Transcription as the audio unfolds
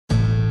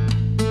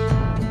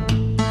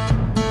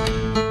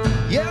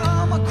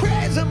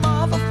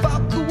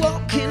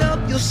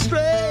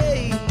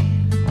straight.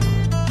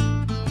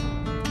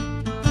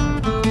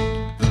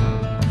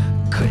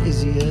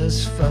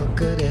 Craziest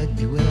fucker that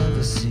you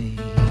ever seen.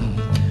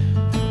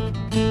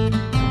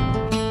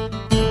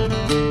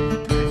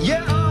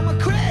 Yeah, I'm a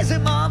crazy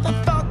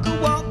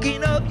motherfucker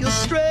walking up your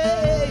street.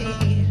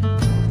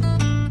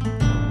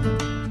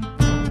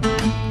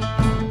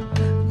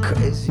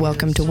 Crazy.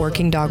 Welcome to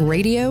Working Dog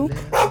Radio,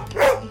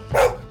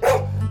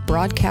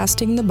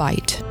 broadcasting the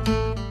bite.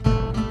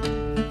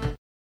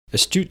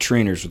 Astute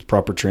trainers with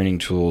proper training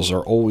tools are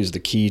always the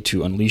key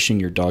to unleashing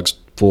your dog's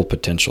full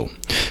potential.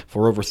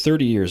 For over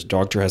 30 years,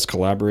 Dogtra has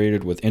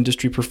collaborated with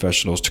industry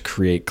professionals to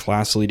create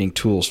class-leading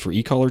tools for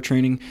e-collar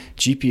training,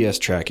 GPS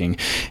tracking,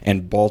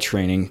 and ball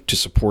training to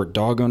support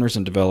dog owners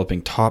in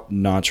developing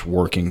top-notch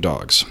working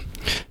dogs.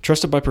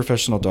 Trusted by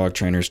professional dog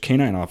trainers,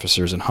 canine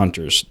officers, and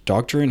hunters,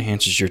 Dogtra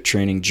enhances your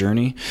training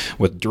journey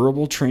with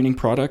durable training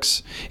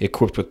products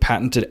equipped with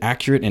patented,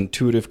 accurate, and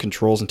intuitive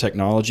controls and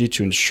technology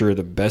to ensure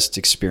the best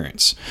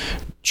experience.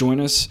 Join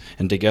us,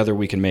 and together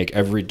we can make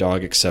every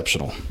dog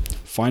exceptional.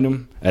 Find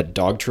them at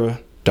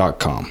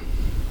dogtra.com.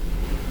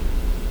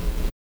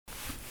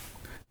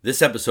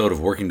 This episode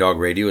of Working Dog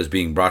Radio is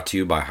being brought to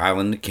you by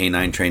Highland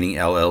Canine Training,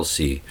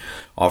 LLC,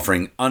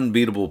 offering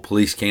unbeatable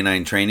police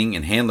canine training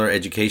and handler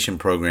education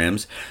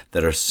programs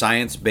that are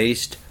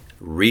science-based,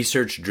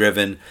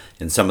 research-driven,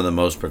 and some of the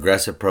most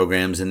progressive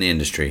programs in the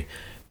industry.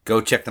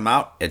 Go check them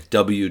out at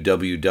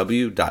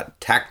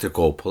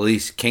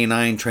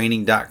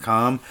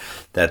www.tacticalpolicecaninetraining.com.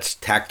 That's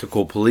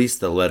Tactical Police,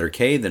 the letter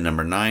K, the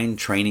number 9,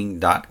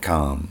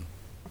 training.com.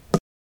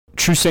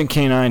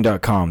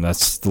 TrueScentCanine.com.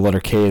 That's the letter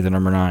K, the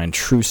number 9.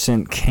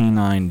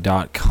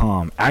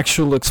 TrueScentCanine.com.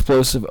 Actual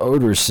explosive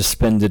odors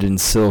suspended in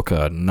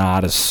silica,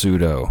 not a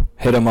pseudo.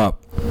 Hit them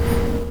up.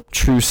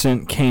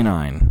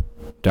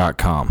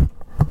 TrueScentCanine.com.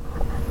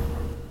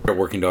 At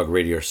Working Dog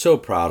Radio are so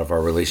proud of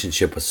our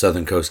relationship with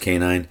Southern Coast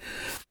Canine.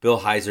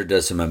 Bill Heiser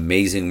does some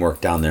amazing work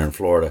down there in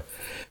Florida.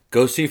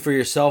 Go see for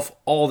yourself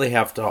all they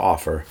have to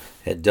offer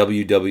at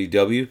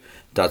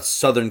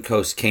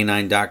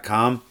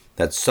www.southerncoastcanine.com.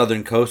 That's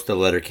Southern Coast, the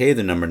letter K,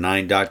 the number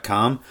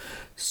 9.com.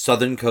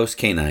 Southern Coast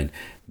Canine.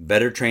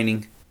 Better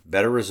training,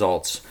 better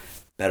results,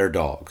 better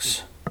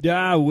dogs.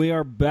 Yeah, we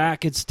are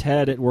back. It's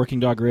Ted at Working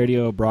Dog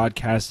Radio,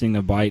 broadcasting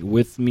the bite.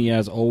 With me,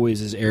 as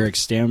always, is Eric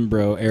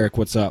Stambro. Eric,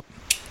 what's up?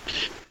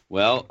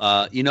 Well,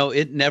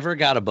 it never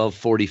got above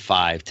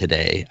 45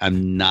 today.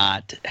 I'm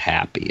not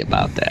happy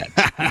about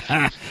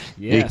that.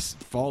 Yes,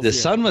 the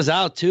sun was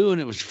out too, and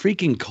it was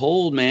freaking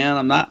cold, man.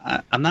 I'm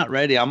not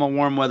ready. I'm a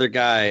warm weather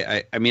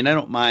guy. I mean, I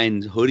don't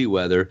mind hoodie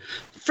weather.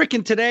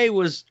 Freaking today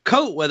was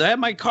coat weather. I had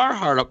my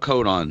Carhartt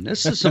coat on.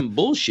 This is some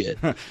bullshit.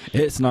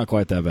 It's not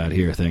quite that bad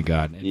here, thank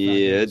God.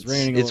 Yeah, it's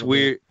raining. It's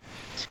weird.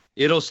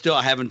 It'll still.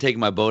 I haven't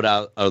taken my boat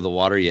out of the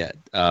water yet.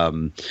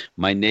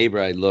 My neighbor,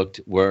 I looked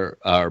where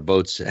our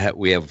boats.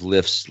 We have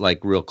lifts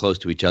like real close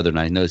to each other, and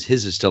I noticed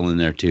his is still in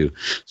there too.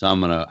 So I'm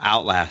gonna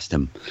outlast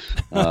him.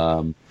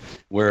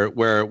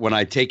 Where when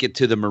I take it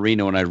to the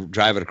marina, when I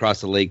drive it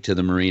across the lake to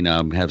the marina,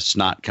 I'm gonna have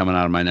snot coming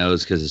out of my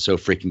nose because it's so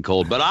freaking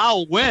cold. But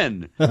I'll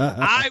win.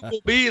 I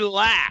will be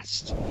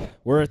last.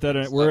 We're at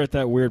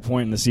that weird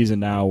point in the season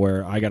now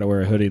where I got to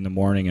wear a hoodie in the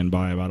morning, and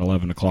by about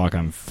 11 o'clock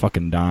I'm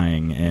fucking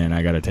dying, and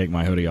I got to take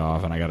my hoodie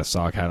off, and I got a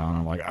sock hat on.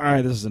 I'm like, all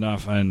right, this is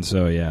enough. And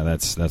so yeah,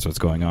 that's what's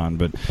going on.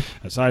 But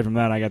aside from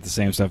that, I got the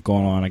same stuff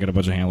going on. I got a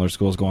bunch of handler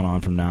schools going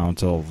on from now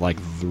until like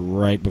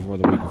right before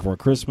the week before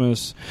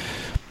Christmas.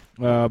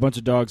 A bunch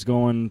of dogs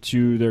going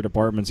to their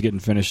departments, getting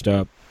finished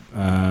up.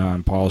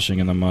 I'm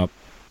polishing them up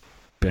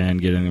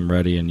and getting them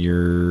ready. And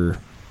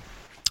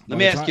let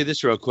me ask you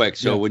this real quick.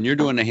 So when you're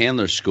doing a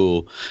handler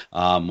school,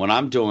 when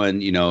I'm doing,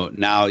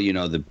 now,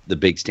 the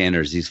big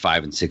standards, these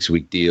 5 and 6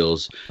 week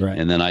deals. Right.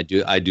 And then I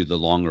do the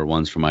longer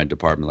ones for my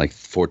department, like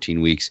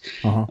 14 weeks.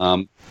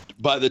 Uh-huh.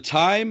 By the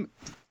time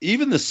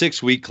even the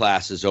 6 week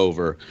class is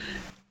over,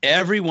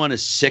 everyone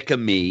is sick of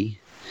me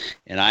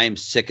and I am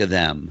sick of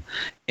them.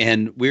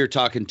 And we were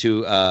talking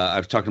to, I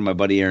was talking to my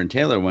buddy Aaron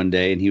Taylor one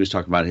day, and he was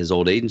talking about his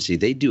old agency.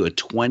 They do a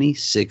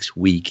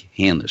 26-week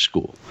handler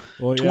school.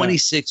 Well, yeah.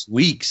 26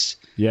 weeks.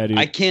 Yeah, dude.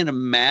 I can't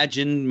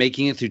imagine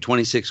making it through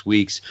 26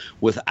 weeks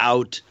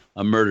without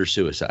a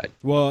murder-suicide.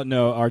 Well,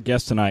 no, our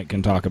guest tonight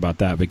can talk about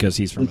that because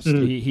he's from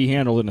he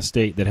handled in a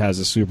state that has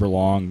a super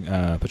long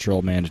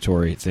patrol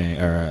mandatory thing,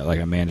 or like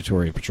a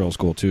mandatory patrol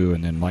school too,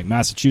 and then like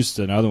Massachusetts,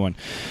 another one.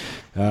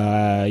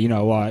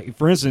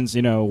 For instance,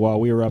 while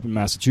we were up in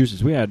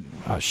Massachusetts, we had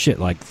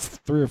like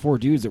 3 or 4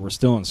 dudes that were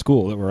still in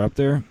school that were up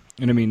there.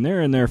 And I mean,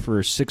 they're in there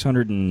for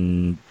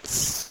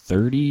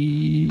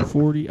 630,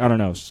 40, I don't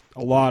know,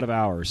 a lot of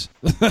hours,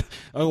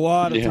 a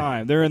lot of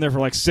time. They're in there for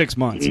like 6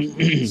 months.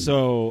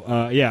 So,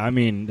 I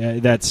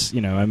mean, that's,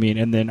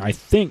 and then I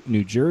think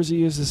New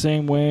Jersey is the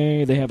same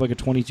way. They have like a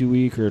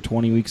 22-week or a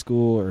 20-week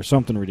school or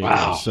something ridiculous.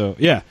 Wow. So,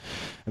 yeah.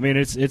 I mean,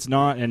 it's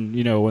not, and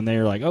when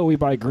they're like, oh, we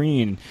buy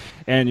green,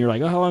 and you're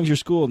like, oh, how long's your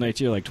school? And they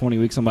tell you like 20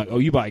 weeks. I'm like, oh,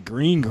 you buy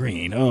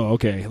green. Oh,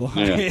 okay.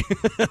 Yeah.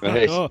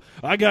 Right. Oh,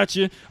 I got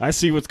you. I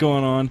see what's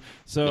going on.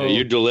 So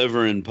you're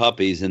delivering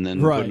puppies and then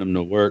putting them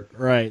to work.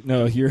 Right.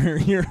 No,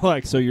 you're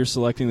like, so you're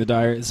selecting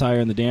the sire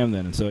and the dam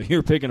then, and so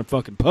you're picking a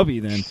fucking puppy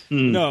then.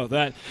 No,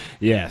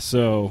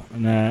 so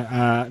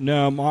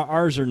no,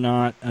 ours are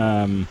not.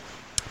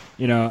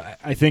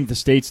 I think the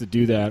states that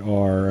do that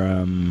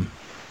are.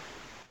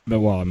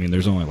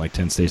 There's only like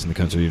 10 states in the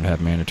country that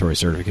have mandatory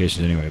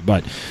certifications anyway.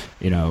 But,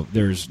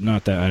 there's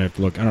not that. I'd have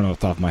to look. I don't know off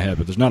the top of my head,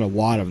 but there's not a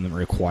lot of them that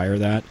require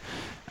that.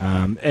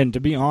 And to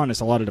be honest,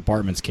 a lot of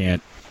departments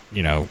can't,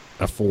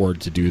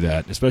 afford to do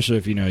that, especially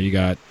if, you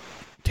got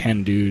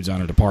 10 dudes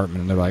on a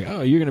department and they're like,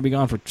 oh, you're going to be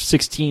gone for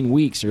 16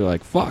 weeks. You're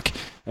like, fuck.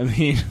 I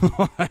mean,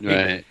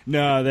 right.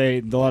 No,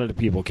 a lot of the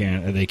people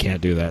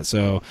can't do that.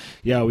 So,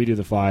 yeah, we do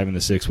the 5 and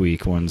the 6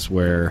 week ones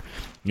where,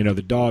 the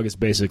dog is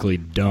basically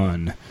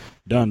done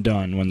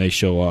when they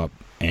show up,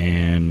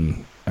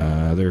 and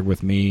they're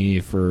with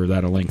me for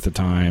that a length of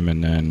time,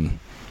 and then,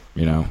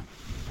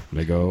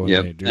 they go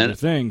and they do their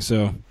thing.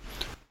 So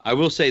I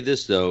will say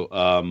this, though.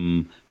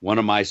 One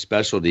of my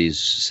specialties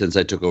since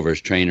I took over as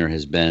trainer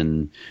has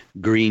been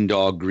green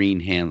dog,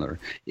 green handler.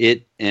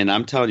 And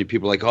I'm telling you,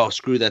 people are like, oh,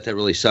 screw that. That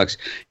really sucks.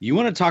 You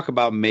want to talk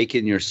about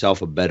making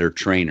yourself a better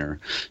trainer.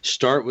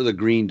 Start with a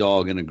green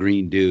dog and a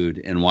green dude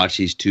and watch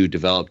these two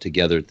develop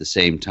together at the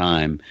same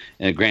time.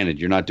 And granted,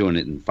 you're not doing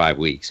it in 5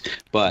 weeks,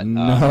 but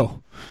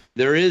no.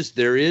 There's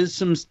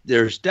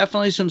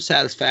definitely some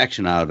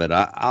satisfaction out of it.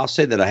 I'll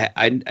say that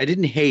I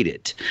didn't hate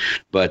it,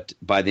 but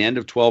by the end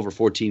of 12 or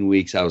 14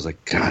 weeks, I was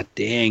like, God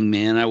dang,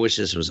 man, I wish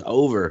this was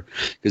over,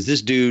 because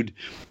this dude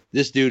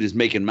is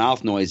making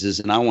mouth noises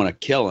and I want to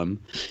kill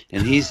him,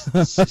 and he's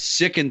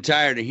sick and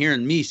tired of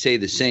hearing me say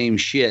the same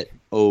shit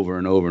over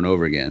and over and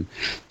over again.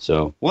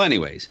 So,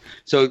 anyways,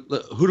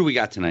 who do we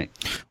got tonight?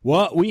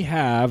 Well, we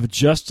have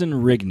Justin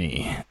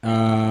Rigney.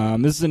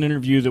 This is an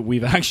interview that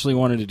we've actually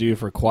wanted to do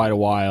for quite a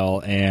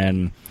while,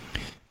 and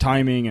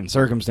timing and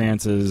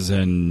circumstances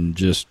and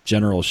just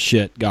general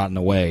shit got in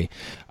the way.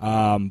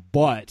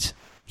 But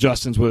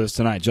Justin's with us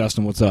tonight.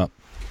 Justin, what's up?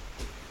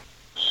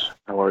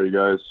 How are you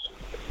guys?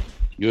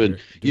 Good.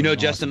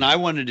 Justin, I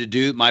wanted to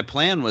do, my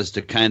plan was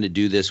to kind of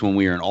do this when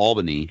we were in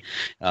Albany,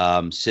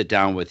 sit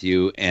down with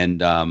you,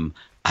 and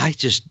I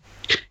just,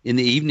 in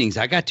the evenings,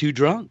 I got too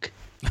drunk.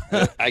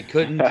 I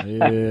couldn't.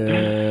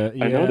 Yeah.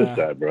 I noticed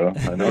that, bro.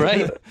 I noticed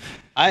right?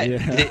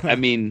 that. I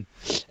mean,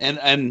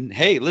 and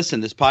hey,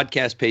 listen, this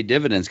podcast paid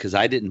dividends because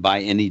I didn't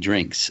buy any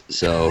drinks,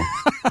 so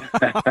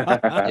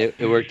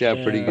it worked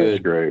out pretty good.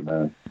 That's great,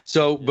 man.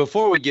 So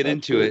before we get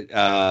into it,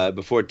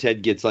 before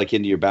Ted gets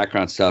into your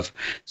background stuff,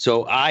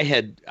 so I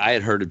had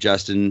heard of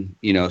Justin,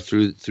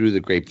 through the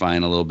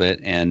grapevine a little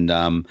bit, and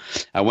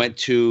I went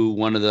to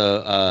one of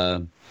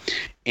the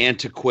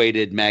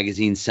antiquated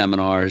magazine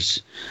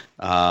seminars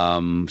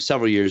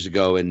several years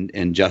ago,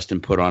 and Justin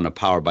put on a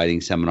power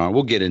biting seminar.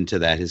 We'll get into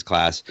that, his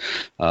class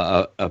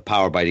of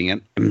power biting,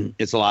 and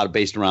it's a lot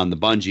based around the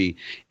bungee,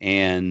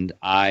 and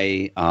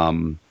I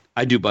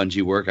do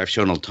bungee work. I've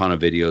shown a ton of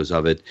videos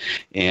of it,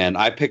 and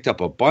I picked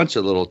up a bunch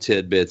of little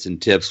tidbits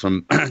and tips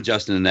from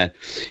Justin in that.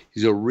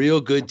 He's a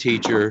real good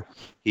teacher.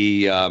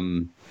 He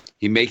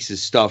makes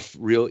his stuff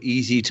real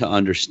easy to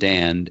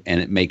understand, and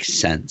it makes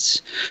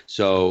sense.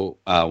 So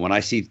when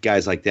I see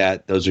guys like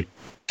that, those are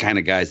kind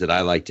of guys that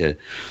I like to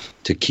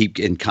keep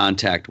in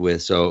contact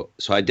with. So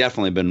I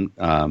definitely been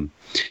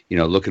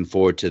looking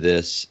forward to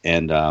this,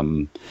 and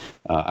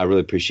I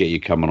really appreciate you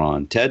coming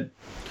on, Ted.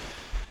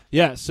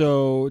 Yeah,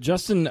 so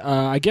Justin,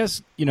 I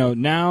guess,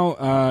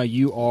 now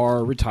you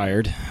are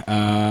retired.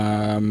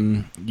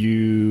 You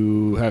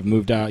have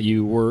moved out.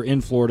 You were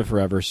in Florida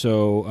forever.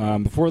 So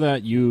before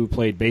that, you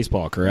played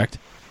baseball, correct?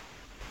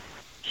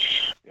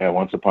 Yeah,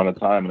 once upon a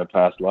time in a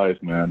past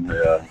life, man.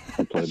 Yeah,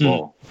 I played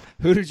ball.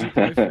 Who did you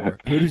play for?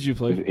 Who did you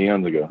play for?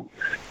 Eons ago.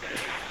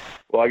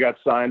 Well, I got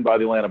signed by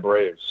the Atlanta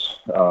Braves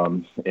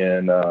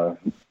in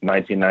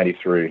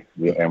 1993,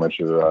 the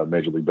amateur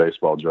Major League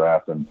Baseball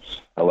draft, and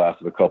I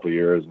lasted a couple of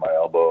years. My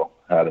elbow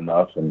had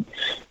enough, and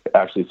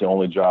actually, it's the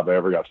only job I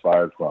ever got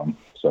fired from.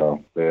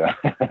 So, yeah,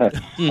 I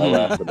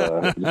lasted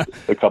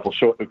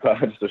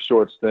just a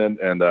short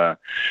stint, and I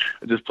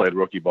just played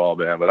rookie ball,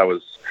 man. But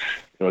it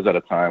was at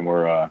a time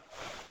where I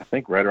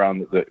think right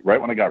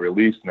when I got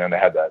released, man, they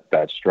had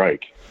that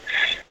strike.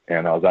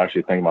 And I was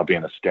actually thinking about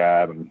being a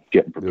scab and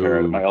getting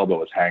prepared. My elbow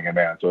was hanging,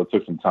 man. So it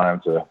took some time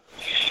to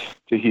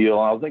heal.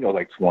 I think I was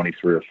like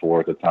 23 or 4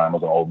 at the time. I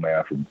was an old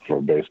man for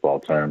a baseball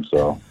term.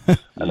 So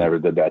I never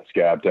did that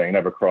scab thing.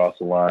 Never crossed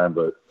the line.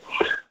 But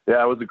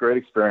yeah, it was a great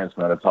experience,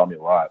 man. It taught me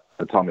a lot.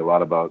 It taught me a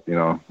lot about,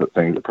 the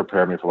things that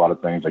prepared me for a lot of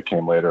things that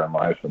came later in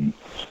life. And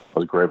I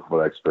was grateful for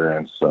that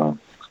experience. So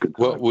it's good.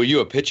 Well, were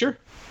you a pitcher?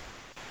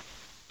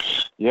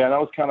 Yeah, that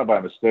was kind of by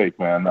mistake,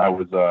 man. I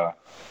was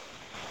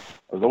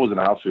I was always an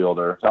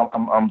outfielder.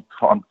 I'm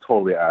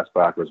totally ass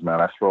backwards, man.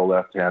 I throw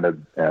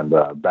left-handed and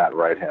bat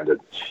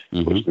right-handed,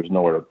 which there's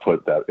nowhere to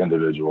put that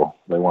individual.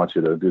 They want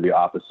you to do the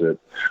opposite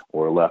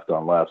or left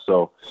on left.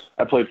 So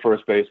I played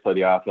first base, played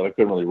the outfield. I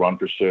couldn't really run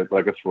for shit, but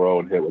I could throw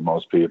and hit with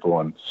most people.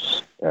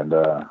 And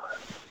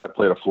I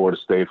played at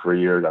Florida State for a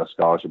year, got a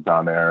scholarship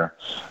down there,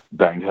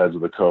 banged heads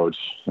with the coach,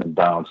 and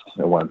bounced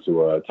and went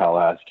to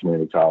Tallahassee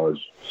Community College,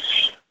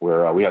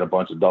 where we had a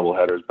bunch of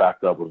doubleheaders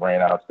backed up with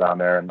rainouts down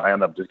there, and I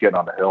ended up just getting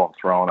on the hill and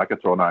throwing. I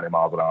could throw 90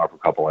 miles an hour for a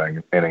couple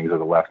innings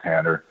as a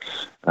left-hander.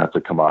 That's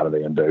a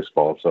commodity in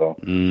baseball. So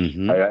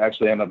I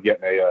actually ended up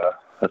getting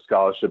a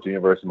scholarship to the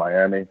University of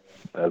Miami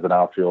as an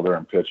outfielder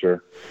and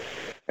pitcher.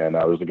 And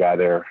there was a guy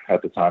there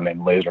at the time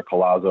named Laser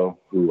Collazo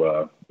who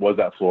was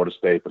at Florida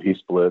State, but he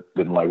split,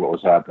 didn't like what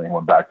was happening,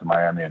 went back to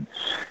Miami, and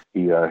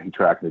he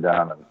tracked me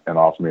down and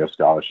offered me a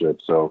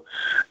scholarship. So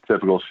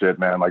typical shit,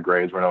 man. My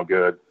grades were no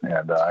good,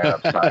 and I ended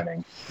up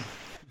signing.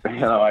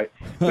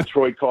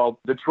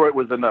 Detroit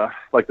was in the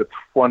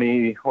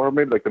 20 or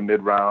maybe like the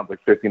mid round,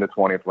 like 15th to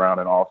 20th round,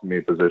 and offered me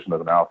a position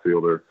as an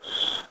outfielder.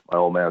 My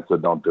old man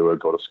said, "Don't do it.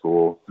 Go to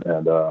school."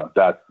 And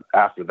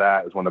after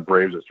that is when the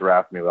Braves just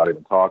drafted me without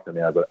even talking to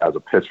me as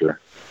a pitcher.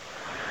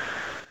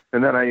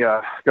 And then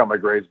I got my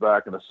grades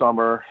back in the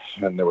summer,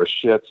 and there was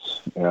shit,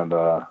 and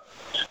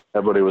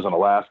everybody was in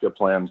Alaska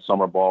playing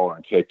summer ball or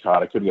in Cape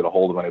Cod. I couldn't get a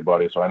hold of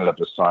anybody, so I ended up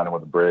just signing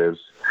with the Braves.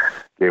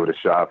 Gave it a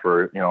shot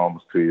for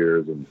almost 2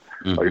 years, and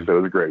like I said, it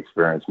was a great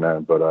experience,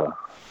 man. But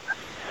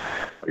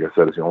like I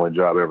said, it's the only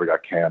job I ever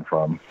got canned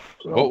from.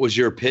 So, what was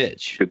your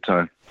pitch? Good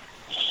time.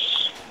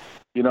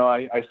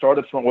 I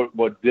started throwing,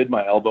 what did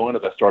my elbow in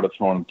is I started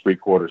throwing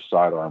 3/4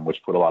 sidearm,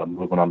 which put a lot of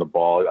movement on the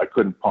ball. I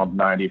couldn't pump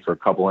 90 for a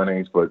couple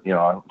innings, but,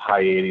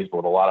 high 80s, but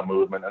with a lot of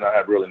movement, and I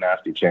had really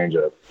nasty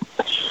changeup.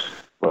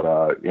 But,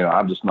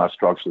 I'm just not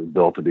structurally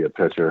built to be a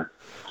pitcher.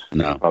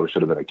 No. Probably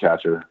should have been a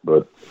catcher,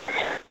 but...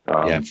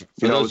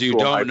 for those of you who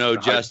don't know,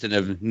 Justin,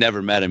 have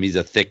never met him. He's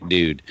a thick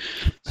dude.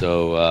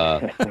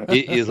 So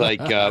he's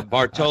like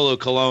Bartolo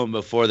Colon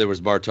before there was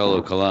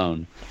Bartolo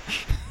Colon.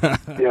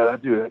 Yeah,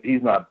 that dude,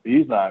 he's a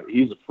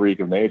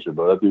freak of nature,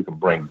 but that dude can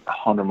bring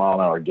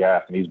 100-mile-an-hour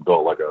gas, and he's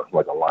built like a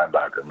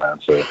linebacker,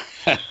 man. So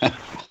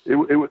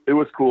it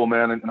was cool,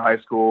 man. In high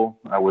school,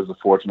 I was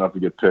fortunate enough to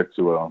get picked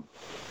to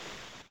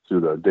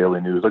the Daily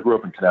News. I grew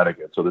up in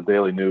Connecticut, so the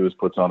Daily News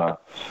puts on a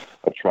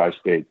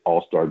tri-state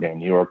all-star game.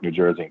 New York, New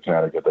Jersey, and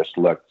Connecticut. They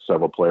select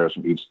several players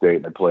from each state,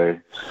 and they play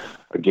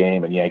a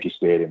game in Yankee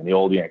Stadium, in the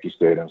old Yankee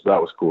Stadium. So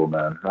that was cool,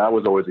 man. I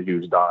was always a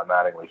huge Don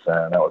Mattingly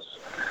fan. That was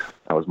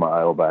my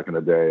idol back in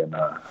the day, and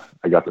I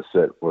got to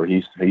sit where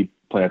he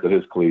planted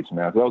his cleats,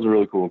 man. So that was a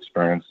really cool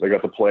experience. I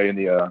got to play in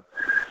the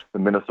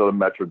Minnesota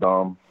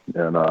Metrodome,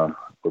 and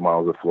when I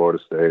was at Florida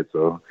State.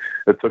 So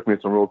it took me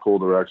some real cool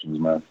directions,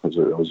 man. It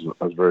was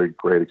a very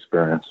great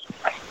experience.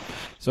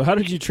 So how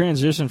did you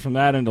transition from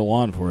that into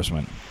law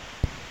enforcement?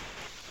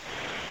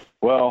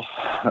 Well,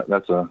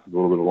 that's a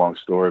little bit of a long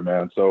story,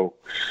 man. So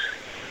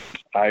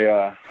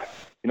I,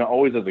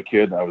 always as a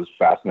kid, I was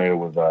fascinated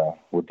with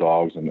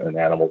dogs and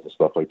animals and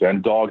stuff like that.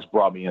 And dogs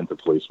brought me into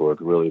police work,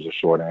 really is a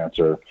short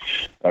answer.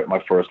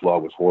 My first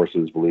love was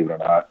horses, believe it or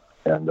not.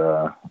 And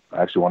I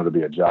actually wanted to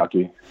be a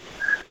jockey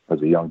as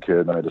a young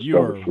kid. And I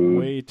discovered food. You are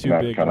way too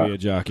big to be a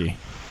jockey.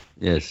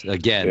 Yes,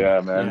 again.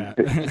 Yeah, man.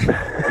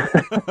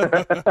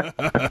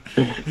 Yeah.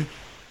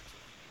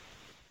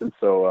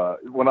 So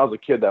when I was a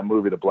kid, that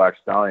movie, The Black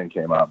Stallion,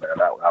 came out,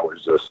 man. I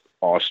was just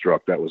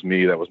awestruck. That was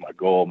me. That was my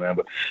goal, man.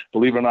 But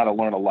believe it or not, I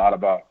learned a lot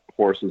about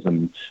horses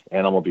and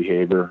animal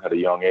behavior at a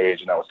young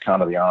age, and that was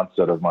kind of the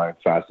onset of my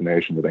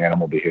fascination with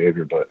animal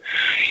behavior. But,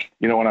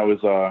 when I was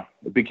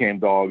it became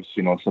dogs,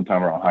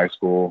 sometime around high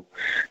school,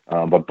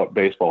 but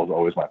baseball was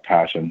always my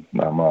passion.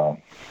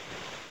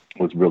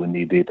 Was really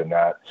knee deep in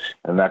that,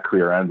 and that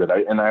career ended.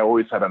 I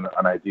always had an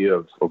idea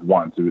of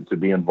wanting to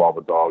be involved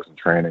with dogs and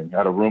training. I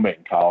had a roommate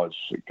in college,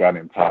 a guy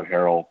named Todd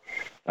Harrell.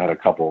 I had a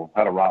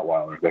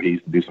Rottweiler that he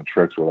used to do some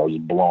tricks with. I was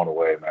just blown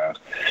away, man.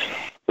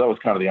 So that was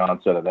kind of the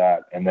onset of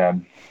that. And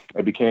then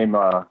it became,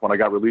 when I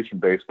got released from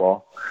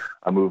baseball,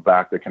 I moved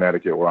back to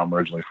Connecticut, where I'm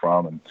originally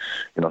from, and,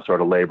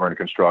 started laboring in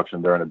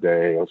construction during the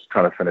day. I was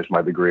trying to finish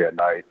my degree at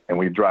night, and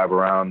we'd drive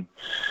around,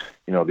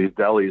 these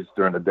delis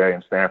during the day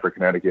in Stamford,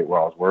 Connecticut, where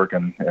I was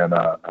working, and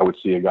I would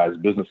see a guy's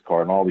business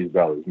card in all these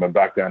delis. But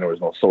back then, there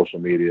was no social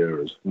media, there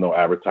was no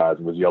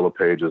advertising, it was yellow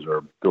pages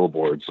or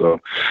billboards.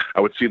 So I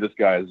would see this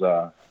guy's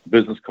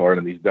business card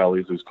in these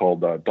delis. It was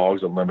called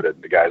Dogs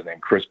Unlimited. The guy's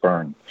named Chris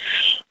Byrne,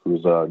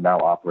 who's now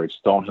operates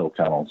Stonehill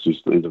Kennels.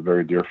 He's a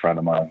very dear friend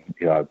of mine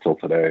till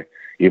today.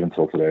 And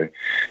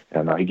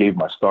he gave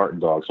my start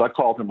in dogs. So I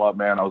called him up,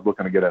 man. I was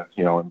looking to get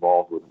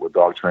involved with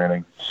dog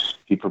training.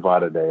 He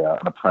provided an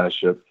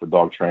apprenticeship for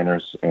dog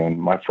trainers.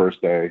 And my first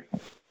day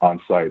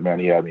on site, man,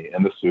 he had me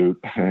in the suit.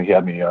 He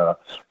had me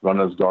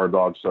running his guard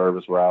dog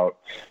service route,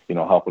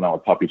 helping out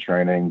with puppy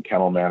training,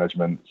 kennel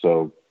management.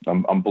 So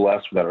I'm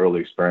blessed with that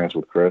early experience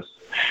with Chris.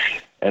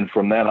 And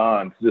from then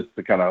on, just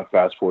to kind of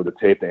fast forward the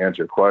tape to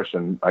answer your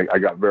question, I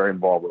got very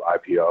involved with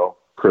IPO.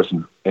 Chris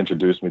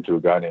introduced me to a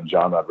guy named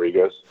John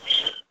Rodriguez,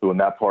 who in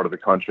that part of the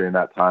country in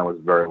that time was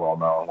very well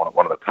known,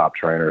 one of the top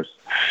trainers.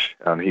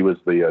 And he was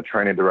the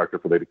training director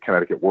for the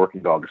Connecticut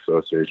Working Dog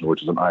Association,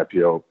 which is an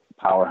IPO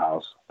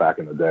powerhouse back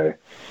in the day.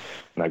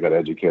 And I got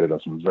educated on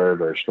some very,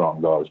 very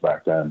strong dogs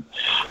back then.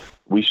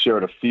 We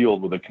shared a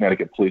field with the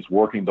Connecticut Police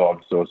Working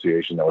Dog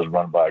Association that was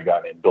run by a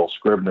guy named Bill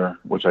Scribner,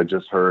 which I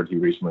just heard he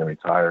recently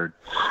retired.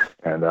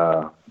 And,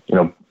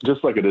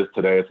 just like it is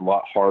today, it's a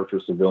lot hard for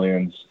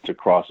civilians to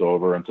cross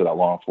over into that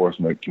law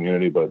enforcement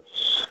community. But,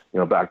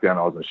 back then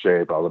I was in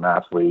shape. I was an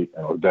athlete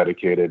and I was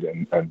dedicated.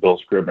 And Bill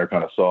Scribner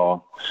kind of saw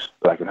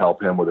that I could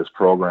help him with his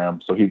program.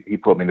 So he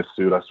put me in a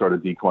suit. I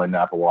started decoying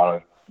Napa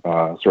Water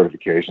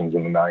certifications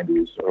in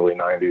the early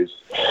 90s.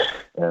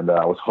 And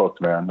I was hooked,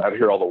 man. I'd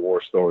hear all the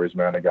war stories,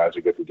 man. The guys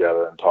would get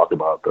together and talk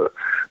about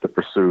the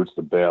pursuits,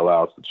 the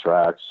bailouts, the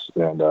tracks.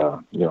 And,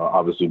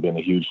 obviously being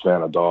a huge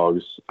fan of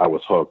dogs, I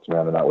was hooked,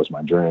 man. And that was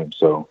my dream.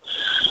 So,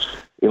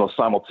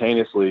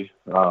 simultaneously,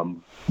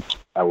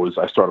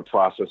 I started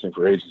processing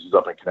for agencies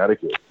up in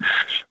Connecticut,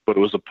 but it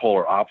was the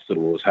polar opposite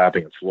of what was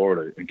happening in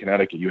Florida. In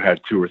Connecticut, you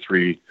had 200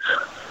 or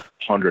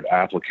 300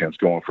 applicants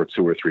going for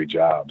 2 or 3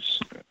 jobs,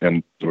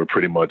 and they were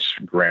pretty much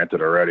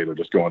granted already. They're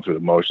just going through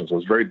the motions. So it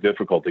was very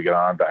difficult to get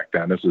on back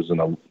then. This is in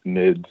the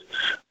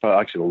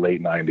the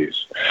late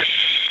 90s.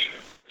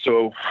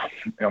 So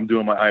I'm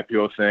doing my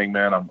IPO thing,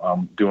 man.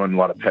 I'm doing a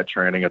lot of pet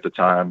training at the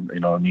time,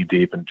 knee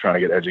deep and trying to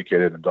get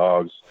educated in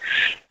dogs.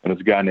 And there's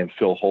a guy named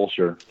Phil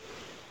Holscher,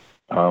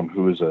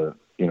 who is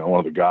one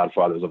of the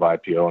godfathers of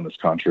IPO in this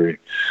country.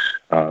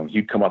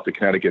 He'd come up to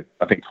Connecticut,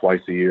 I think,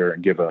 twice a year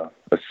and give a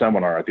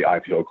seminar at the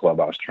IPO club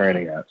I was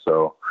training at.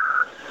 So,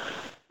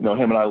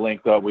 him and I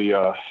linked up. We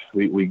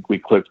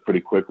clicked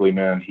pretty quickly,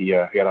 man. He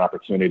had an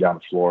opportunity down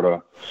in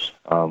Florida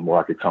where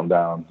I could come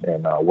down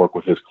and work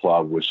with his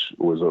club, which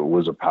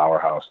was a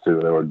powerhouse too.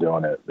 They were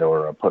doing it. They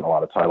were putting a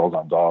lot of titles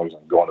on dogs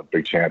and going to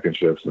big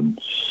championships. And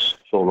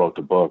Phil wrote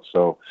the book.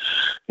 So,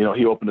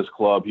 he opened his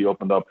club. He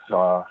opened up,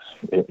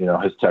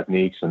 his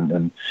techniques,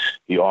 and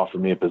he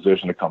offered me a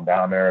position to come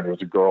down there. There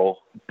was a girl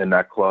in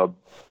that club,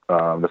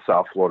 the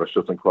South Florida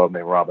Shifting Club,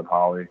 named Robin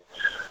Holly,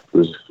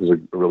 who's a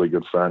really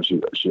good friend.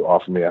 She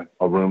offered me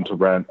a room to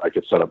rent. I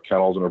could set up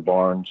kennels in her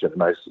barn. She had a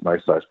nice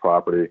sized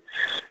property,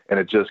 and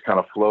it just kind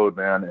of flowed,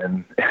 man.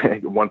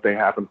 And one thing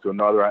happened to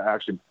another. I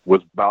actually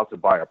was about to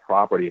buy a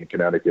property in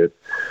Connecticut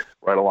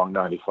right along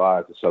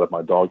 95 to set up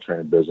my dog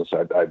training business.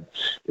 I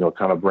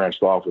kind of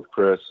branched off with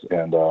Chris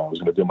and was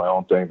going to do my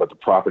own thing, but the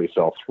property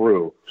fell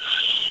through.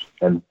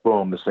 And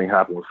boom, this thing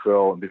happened with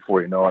Phil. And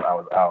before you know it, I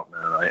was out,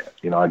 man.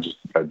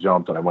 I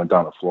jumped and I went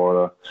down to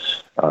Florida,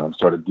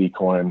 started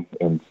decoying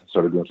and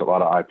started doing a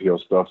lot of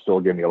IPO stuff. Phil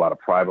gave me a lot of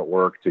private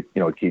work to,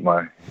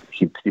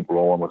 keep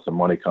rolling with some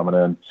money coming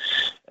in.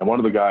 And one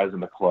of the guys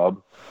in the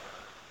club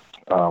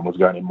was a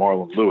guy named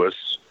Marlon Lewis,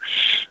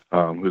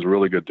 who's a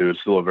really good dude,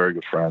 still a very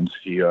good friend.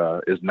 He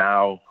is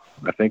now,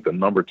 I think, the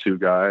number 2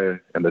 guy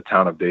in the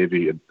town of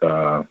Davie.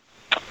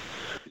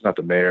 He's not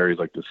the mayor. He's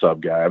like the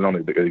sub guy. I don't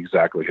know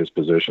exactly his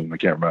position. I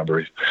can't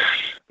remember.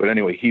 But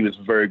anyway, he was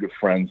very good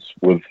friends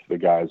with the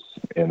guys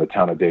in the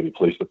town of Davie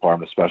Police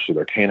Department, especially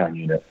their canine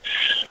unit,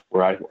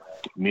 where I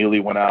immediately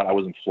went out. I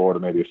was in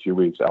Florida maybe a few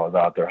weeks. I was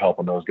out there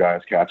helping those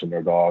guys, catching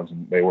their dogs,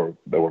 and they were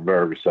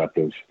very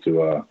receptive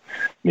to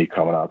me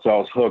coming out. So I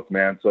was hooked,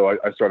 man. So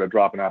I started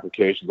dropping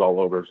applications all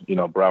over,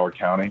 Broward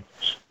County,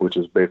 which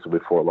is basically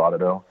Fort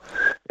Lauderdale.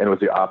 And it was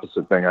the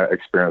opposite thing I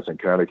experienced in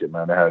Connecticut,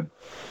 man. They had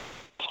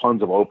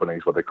tons of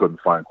openings, but they couldn't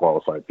find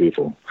qualified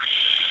people.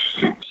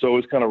 So it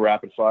was kind of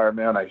rapid fire,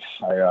 man. I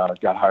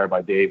got hired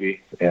by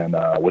Davie and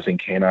was in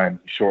K9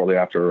 shortly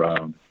after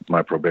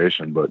my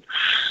probation. But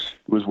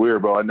it was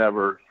weird, bro. I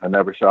never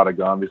shot a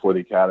gun before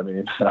the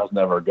academy. I was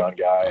never a gun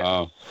guy.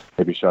 Wow.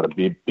 Maybe shot a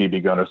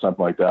BB gun or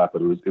something like that.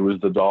 But it was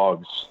the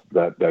dogs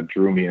that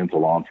drew me into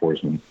law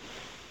enforcement.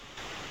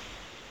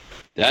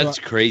 That's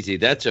crazy.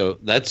 That's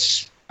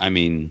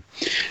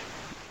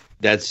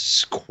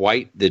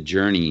quite the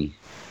journey.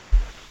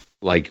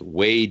 Like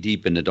way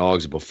deep into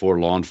dogs before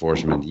law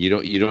enforcement.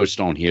 You just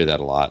don't hear that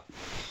a lot.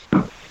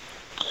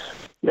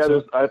 Yeah,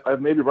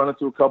 I've maybe run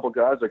into a couple of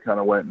guys that kind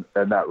of went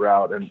in that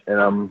route, and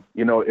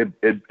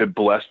it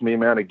blessed me,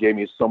 man. It gave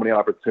me so many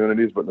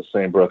opportunities, but in the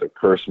same breath, it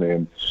cursed me,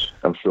 and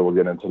I'm sure we'll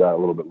get into that a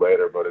little bit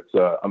later. But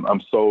it's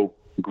I'm so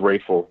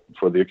grateful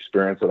for the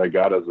experience that I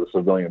got as a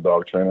civilian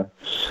dog trainer,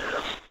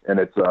 and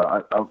it's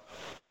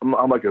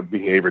I'm like a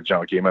behavior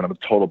junkie, man. I'm a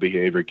total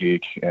behavior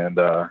geek, and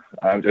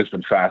I've just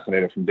been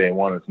fascinated from day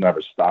one. It's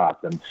never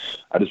stopped, and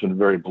I've just been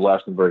very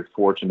blessed and very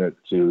fortunate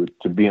to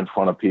be in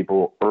front of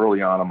people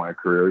early on in my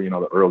career.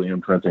 The early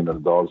imprinting of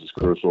the dogs is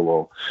crucial.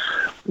 Well,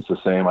 it's the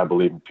same, I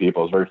believe, in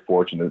people. I was very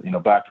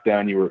fortunate. Back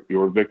then you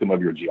were a victim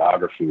of your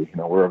geography.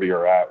 Wherever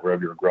you're at,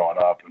 wherever you're growing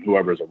up, and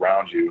whoever's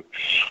around you,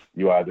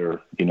 you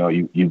either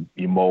you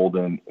mold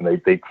and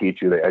they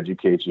teach you, they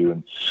educate you,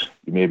 and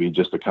you maybe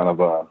just a kind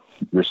of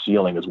your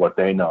ceiling is what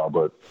they know.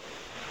 But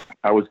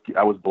I was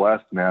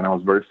blessed, man. I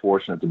was very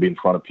fortunate to be in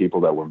front of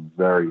people that were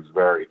very,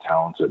 very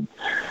talented,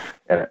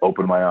 and it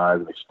opened my eyes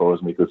and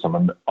exposed me to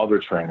some other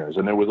trainers.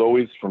 And it was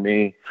always, for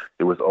me,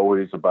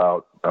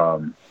 about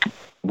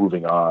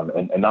moving on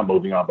and not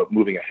moving on, but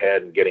moving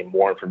ahead and getting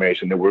more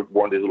information. There were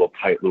one of these little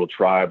tight little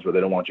tribes where they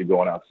don't want you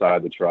going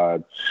outside the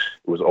tribe.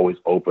 It was always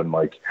open.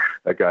 Like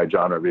that guy,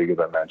 John Rodriguez,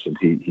 I mentioned,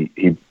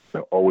 he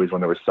always,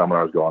 when there was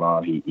seminars going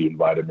on, he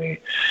invited me.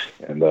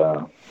 And,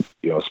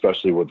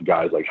 especially with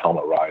guys like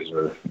Helmut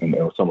Reiser and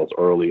some of those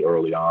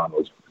early on,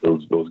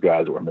 those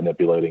guys that were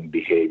manipulating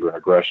behavior and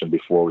aggression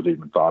before it was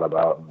even thought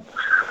about. And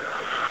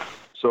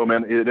so,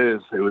 man,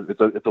 it's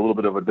a little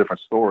bit of a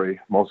different story.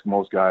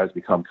 Most guys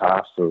become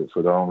cops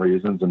for their own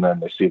reasons, and then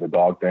they see the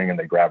dog thing and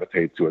they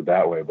gravitate to it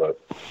that way. But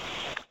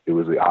it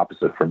was the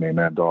opposite for me,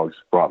 man. Dogs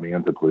brought me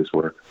into police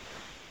work.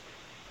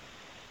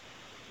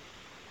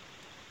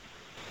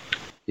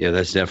 Yeah,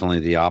 that's definitely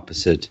the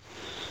opposite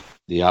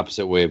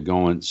way of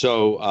going.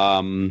 So,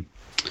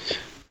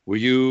 were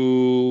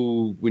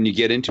you, when you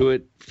get into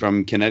it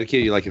from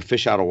Connecticut, you like a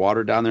fish out of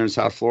water down there in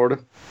South Florida?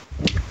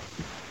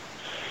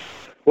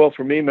 Well,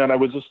 for me, man, I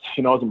was just,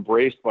 I was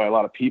embraced by a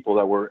lot of people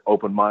that were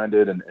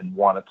open-minded and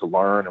wanted to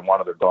learn and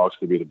wanted their dogs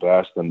to be the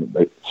best. And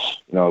they,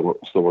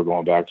 we're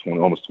going back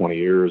almost 20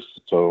 years.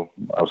 So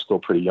I was still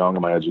pretty young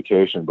in my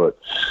education, but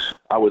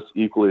I was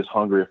equally as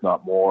hungry, if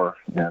not more.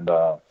 And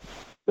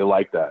they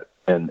liked that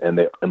and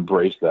they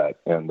embraced that.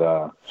 And,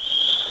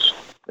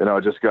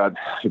 it just got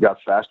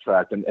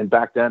fast-tracked. And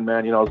back then,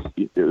 man, it was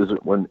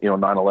when,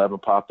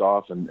 9/11 popped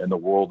off and the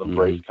world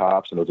embraced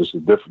cops, and it was just a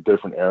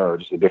different era,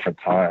 just a different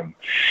time.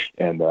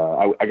 And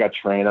I got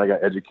trained, I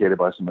got educated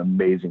by some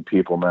amazing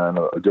people, man.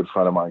 A good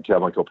friend of mine,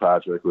 Kevin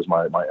Kilpatrick, was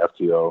my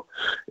FTO,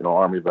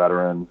 Army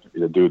veteran.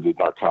 The dude did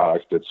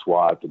narcotics, did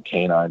SWAT, did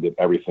K-9, did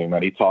everything,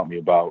 man. He taught me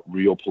about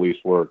real police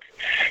work.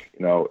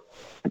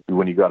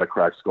 When you got to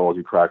crack skulls,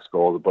 you crack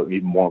skulls, but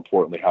even more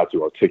importantly, how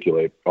to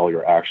articulate all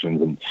your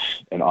actions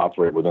and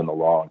operate within the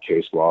law and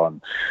case law.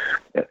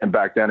 And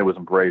back then it was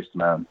embraced,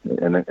 man.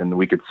 And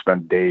we could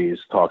spend days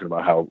talking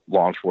about how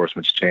law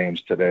enforcement's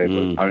changed today.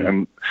 But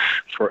I'm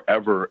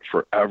forever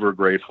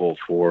grateful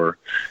for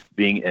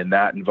being in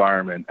that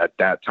environment at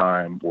that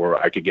time where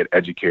I could get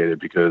educated,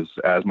 because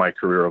as my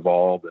career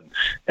evolved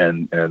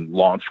and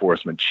law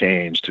enforcement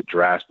changed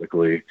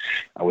drastically,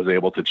 I was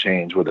able to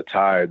change with the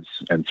tides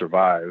and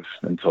survive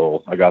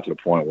until I got to the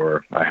point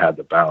where I had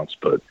to bounce.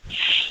 But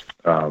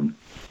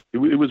it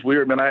was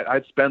weird, man.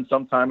 I'd spend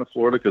some time in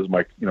Florida because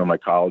my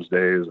college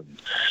days,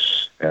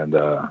 and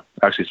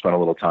actually spent a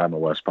little time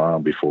in West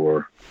Palm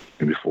before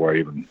I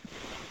even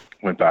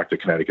went back to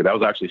Connecticut. I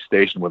was actually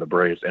stationed with the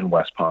Braves in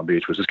West Palm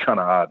Beach, which is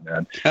kind of odd,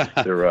 man.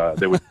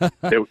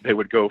 They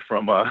would go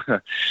from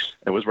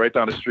it was right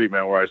down the street,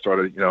 man, where I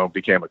started,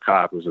 became a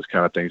cop. It was just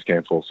kind of things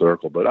came full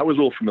circle. But I was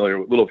a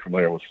little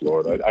familiar with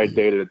Florida. I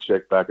dated a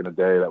chick back in the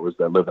day that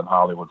lived in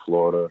Hollywood,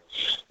 Florida,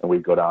 and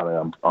we'd go down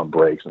there on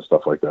breaks and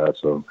stuff like that.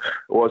 So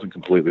it wasn't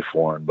completely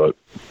foreign, but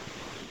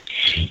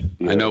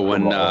I know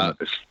when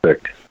it's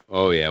thick.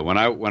 Oh yeah, when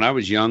I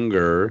was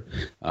younger,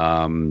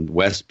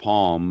 West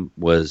Palm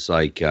was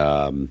like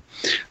a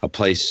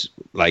place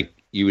like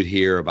you would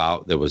hear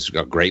about that was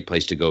a great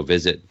place to go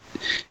visit,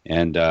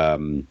 and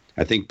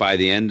I think by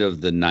the end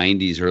of the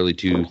 90s, early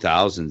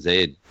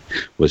 2000s,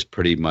 was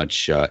pretty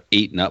much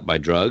eaten up by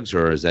drugs.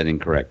 Or is that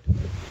incorrect?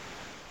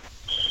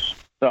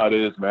 No, it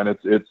is, man.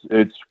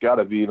 It's got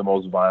to be the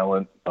most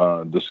violent,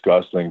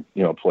 disgusting,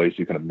 place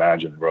you can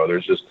imagine, bro.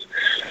 There's just.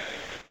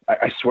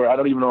 I swear, I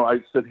don't even know.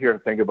 I sit here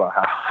and think about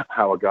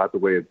how it got the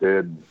way it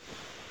did.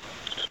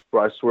 But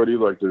I swear to you,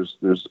 like there's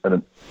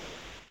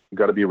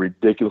got to be a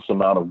ridiculous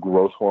amount of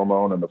growth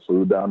hormone in the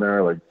food down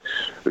there. Like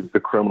the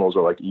criminals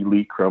are like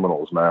elite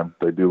criminals, man.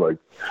 They do like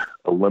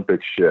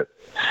Olympic shit,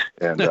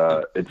 and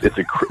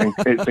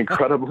it's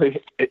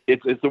incredibly.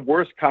 It's the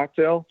worst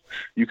cocktail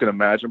you can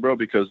imagine, bro,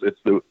 because it's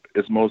the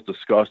most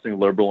disgusting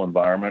liberal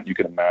environment you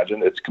can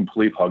imagine. It's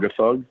complete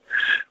hug-a-thug.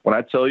 When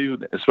I tell you,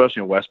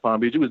 especially in West Palm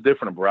Beach, it was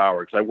different in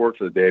Broward, because I worked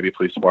for the Davie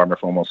Police Department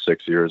for almost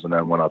 6 years and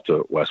then went up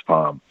to West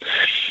Palm.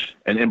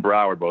 And in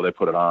Broward, bro, they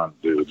put it on,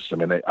 dudes. I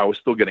mean, I was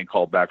still getting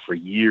called back for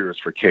years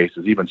for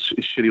cases, even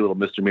shitty little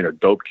misdemeanor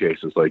dope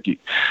cases. Like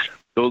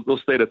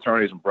those state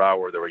attorneys in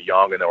Broward, they were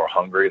young and they were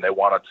hungry and they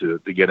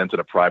wanted to get into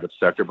the private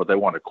sector, but they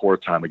wanted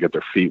court time to get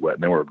their feet wet,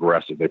 and they were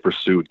aggressive. They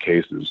pursued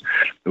cases.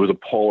 It was a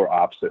polar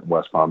opposite in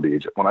West Palm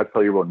Beach. When I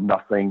tell you, bro,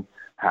 nothing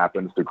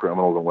happens to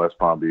criminals in West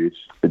Palm Beach.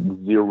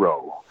 It's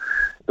zero.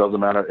 It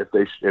doesn't matter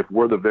if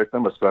we're the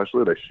victim,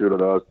 especially they shoot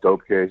at us,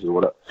 dope cases,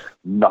 whatever.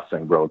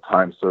 Nothing, bro.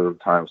 Time served.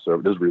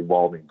 There's a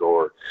revolving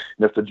door.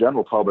 And if the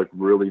general public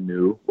really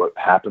knew what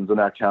happens in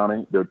that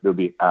county, there'd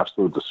be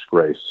absolute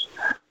disgrace.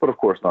 But of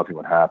course, nothing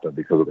would happen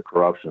because of the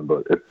corruption.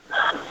 But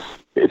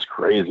it's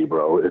crazy,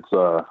 bro.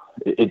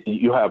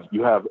 You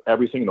have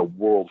everything in the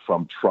world,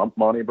 from Trump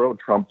money, bro.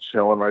 Trump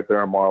chilling right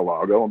there in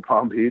Mar-a-Lago and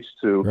Palm Beach,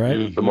 to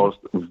the most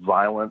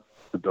violent,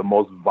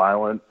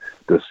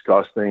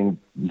 disgusting,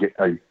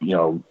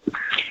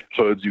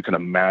 hoods you can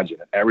imagine,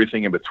 and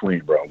everything in between,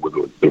 bro, with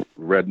the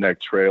redneck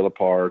trailer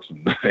parks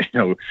and,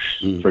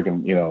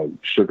 freaking,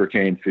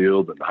 sugarcane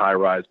fields and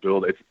high-rise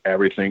build. It's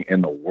everything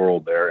in the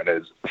world there.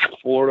 And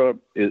Florida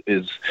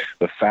is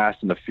the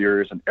Fast and the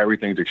Furious, and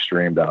everything's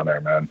extreme down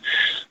there, man.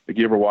 If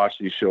you ever watch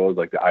these shows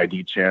like the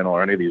ID channel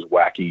or any of these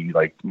wacky,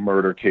 like,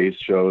 murder case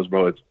shows,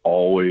 bro, it's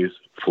always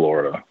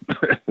Florida.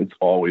 It's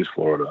always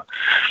Florida.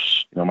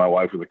 My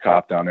wife was a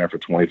cop down there for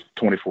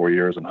 24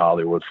 years in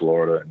Hollywood,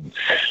 Florida, and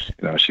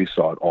she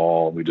saw it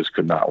all. We just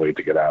could not wait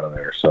to get out of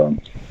there. So,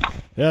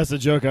 yeah, that's the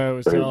joke I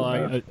always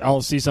tell.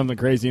 I'll see something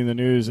crazy in the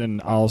news, and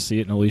I'll see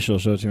it, and Alicia will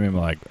show it to me. I'm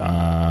like,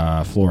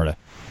 Florida.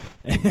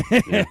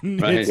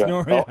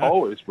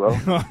 Always, bro.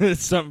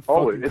 It's something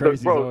fucking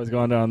crazy always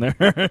going down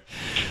there.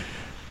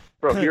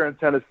 Bro, here in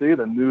Tennessee,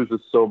 the news is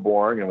so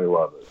boring, and we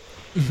love it.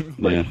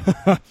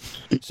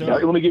 So,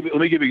 let me give you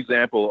an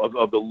example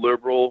of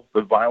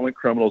the violent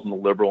criminals in the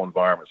liberal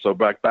environment. So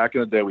back in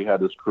the day, we had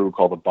this crew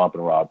called the Bump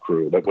and Rob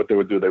crew. What they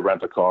would do, they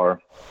rent a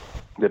car,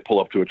 they pull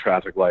up to a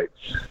traffic light,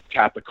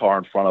 tap the car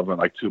in front of them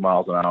like 2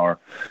 miles an hour.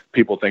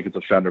 People think it's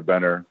a fender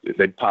bender.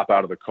 They'd pop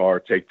out of the car,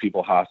 take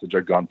people hostage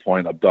at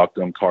gunpoint, abduct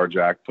them,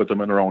 carjack, put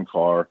them in their own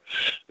car.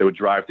 They would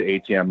drive to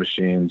ATM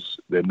machines.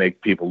 They'd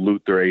make people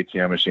loot their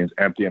ATM machines,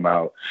 empty them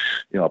out.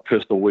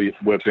 Pistol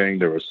whipping.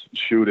 There was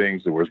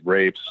shootings. There was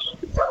rapes.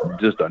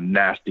 Just a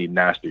nasty,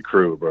 nasty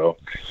crew, bro.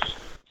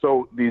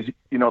 So these,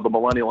 the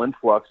millennial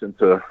influx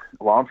into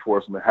law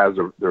enforcement has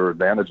their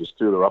advantages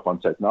too. They're up on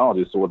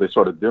technology. So what they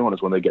started doing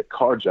is when they get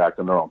carjacked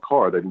in their own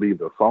car, they'd leave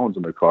their phones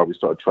in their car. We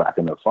started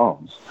tracking their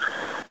phones.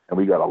 And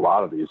we got a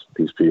lot of these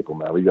people,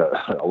 man. We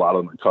got a lot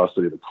of them in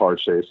custody, the car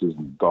chases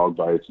and dog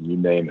bites and you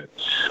name it.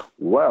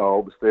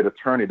 Well, the state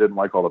attorney didn't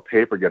like all the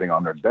paper getting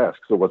on their desk.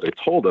 So what they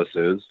told us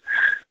is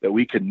that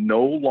we could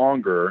no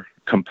longer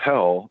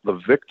compel the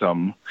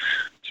victim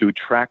to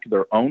track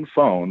their own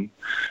phone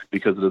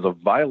because it is a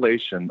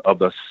violation of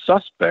the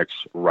suspect's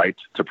right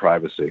to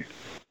privacy.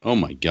 Oh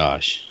my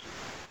gosh.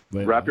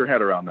 Wrap your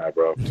head around that,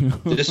 bro.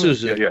 This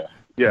is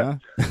Yeah.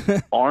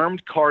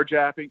 Armed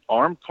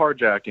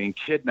carjacking,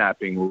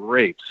 kidnapping,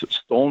 rapes,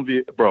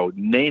 stolen bro,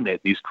 name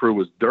it. These crew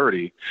was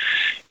dirty.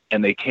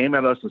 And they came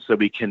at us and said,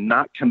 we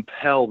cannot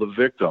compel the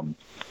victim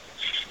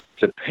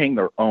to ping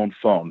their own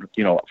phone.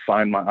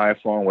 Find My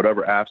iPhone,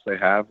 whatever apps they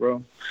have,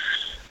 bro.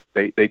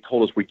 They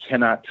told us we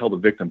cannot tell the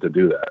victim to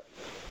do that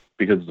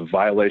because it's a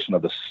violation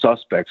of the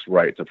suspect's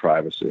right to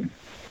privacy.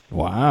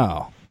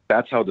 Wow.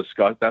 That's how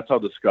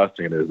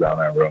disgusting it is down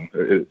there, bro.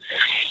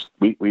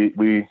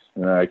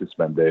 I could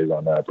spend days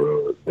on that,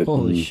 bro.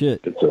 Holy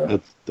shit.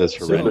 That's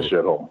horrific. It's a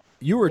shithole.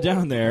 You were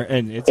down there,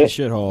 and it's a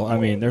shithole. I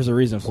mean, there's a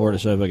reason Florida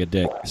shaped like a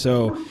dick.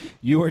 So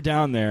you were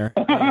down there,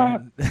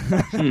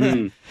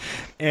 and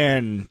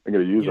I'm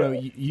gonna use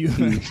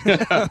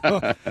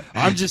that.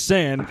 I'm just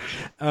saying,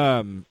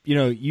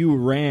 you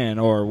ran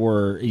or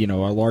were a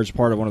large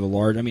part of one of the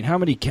large. I mean, how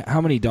many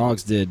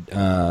dogs did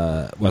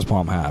West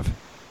Palm have?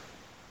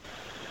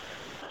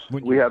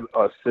 We had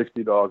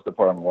 60 dogs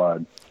department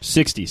wide.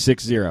 60.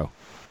 60, yeah.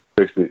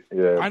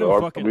 I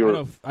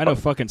know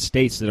fucking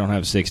states that don't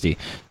have 60.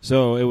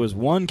 So it was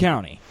one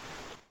county,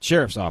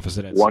 sheriff's office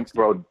that had 60.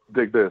 Bro,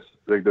 dig this.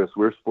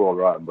 We're spoiled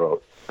rotten,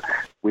 bro.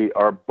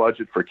 Our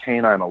budget for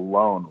canine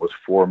alone was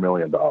 $4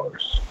 million.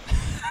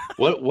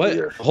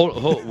 What?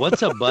 Hold,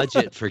 what's a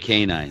budget for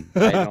canine?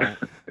 I don't.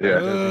 Yeah.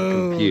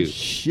 Compute.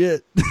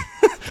 Shit.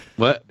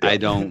 What? I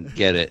don't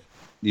get it.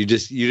 You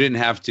didn't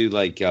have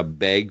to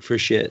beg for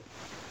shit.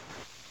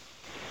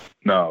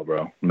 No,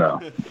 bro. No.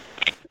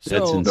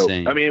 That's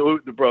insane. I mean,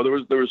 bro, there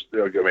was.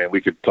 I mean, we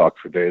could talk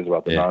for days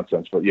about the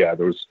nonsense, but yeah,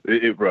 there was.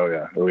 Bro,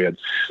 yeah, we had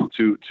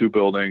two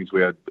buildings.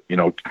 We had,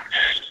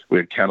 we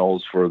had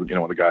kennels for when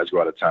the guys go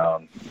out of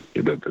town.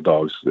 The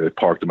dogs, they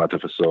parked them at the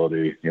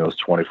facility.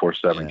 It's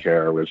 24/7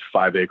 care. We had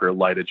 5-acre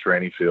lighted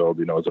training field.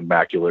 It's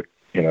immaculate.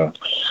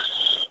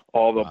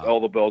 All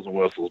the bells and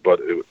whistles, but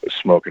it was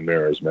smoke and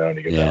mirrors, man.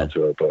 You get down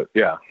to it, but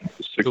yeah.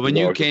 So when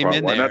you came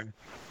in there.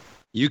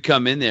 You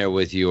come in there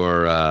with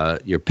your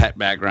pet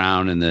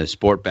background and the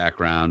sport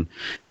background.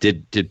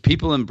 Did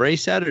people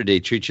embrace that, or did they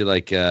treat you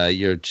like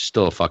you're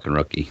still a fucking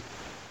rookie?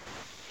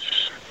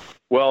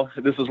 Well,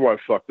 this is where I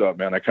fucked up,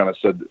 man. I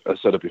said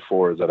it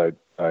before, is that I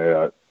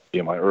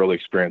my early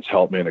experience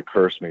helped me and it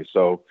cursed me.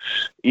 So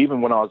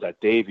even when I was at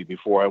Davie,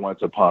 before I went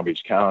to Palm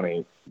Beach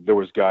County, there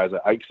was guys.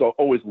 I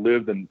always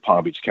lived in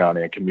Palm Beach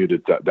County and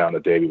commuted down to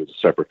Davie, which is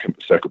a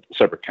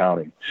separate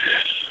county.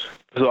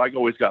 So I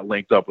always got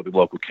linked up with the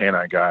local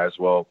canine guys.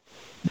 Well,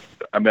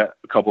 I met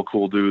a couple of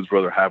cool dudes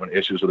where they're having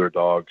issues with their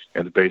dog,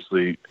 and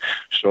basically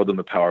showed them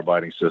the power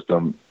biting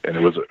system, and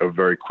it was a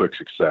very quick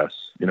success.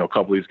 A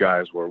couple of these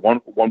guys were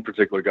one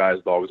particular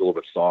guy's dog was a little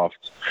bit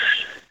soft,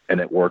 and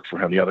it worked for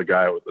him. The other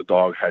guy, the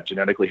dog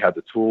genetically had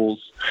the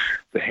tools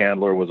the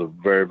handler was a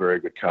very, very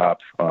good cop,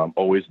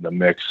 always in the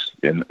mix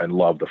and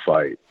loved to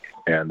fight.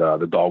 And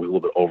the dog was a little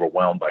bit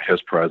overwhelmed by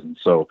his presence.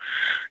 So,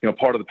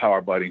 part of the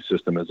power biting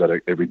system is that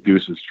it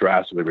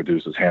drastically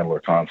reduces handler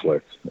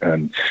conflict.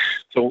 And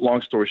so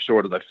long story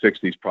short, as I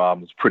fixed these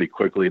problems pretty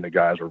quickly, and the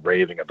guys were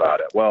raving about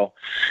it. Well,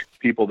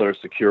 people that are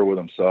secure with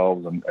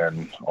themselves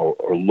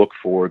or look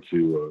forward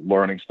to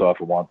learning stuff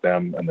and want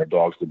them and their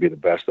dogs to be the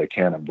best they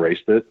can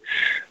embraced it.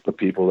 But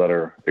people that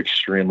are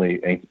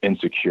extremely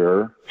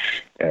insecure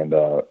and,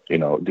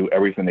 do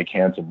everything they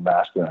can to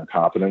mask their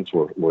incompetence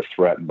were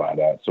threatened by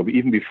that. So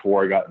even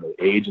before I got into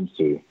the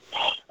agency,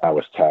 I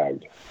was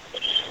tagged.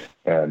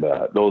 And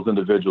those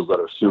individuals that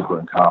are super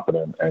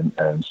incompetent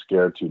and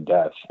scared to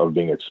death of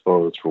being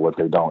exposed for what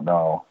they don't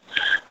know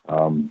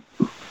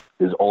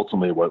is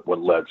ultimately what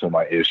led to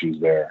my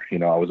issues there.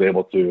 I was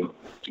able to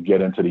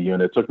get into the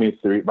unit. It took me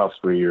about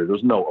 3 years.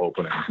 There's no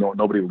openings.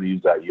 Nobody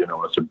leaves that unit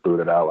unless they're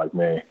booted out like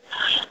me.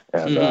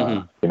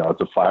 And,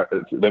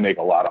 they make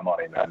a lot of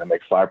money, man. They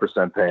make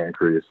 5% pay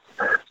increase.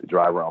 They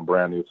drive around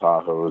brand new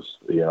Tahoes.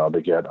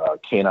 They get a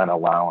canine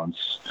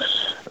allowance,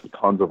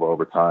 tons of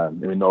overtime.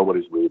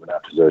 Nobody's leaving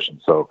that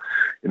position. So,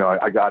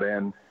 I got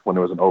in when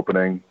there was an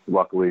opening.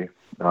 Luckily,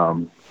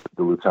 the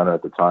lieutenant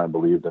at the time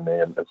believed in me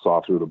and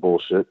saw through the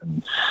bullshit.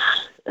 And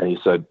he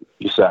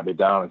sat me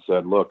down and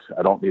said, "Look,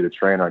 I don't need a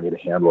trainer. I need a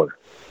handler."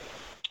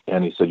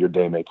 And he said, "Your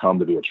day may come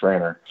to be a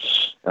trainer."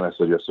 And I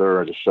said, "Yes,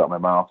 sir." I just shut my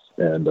mouth.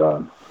 And,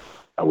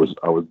 I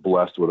was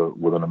blessed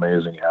with an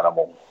amazing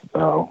animal.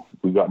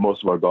 We got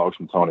most of our dogs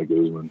from Tony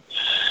Guzman,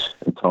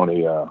 and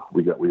Tony,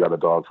 we got a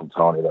dog from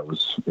Tony that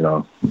was,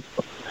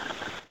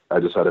 I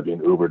just had to be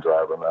an Uber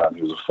driver, man.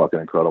 He was a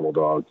fucking incredible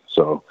dog.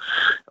 So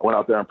I went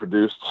out there and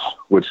produced,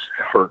 which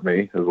hurt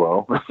me as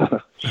well.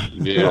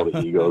 Yeah. All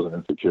the egos and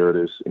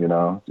insecurities,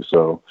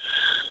 So,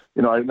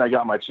 I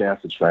got my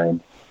chance to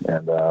train,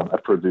 and I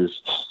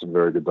produced some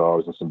very good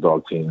dogs and some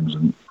dog teams,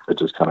 and it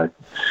just kind of,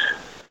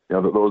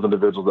 those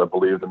individuals that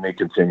believed in me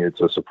continued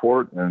to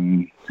support,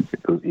 and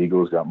those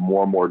egos got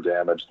more and more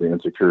damaged. The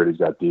insecurities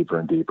got deeper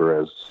and deeper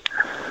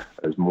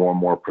as more and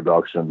more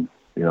production,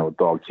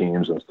 dog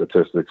teams and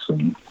statistics.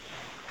 And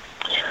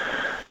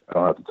I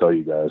don't have to tell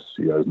you guys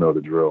know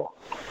the drill.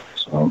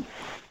 So,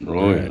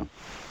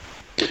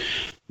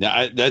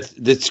 Now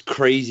that's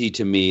crazy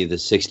to me. The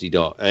 60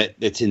 dog,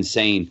 it's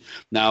insane.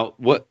 Now,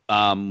 what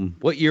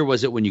year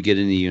was it when you get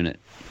in the unit?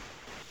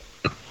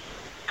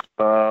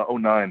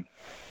 09.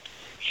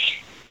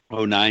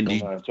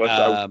 09.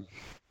 So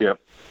yeah.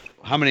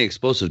 How many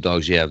explosive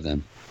dogs do you have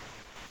then?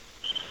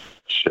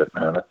 Shit,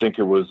 man. I think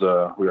it was,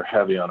 we were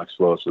heavy on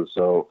explosives.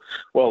 So,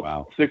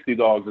 wow. 60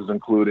 dogs is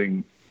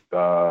including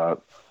the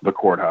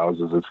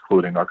courthouses, it's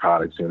including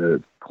narcotics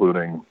unit,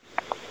 including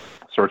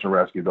search and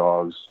rescue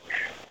dogs.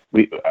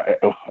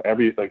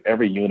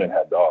 Every unit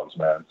had dogs,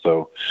 man.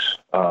 So,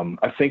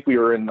 I think we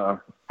were in,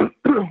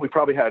 we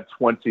probably had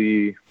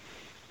 3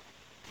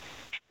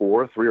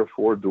 or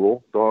 4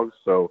 dual dogs.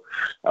 So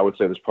I would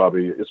say there's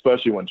probably,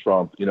 especially when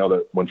Trump,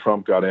 when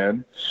Trump got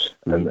in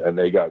and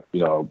they got,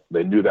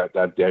 they knew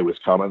that day was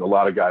coming. A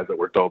lot of guys that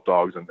were dope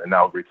dogs and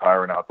now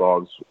retiring out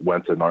dogs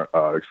went to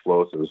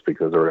explosives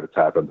because they were going to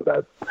tap into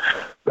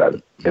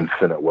that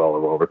infinite well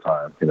of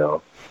overtime,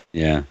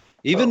 Yeah.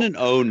 Even in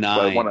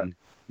 09,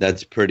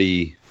 that's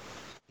pretty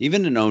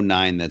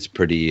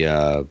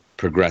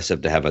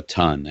progressive to have a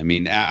ton. I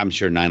mean, I'm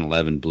sure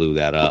 9/11 blew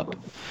that up.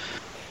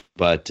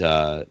 But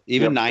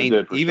even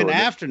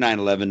after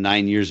 9/11,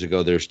 9 years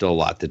ago, there's still a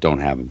lot that don't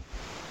have them.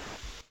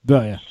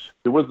 Oh, yeah.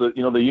 There was the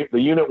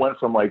unit went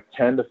from like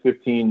 10 to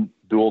 15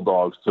 dual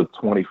dogs to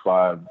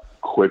 25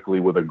 quickly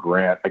with a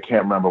grant. I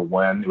can't remember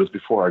when. It was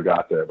before I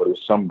got there, but it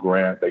was some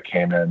grant that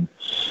came in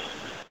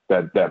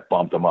that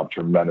bumped them up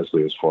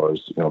tremendously as far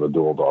as the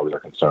dual dogs are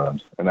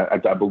concerned. And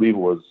I believe it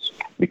was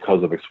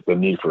because of the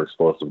need for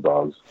explosive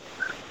dogs.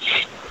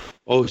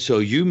 Oh, so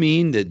you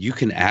mean that you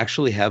can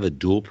actually have a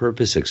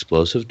dual-purpose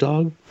explosive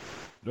dog?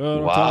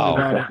 No,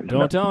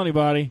 don't tell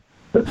anybody.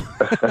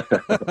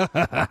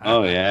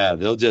 Oh yeah,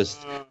 they'll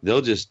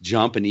just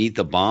jump and eat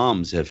the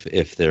bombs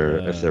if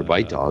they're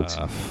bite dogs.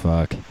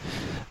 Fuck.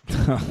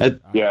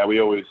 Yeah, we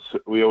always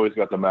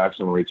got the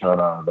maximum return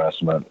on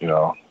investment.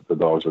 The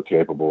dogs were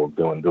capable of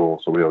doing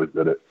dual, so we always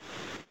did it.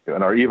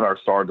 And even our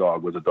star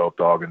dog was a dope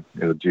dog, and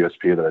the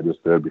GSP that I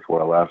just did before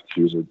I left,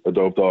 she was a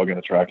dope dog and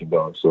a tracking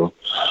dog. So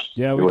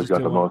yeah, we always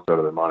got the most out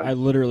of their money. I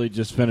literally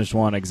just finished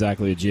one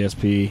exactly a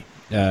GSP.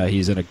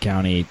 He's in a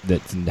county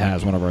that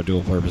has one of our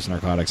dual-purpose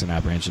narcotics and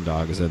apprehension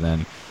dogs, and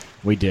then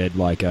we did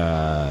like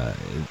the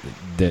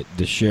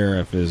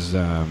sheriff is, the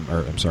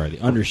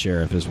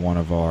undersheriff is one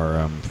of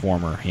our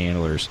former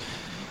handlers,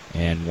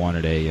 and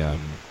wanted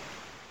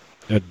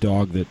a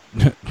dog that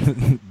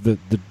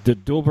the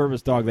dual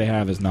purpose dog they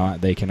have is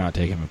not. They cannot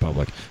take him in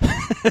public.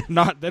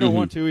 They don't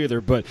want to either.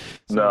 But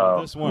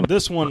No.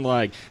 this one,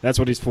 like that's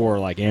what he's for,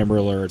 like Amber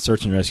Alert,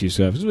 search and rescue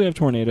stuff. Because we have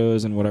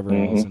tornadoes and whatever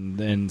else,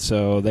 and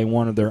so they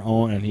wanted their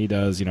own. And he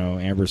does,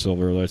 Amber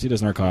Silver Alerts. He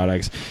does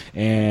narcotics,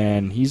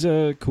 and he's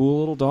a cool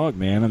little dog,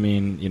 man. I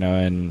mean,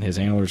 and his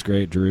handler's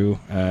great. Drew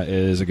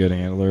is a good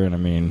handler, and I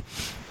mean.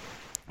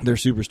 They're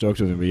super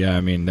stoked with him, but yeah,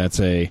 I mean,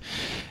 I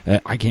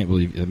can't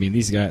believe,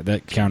 these guys,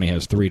 that county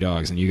has 3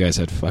 dogs, and you guys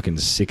had fucking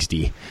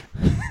 60.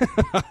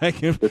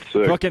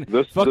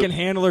 Fucking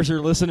handlers are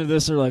listening to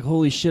this, they're like,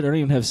 holy shit, I don't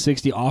even have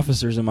 60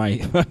 officers in my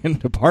fucking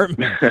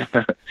department.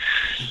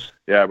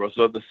 Yeah, bro.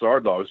 So the SAR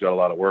dogs got a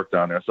lot of work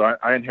down there. So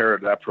I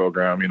inherited that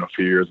program, a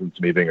few years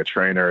into me being a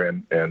trainer,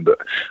 and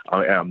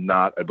I am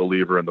not a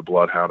believer in the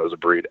bloodhound as a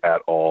breed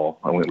at all.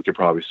 I mean, we could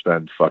probably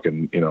spend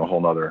fucking a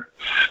whole nother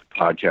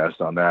podcast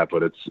on that,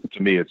 but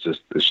to me it's just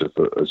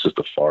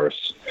a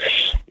farce.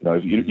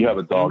 If you have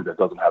a dog that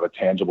doesn't have a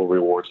tangible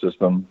reward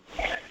system,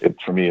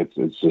 for me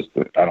it's just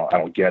I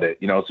don't get it.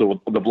 So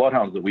the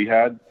bloodhounds that we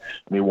had,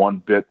 one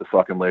bit the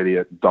fucking lady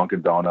at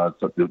Dunkin' Donuts,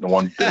 the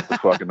one bit the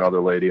fucking other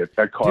lady at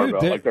Carvel.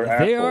 Dude, like they're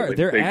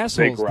assholes.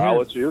 They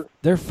growl at you.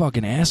 They're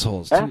fucking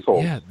assholes. Dude.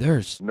 Assholes. Yeah,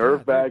 they're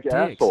nerve bag dicks.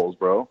 assholes,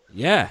 bro.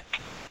 Yeah.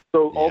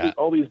 So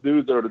all these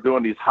dudes that are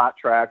doing these hot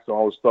tracks and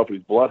all this stuff,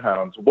 these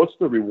bloodhounds, what's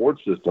the reward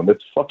system?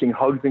 It's fucking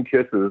hugs and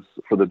kisses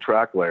for the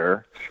track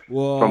layer.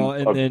 Well,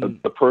 from then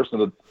the person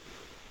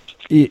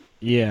that.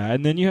 Yeah,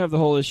 and then you have the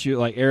whole issue,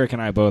 like Eric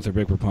and I both are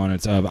big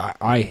proponents of,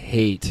 I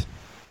hate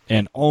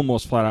and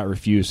almost flat out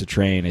refuse to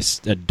train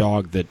a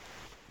dog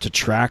to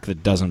track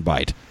that doesn't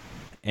bite.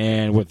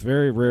 And with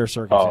very rare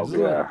circumstances.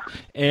 Oh, yeah.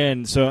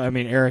 And so,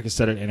 Eric has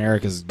said it, and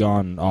Eric has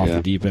gone off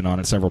the deep end on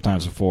it several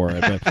times before.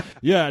 But,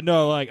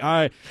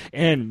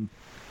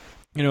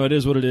 it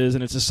is what it is,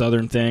 and it's a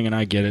Southern thing, and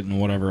I get it,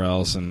 and whatever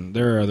else. And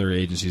there are other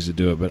agencies that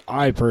do it, but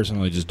I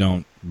personally just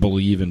don't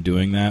believe in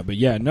doing that. But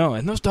yeah, no,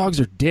 and those dogs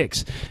are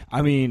dicks.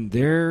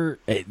 They're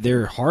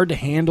hard to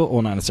handle.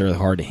 Well, not necessarily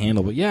hard to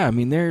handle, but yeah,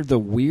 they're the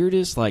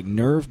weirdest, like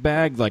nerve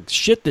bag, like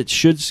shit that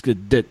should scare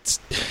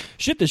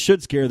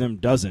them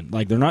doesn't.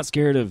 Like they're not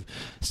scared of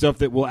stuff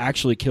that will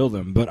actually kill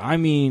them, but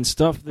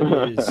stuff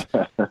that is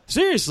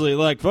seriously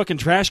like fucking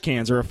trash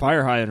cans or a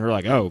fire hydrant. Are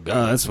like, oh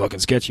god, that's fucking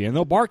sketchy, and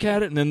they'll bark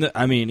at it, and then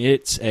I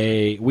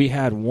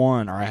had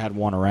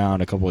one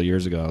around a couple of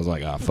years ago. I was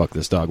like, oh fuck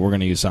this dog, we're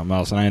gonna use something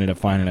else, and I ended up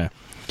finding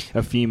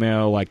a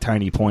female, like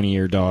tiny pointy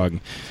ear dog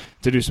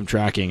to do some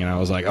tracking, and I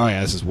was like, oh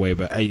yeah, this is way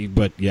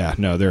but yeah,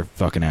 no, they're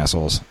fucking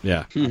assholes.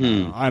 Yeah.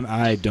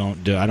 I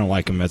don't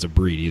like them as a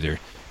breed either.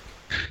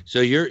 So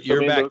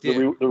you're back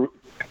there.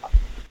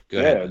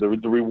 The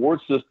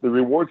reward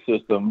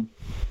system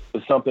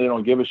is something they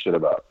don't give a shit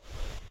about.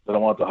 They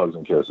don't want the hugs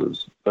and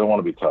kisses. They don't want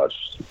to be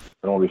touched.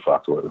 They don't want to be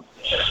fucked with.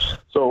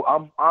 So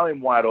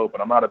I'm wide open.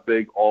 I'm not a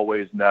big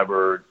always,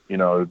 never,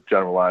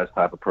 generalized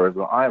type of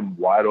person. I am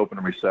wide open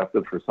and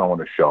receptive for someone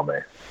to show me.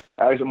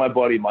 Actually, my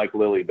buddy Mike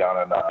Lilly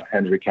down in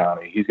Hendry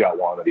County, he's got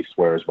one that he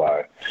swears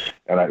by,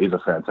 and he's a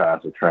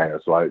fantastic trainer.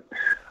 So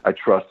I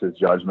trust his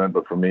judgment.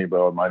 But for me,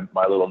 bro,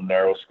 my little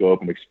narrow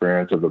scope and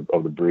experience of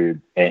the breed,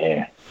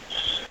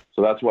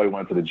 So that's why we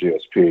went to the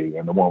GSP,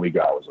 and the one we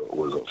got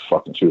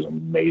she was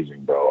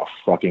amazing, bro. A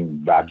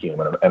fucking vacuum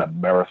and a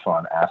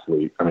marathon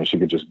athlete. She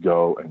could just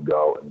go and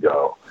go and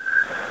go.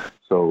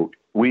 So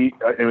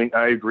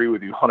I agree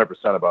with you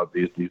 100% about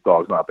these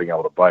dogs not being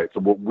able to bite. So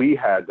what we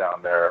had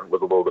down there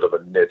was a little bit of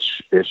a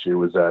niche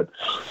issue, is that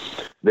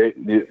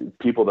the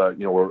people that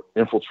were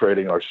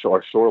infiltrating our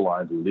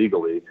shorelines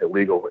illegally,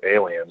 illegal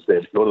aliens,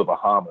 they'd go to the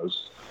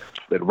Bahamas.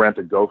 They'd rent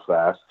a Go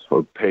Fast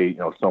or pay,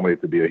 somebody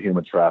to be a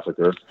human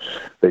trafficker.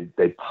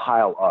 They'd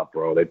pile up,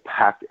 bro. They'd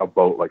pack a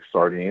boat like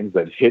sardines.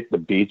 They'd hit the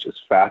beach as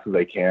fast as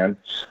they can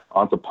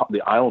onto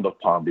the island of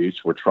Palm Beach,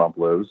 where Trump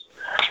lives,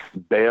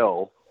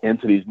 bail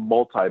into these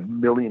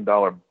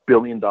multi-million-dollar,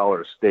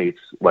 billion-dollar estates,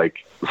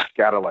 like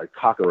scatter like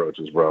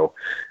cockroaches, bro.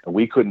 And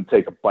we couldn't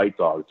take a bite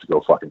dog to go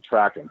fucking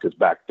track them, because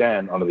back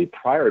then, under the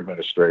prior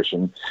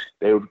administration,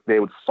 they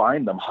would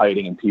find them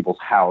hiding in people's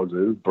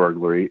houses,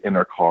 burglary, in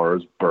their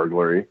cars,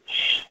 burglary.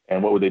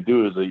 And what would they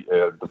do is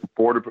the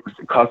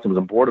Customs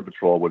and Border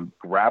Patrol would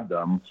grab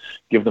them,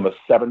 give them a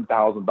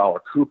 $7,000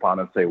 coupon,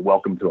 and say,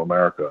 "Welcome to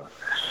America."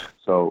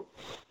 So,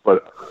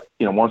 but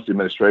once the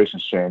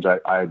administrations changed,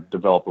 I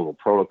developed a little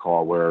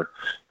protocol where,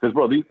 because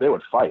bro, they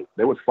would fight.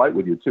 They would fight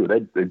with you too.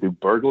 They do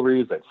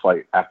burglaries. They'd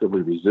fight,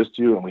 actively resist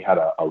you. And we had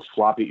a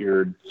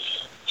floppy-eared,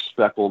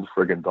 speckled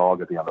friggin'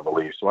 dog at the end of the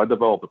leash. So I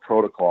developed a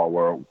protocol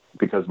where,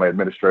 because my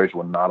administration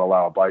would not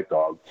allow a bite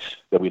dog,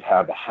 that we'd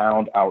have the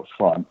hound out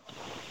front,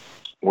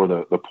 or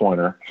the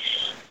pointer.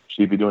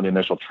 She'd be doing the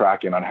initial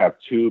tracking. I'd have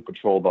 2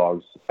 patrol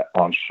dogs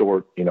on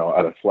short, at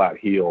a flat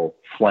heel,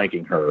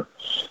 flanking her,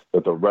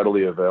 that they're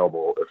readily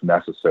available if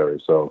necessary.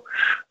 So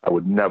I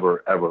would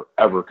never, ever,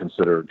 ever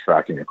consider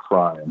tracking a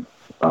crime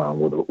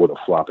with a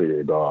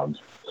floppy dog.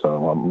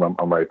 So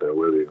I'm right there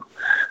with you.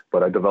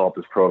 But I developed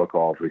this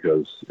protocol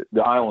because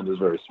the island is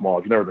very small.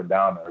 If you've never been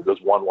down there,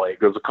 there's one way,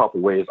 there's a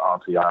couple ways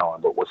onto the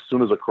island. But as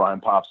soon as a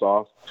crime pops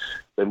off,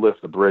 they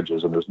lift the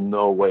bridges, and there's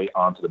no way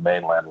onto the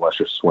mainland unless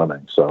you're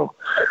swimming. So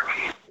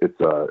if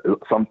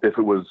it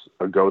was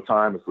a go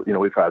time,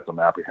 we've had some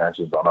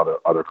apprehensions on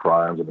other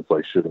crimes, and it's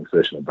like shooting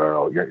fish in a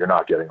barrel. You're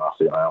not getting off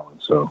the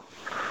island. So,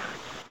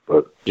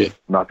 but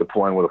not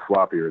deploying with a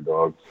floppy-eared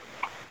dog.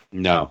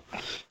 No.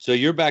 So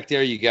you're back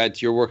there.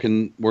 You're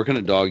working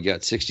a dog. You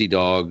got 60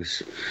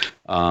 dogs.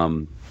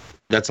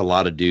 That's a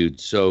lot of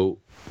dudes. So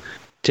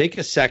take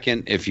a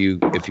second if you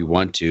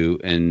want to,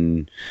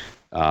 and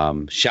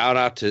shout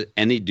out to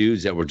any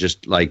dudes that were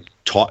just like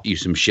taught you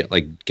some shit,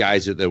 like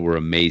guys that were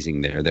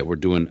amazing there, that were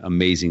doing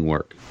amazing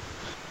work.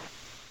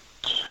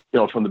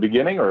 From the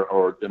beginning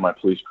or in my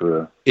police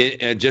career?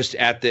 Just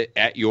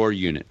at your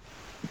unit.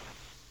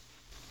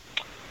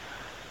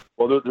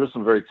 Well, there's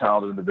some very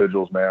talented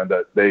individuals, man,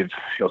 that they've,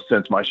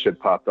 since my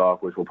shit popped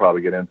off, which we'll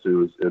probably get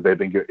into, is they've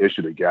been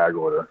issued a gag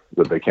order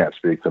that they can't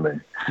speak to me.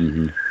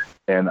 Mm-hmm.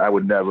 And I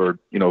would never,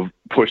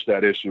 push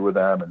that issue with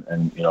them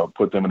and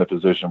put them in a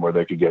position where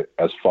they could get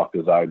as fucked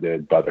as I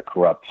did by the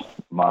corrupt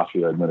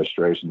mafia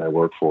administration they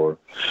work for.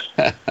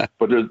 But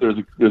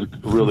there's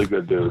really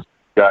good dudes.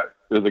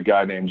 There's a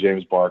guy named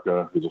James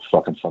Barca who's a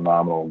fucking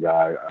phenomenal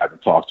guy. I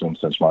haven't talked to him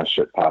since my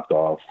shit popped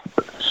off.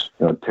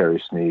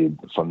 Terry Sneed,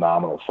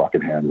 phenomenal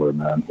fucking handler,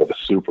 man, with a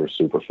super,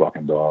 super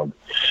fucking dog.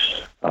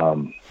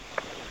 Adrian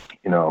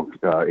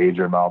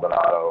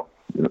Maldonado.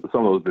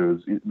 Some of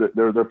those dudes,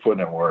 they're putting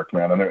in work,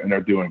 man, and they're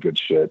doing good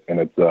shit. And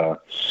it's that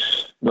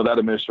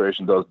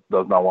administration does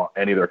not want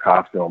any of their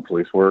cops doing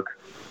police work.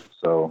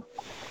 So,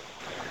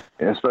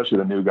 and especially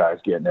the new guys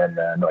getting in,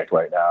 man. Like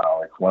right now,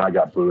 like when I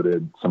got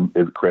booted,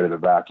 it created a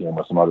vacuum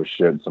with some other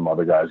shit, and some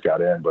other guys got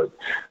in. But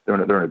they're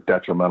in a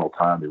detrimental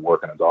time to be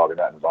working a dog in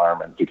that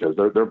environment because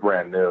they're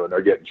brand new and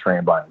they're getting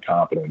trained by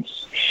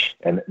incompetence,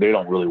 and they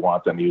don't really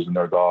want them using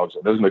their dogs.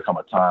 And there's going to come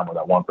a time when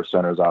that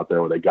 1%ers out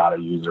there where they got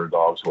to use their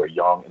dogs who are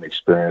young and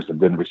experienced and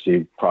didn't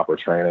receive proper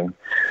training.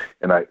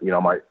 And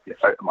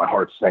my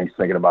heart sinks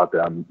thinking about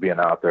them being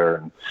out there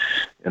and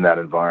in that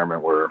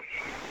environment where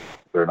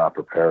they're not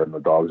prepared and the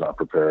dog's not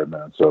prepared,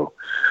 man. So,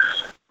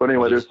 but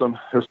anyway, there's some.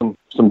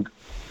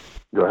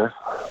 Go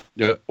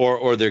ahead.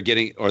 Or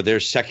they're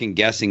second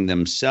guessing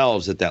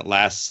themselves at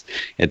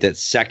that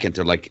second.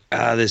 They're like,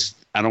 this,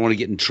 I don't want to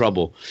get in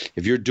trouble.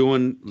 If you're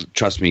doing,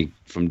 trust me,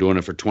 from doing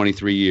it for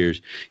 23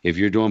 years, if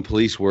you're doing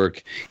police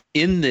work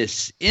in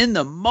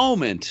the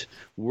moment,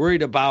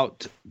 worried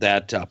about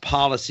that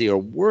policy or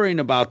worrying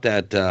about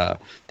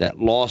that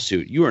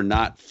lawsuit, you are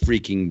not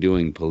freaking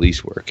doing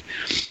police work,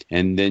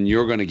 and then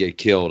you're going to get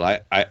killed.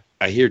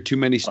 I hear too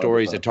many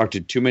stories. I talk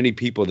to too many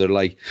people.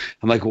 I'm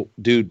like, well,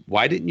 dude,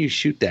 why didn't you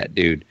shoot that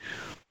dude?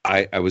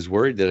 I was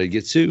worried that I'd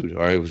get sued,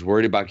 or I was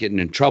worried about getting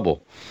in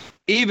trouble,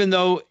 even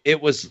though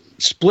it was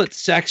split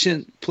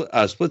second,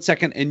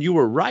 and you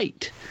were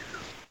right.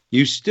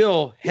 You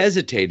still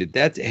hesitated.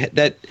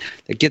 That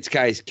gets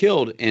guys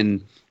killed,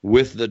 and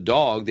with the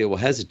dog, they will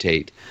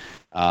hesitate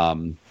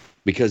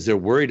because they're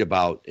worried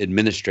about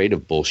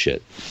administrative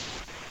bullshit.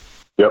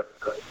 Yep,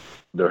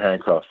 they're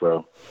handcuffed,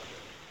 bro.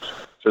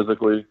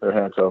 Physically, they're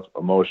handcuffed.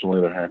 Emotionally,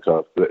 they're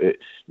handcuffed. It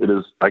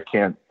is. I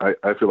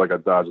feel like I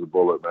dodged the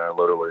bullet, man,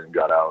 literally, and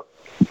got out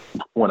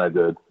when I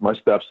did. My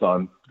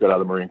stepson got out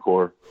of the Marine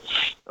Corps.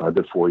 I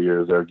did 4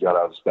 years there. Got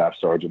out as a staff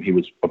sergeant. He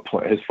was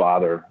his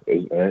father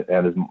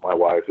and my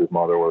wife, his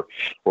mother were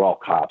all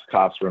cops.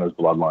 Cops were in his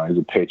bloodline. He's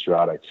a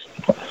patriotic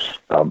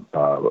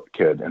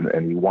kid,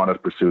 and he wanted to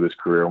pursue this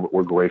career.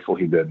 We're grateful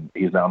he did.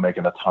 He's now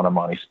making a ton of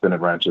money spinning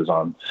wrenches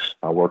on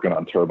working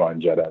on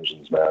turbine jet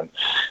engines, man.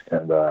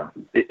 And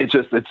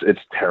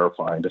it's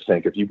terrifying to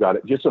think if you got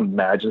it. Just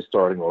imagine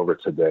starting over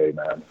today,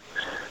 man.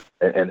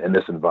 And in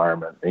this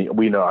environment,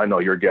 and I know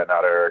you're getting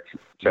out, Eric.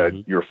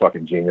 Ted, you're a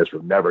fucking genius for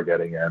never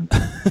getting in.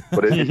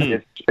 But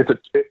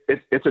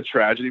it's a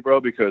tragedy, bro.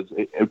 Because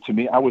to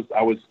me, I was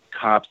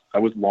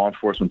law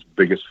enforcement's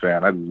biggest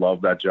fan. I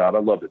love that job. I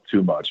loved it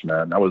too much,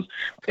 man. I was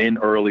in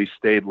early,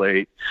 stayed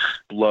late,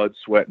 blood,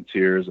 sweat, and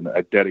tears, and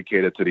I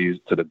dedicated to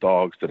the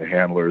dogs, to the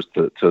handlers,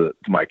 to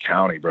my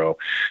county, bro.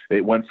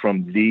 It went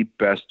from the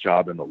best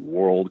job in the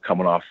world,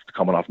 coming off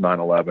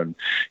 9/11,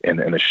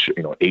 and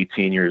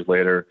 18 years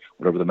later,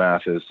 whatever the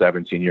math is,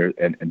 17 years,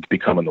 and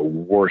becoming the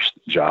worst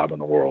job in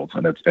the world.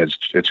 And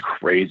it's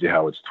crazy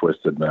how it's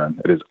twisted, man.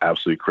 It is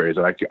absolutely crazy.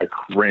 I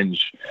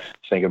cringe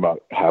thinking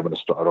about having to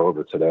start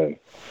over today.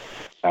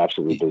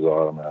 Absolutely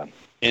bizarre, man.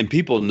 And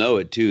people know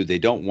it too. They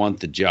don't want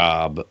the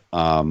job.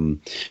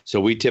 So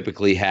we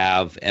typically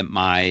have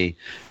I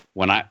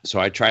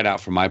tried out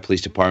for my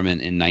police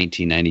department in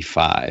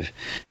 1995,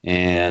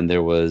 and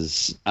there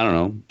was,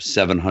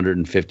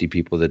 750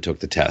 people that took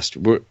the test.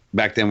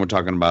 Back then we're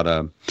talking about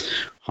a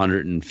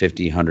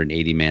 150,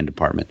 180 man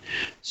department.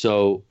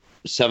 So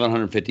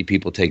 750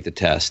 people take the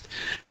test.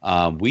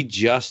 We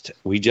just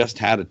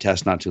had a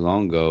test not too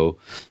long ago,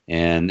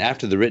 and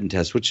after the written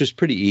test, which is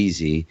pretty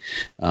easy,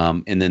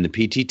 and then the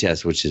PT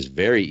test, which is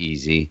very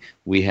easy,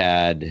 we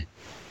had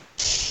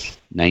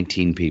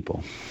 19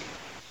 people.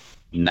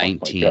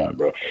 19 God,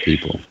 bro.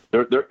 people.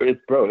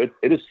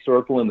 It is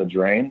circling the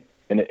drain,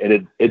 and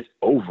it's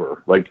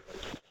over. Like,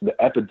 the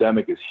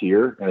epidemic is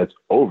here, and it's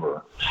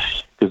over.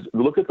 Because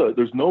look at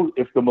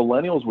if the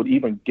millennials would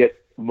even get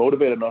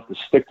motivated enough to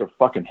stick their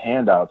fucking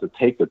hand out to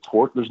take the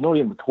torch, there's no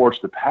even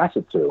torch to pass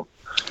it to.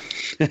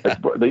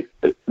 The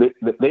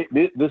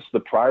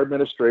prior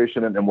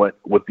administration and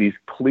what these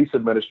police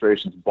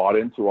administrations bought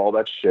into all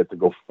that shit to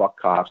go fuck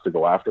cops, to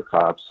go after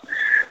cops,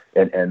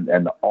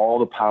 and all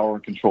the power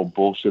and control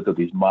bullshit that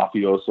these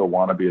mafioso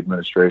wannabe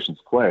administrations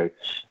play.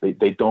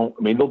 They don't.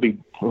 I mean,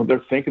 they're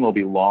thinking they'll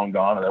be long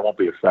gone and they won't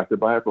be affected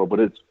by it, bro. But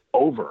it's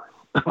over.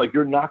 Like,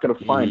 you're not going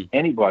to find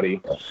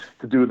anybody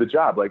to do the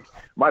job. Like,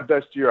 my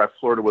best year, I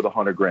flirted with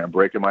 $100,000,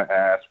 breaking my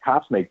ass.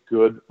 Cops make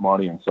good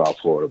money in South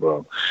Florida,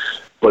 bro.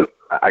 But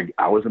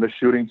I was in a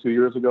shooting 2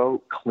 years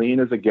ago,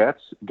 clean as it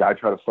gets. Guy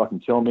tried to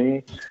fucking kill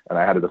me, and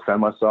I had to defend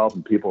myself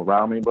and people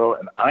around me, bro.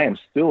 And I am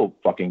still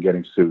fucking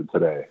getting sued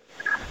today.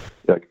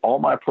 Like, all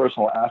my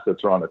personal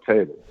assets are on the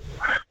table.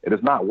 It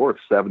is not worth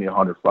 $70,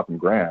 $100 fucking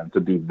grand to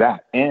do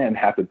that and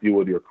have to deal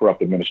with your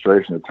corrupt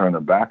administration to turn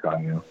their back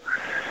on you.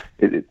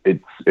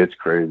 It's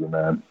crazy,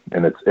 man.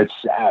 And it's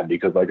sad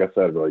because, like I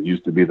said, bro, it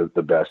used to be the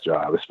best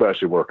job,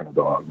 especially working a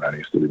dog, man. It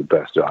used to be the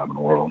best job in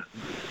the world.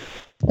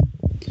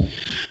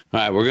 All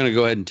right, we're going to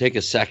go ahead and take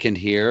a second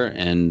here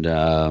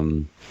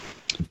and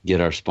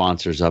get our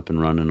sponsors up and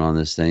running on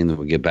this thing. Then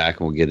we'll get back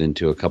and we'll get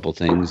into a couple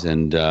things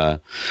and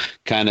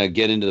kind of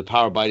get into the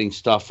power biting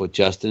stuff with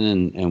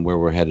Justin and where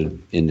we're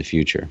headed in the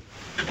future.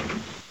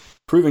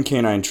 Proven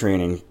Canine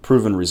Training,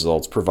 proven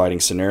results, providing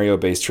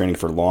scenario-based training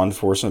for law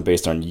enforcement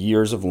based on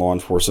years of law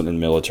enforcement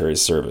and military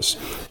service.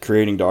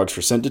 Creating dogs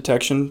for scent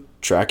detection,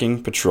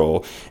 tracking,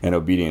 patrol, and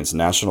obedience.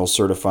 National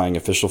certifying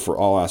official for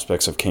all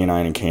aspects of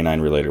canine and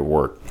canine-related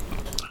work.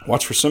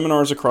 Watch for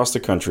seminars across the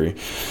country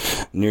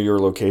near your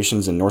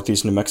locations in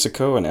Northeast New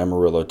Mexico and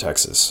Amarillo,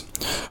 Texas.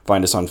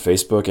 Find us on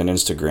Facebook and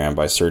Instagram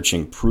by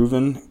searching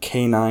Proven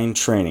Canine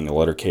Training, the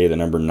letter K, the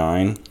number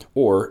 9,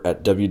 or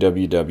at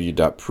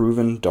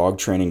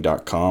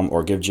www.provendogtraining.com,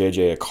 or give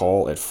JJ a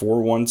call at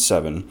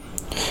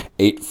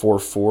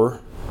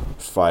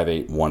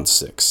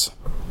 417-844-5816.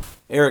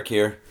 Eric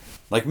here.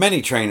 Like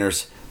many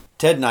trainers,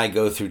 Ted and I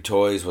go through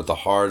toys with the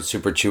hard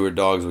super chewer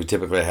dogs we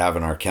typically have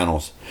in our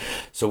kennels.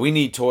 So we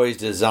need toys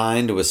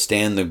designed to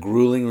withstand the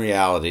grueling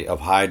reality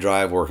of high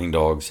drive working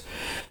dogs.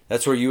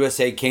 That's where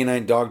USA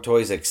Canine Dog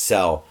Toys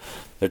excel.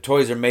 Their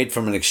toys are made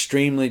from an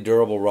extremely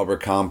durable rubber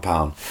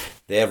compound.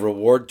 They have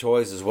reward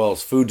toys as well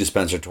as food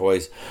dispenser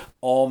toys,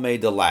 all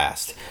made to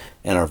last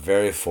and are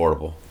very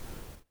affordable.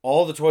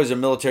 All the toys are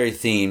military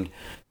themed.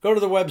 Go to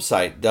the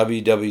website,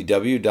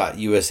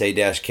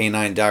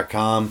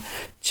 www.usa-canine.com.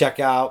 Check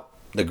out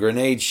the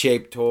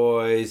grenade-shaped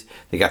toys.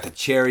 They got the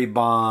cherry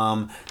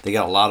bomb. They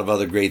got a lot of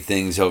other great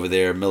things over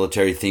there,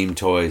 military-themed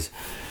toys.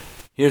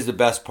 Here's the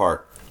best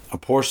part. A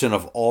portion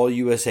of all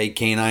USA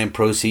Canine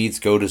proceeds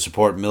go to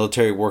support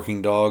military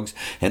working dogs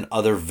and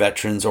other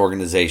veterans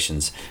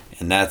organizations.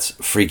 And that's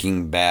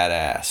freaking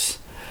badass.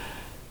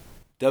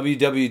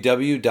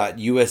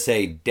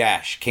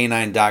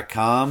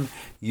 www.usa-canine.com.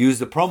 Use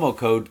the promo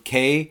code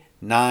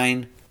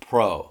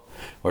K9PRO.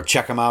 Or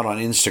check them out on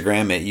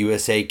Instagram at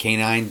USA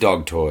Canine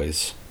Dog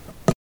Toys.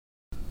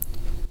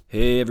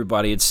 Hey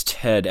everybody, it's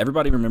Ted.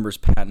 Everybody remembers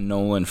Pat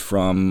Nolan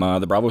from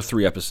the Bravo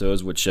 3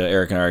 episodes, which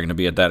Eric and I are going to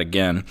be at that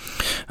again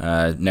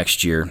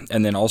next year.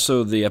 And then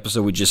also the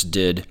episode we just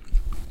did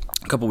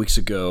a couple weeks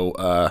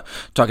ago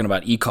talking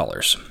about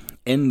e-collars.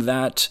 In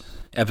that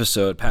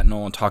episode, Pat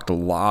Nolan talked a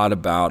lot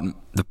about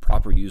the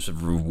proper use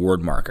of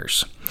reward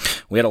markers.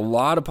 We had a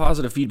lot of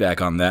positive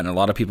feedback on that, and a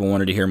lot of people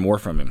wanted to hear more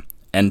from him.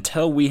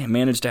 Until we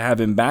managed to have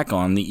him back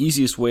on, the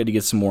easiest way to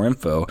get some more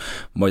info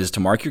was to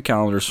mark your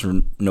calendars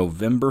for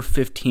November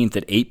 15th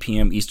at 8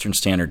 p.m. Eastern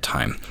Standard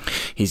Time.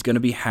 He's going to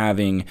be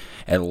having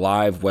a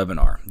live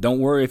webinar. Don't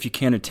worry if you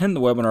can't attend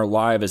the webinar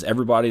live, as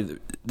everybody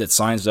that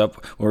signs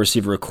up will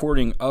receive a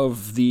recording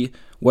of the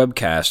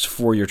webcast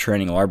for your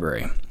training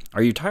library.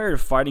 Are you tired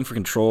of fighting for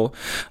control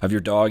of your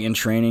dog in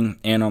training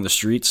and on the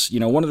streets? You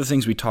know, one of the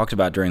things we talked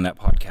about during that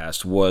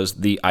podcast was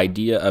the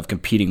idea of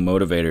competing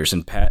motivators,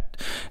 and Pat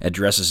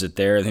addresses it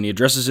there. Then he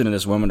addresses it in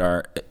this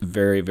webinar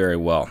very, very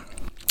well.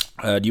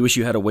 Do you wish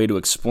you had a way to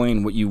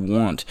explain what you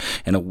want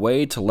and a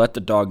way to let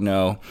the dog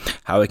know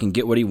how he can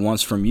get what he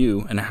wants from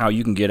you and how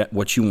you can get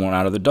what you want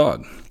out of the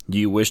dog? Do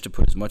you wish to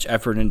put as much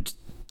effort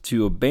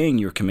into obeying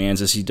your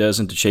commands as he does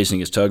into chasing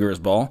his tug or his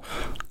ball?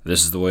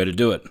 This is the way to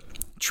do it.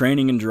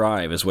 Training and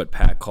drive is what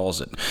Pat calls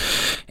it.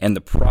 And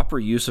the proper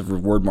use of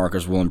reward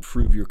markers will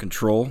improve your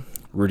control,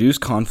 reduce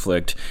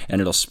conflict, and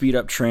it'll speed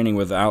up training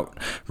without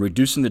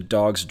reducing the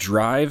dog's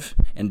drive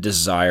and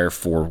desire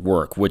for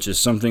work, which is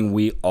something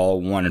we all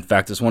want. In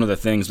fact, it's one of the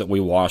things that we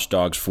wash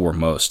dogs for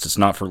most. It's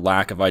not for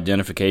lack of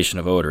identification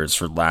of odor, it's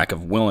for lack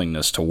of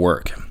willingness to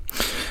work.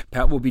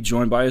 Pat will be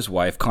joined by his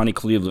wife, Connie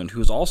Cleveland, who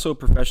is also a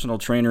professional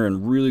trainer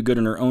and really good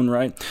in her own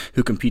right,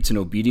 who competes in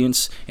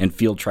obedience and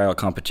field trial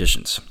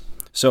competitions.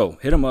 So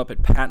hit them up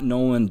at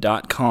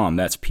patnolan.com.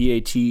 That's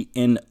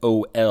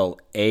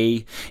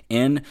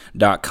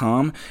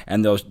PATNOLAN.com.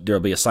 And there'll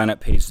be a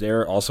sign-up page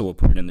there. Also, we'll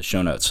put it in the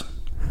show notes.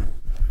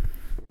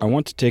 I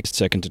want to take a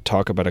second to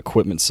talk about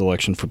equipment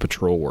selection for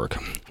patrol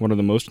work. One of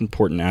the most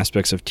important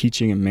aspects of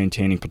teaching and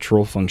maintaining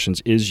patrol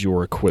functions is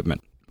your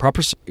equipment.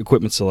 Proper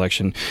equipment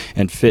selection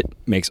and fit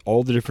makes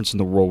all the difference in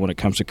the world when it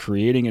comes to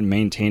creating and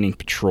maintaining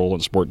patrol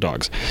and sport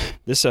dogs.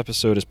 This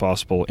episode is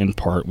possible in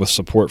part with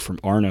support from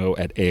Arno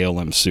at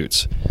ALM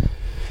Suits.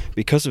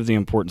 Because of the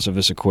importance of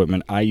this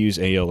equipment, I use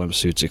ALM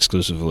Suits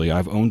exclusively.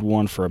 I've owned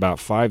one for about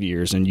 5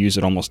 years and use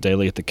it almost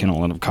daily at the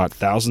kennel, and have caught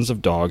thousands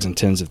of dogs and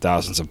tens of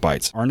thousands of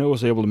bites. Arno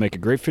was able to make a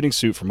great fitting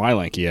suit for my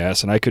lanky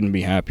ass, and I couldn't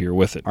be happier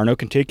with it. Arno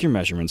can take your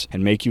measurements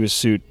and make you a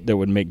suit that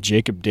would make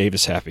Jacob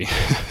Davis happy.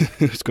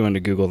 Who's going to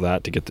Google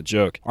that to get the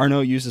joke?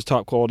 Arno uses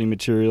top quality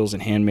materials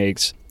and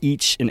handmakes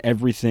each and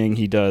everything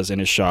he does in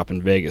his shop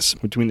in Vegas.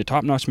 Between the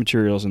top-notch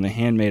materials and the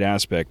handmade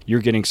aspect, you're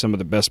getting some of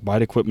the best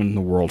bite equipment in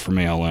the world from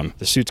ALM.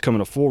 The suits come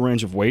in a full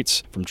range of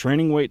weights, from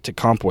training weight to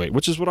comp weight,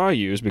 which is what I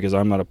use because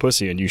I'm not a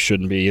pussy and you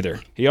shouldn't be either.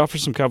 He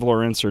offers some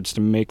Kevlar inserts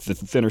to make the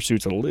thinner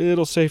suits a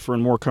little safer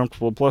and more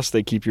comfortable, plus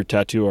they keep your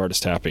tattoo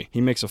artist happy.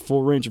 He makes a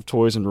full range of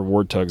toys and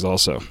reward tugs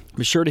also.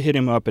 Be sure to hit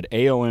him up at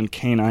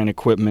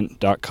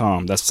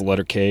alnk9equipment.com. That's the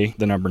letter K,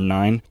 the number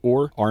 9,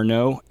 or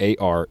Arno,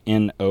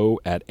 ARNO,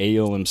 at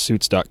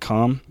almsuits.com.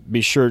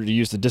 Be sure to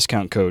use the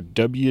discount code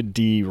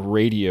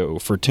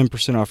WDRadio for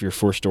 10% off your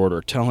first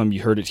order. Tell him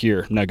you heard it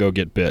here. Now go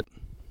get bit.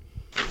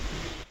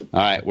 All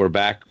right, we're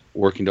back.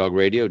 Working Dog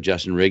Radio.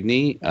 Justin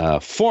Rigney,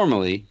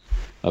 formerly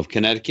of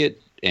Connecticut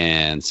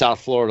and South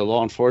Florida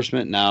law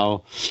enforcement.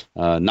 Now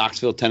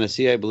Knoxville,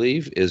 Tennessee, I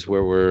believe, is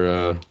where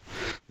we're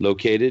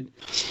located.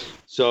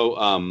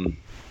 So,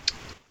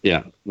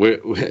 yeah,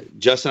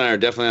 Justin and I are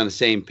definitely on the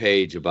same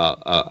page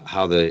about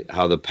how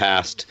the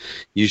past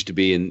used to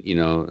be in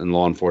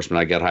law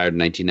enforcement. I got hired in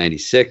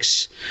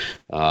 1996.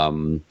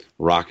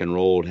 Rock and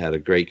rolled, had a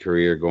great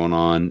career going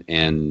on,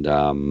 and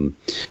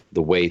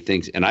the way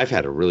things. And I've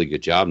had a really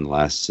good job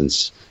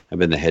since I've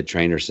been the head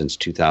trainer since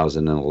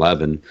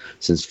 2011.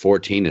 Since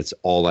 14, it's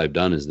all I've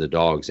done is the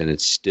dogs, and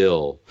it's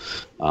still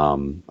a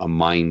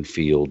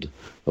minefield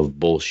of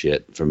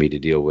bullshit for me to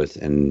deal with,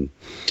 and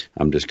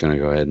I'm just going to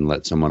go ahead and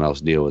let someone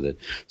else deal with it.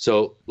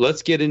 So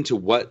let's get into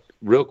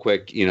real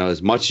quick,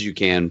 as much as you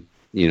can,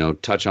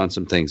 touch on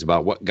some things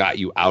about what got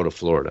you out of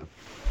Florida.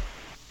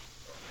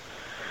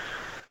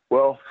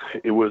 Well,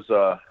 it was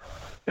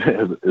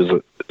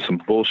some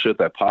bullshit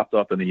that popped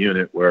up in the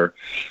unit where,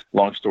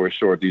 long story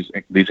short,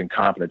 these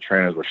incompetent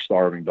trainers were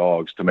starving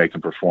dogs to make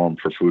them perform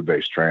for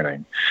food-based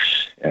training.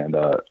 And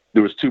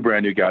there was 2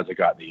 brand new guys that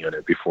got in the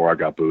unit before I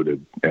got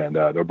booted. And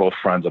they're both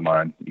friends of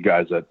mine,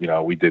 guys that,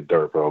 we did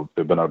dirt road.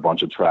 They've been on a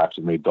bunch of tracks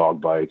with me,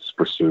 dog bites,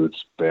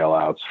 pursuits,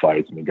 bailouts,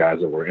 fights. Guys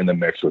that were in the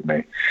mix with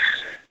me.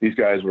 These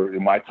guys were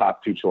my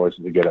top 2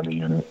 choices to get in the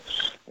unit.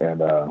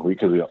 And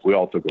we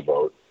all took a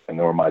vote, and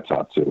they were my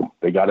top 2.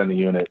 They got in the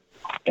unit,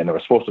 and they were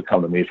supposed to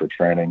come to me for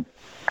training.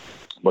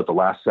 But the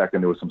last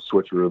second, there was some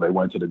switcheroo. They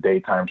went to the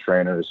daytime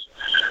trainers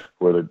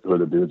who are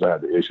the dudes I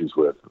had the issues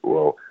with.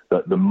 Well,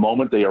 the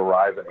moment they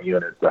arrived in the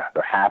unit, the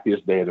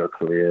happiest day of their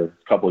career, a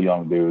couple of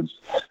young dudes,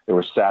 they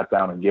were sat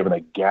down and given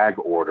a gag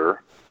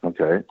order,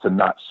 to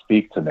not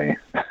speak to me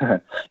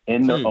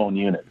in their own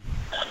unit.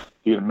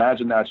 You can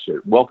imagine that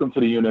shit. Welcome to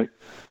the unit.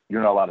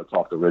 You're not allowed to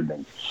talk to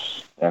Rigney.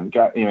 And,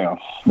 of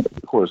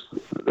course,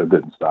 it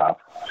didn't stop.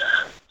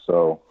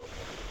 So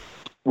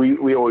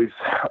we always,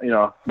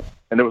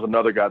 and there was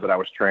another guy that I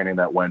was training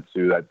that went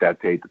to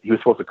that date. He was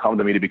supposed to come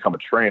to me to become a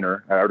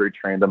trainer. I already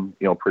trained him,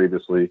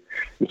 previously.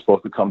 He was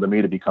supposed to come to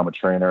me to become a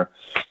trainer.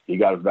 He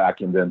got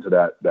vacuumed into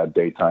that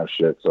daytime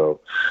shit. So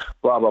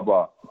blah, blah,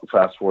 blah.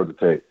 Fast forward the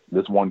tape.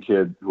 This one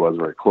kid who I was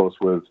very close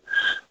with,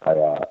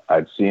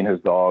 I'd seen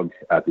his dog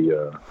at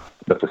the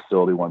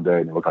facility one day,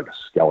 and he looked like a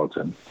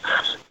skeleton.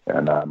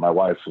 And my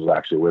wife was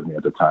actually with me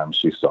at the time.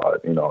 She saw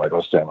it. Like I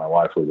was saying, my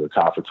wife was a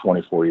cop for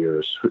 24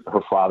 years.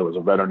 Her father was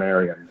a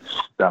veterinarian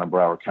down in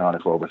Broward County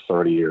for over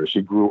 30 years.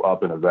 She grew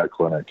up in a vet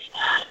clinic.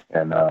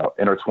 And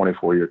in her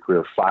 24-year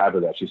career, 5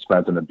 of that she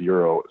spent in the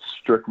bureau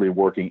strictly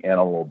working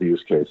animal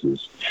abuse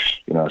cases.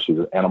 She's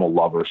an animal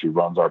lover. She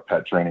runs our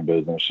pet training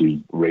business.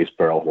 She raced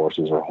barrel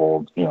horses her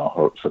whole,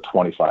 for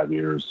 25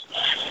 years.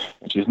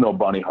 And she's no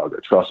bunny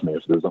hugger. Trust me,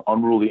 if there's an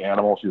unruly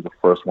animal, she's the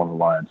first one in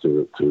line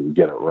to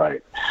get it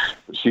right.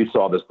 She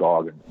saw this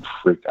dog and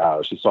freaked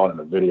out. She saw it in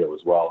the video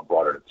as well and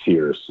brought her to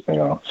tears.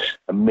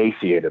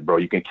 Emaciated, bro.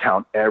 You can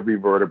count every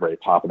vertebrae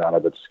popping out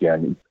of its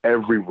skin,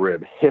 every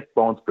rib, hip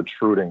bones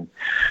protruding,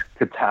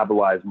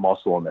 catabolized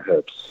muscle in the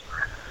hips.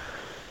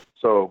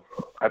 So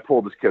I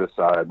pulled this kid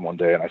aside one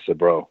day and I said,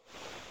 bro,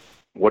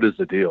 what is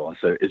the deal? I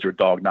said, is your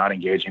dog not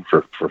engaging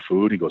for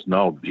food? He goes,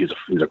 no, he's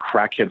a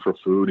crackhead for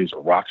food. He's a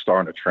rock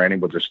star in the training,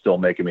 but they're still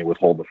making me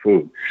withhold the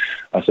food.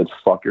 I said,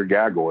 fuck your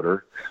gag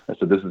order. I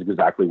said, this is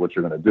exactly what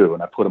you're going to do.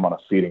 And I put him on a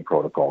feeding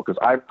protocol because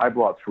I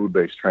brought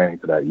food-based training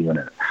to that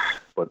unit.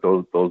 But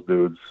those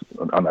dudes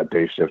on that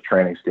day shift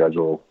training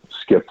schedule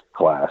skipped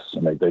class,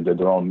 and they did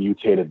their own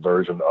mutated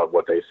version of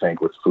what they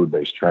think was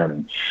food-based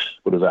training,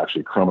 but it was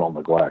actually criminal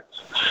neglect.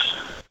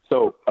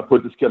 So I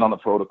put this kid on the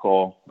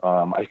protocol.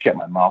 I kept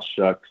my mouth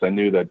shut because I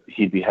knew that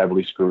he'd be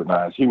heavily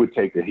scrutinized. He would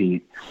take the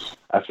heat.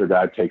 I figured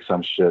I'd take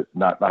some shit,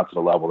 not to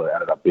the level that it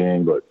ended up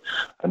being, but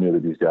I knew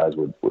that these guys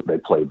they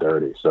played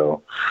dirty.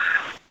 So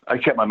I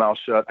kept my mouth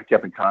shut. I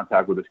kept in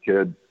contact with this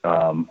kid.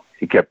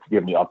 He kept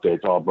giving me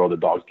updates. Oh, bro, the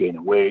dog's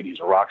gaining weight.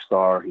 He's a rock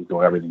star. He's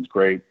doing everything's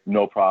great.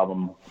 No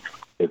problem.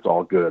 It's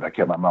all good. I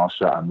kept my mouth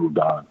shut and moved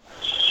on.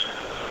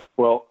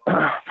 Well,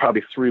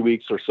 probably 3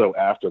 weeks or so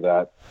after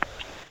that,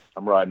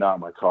 I'm riding out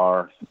in my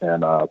car,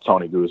 and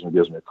Tony Guzman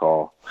gives me a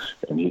call,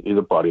 and he's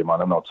a buddy of mine.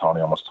 I've known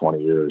Tony almost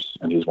 20 years,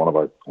 and he's one of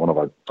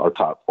our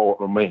top,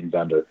 our main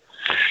vendor.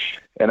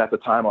 And at the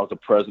time, I was the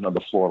president of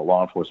the Florida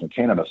Law Enforcement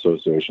Canine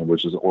Association,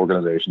 which is an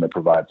organization that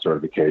provides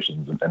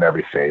certifications in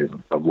every phase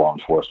of law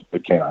enforcement,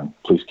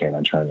 police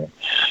canine training.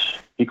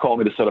 He called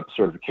me to set up a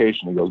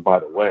certification. He goes, by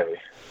the way,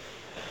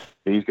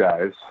 these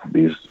guys,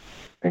 these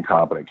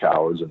incompetent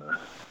cowards in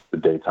the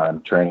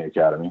daytime training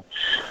academy,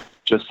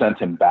 just sent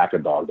him back a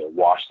dog that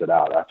washed it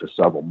out after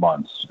several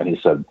months. And he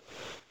said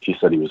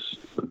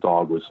the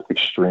dog was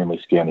extremely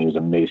skinny. He was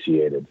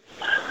emaciated.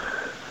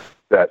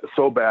 That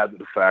so bad that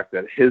the fact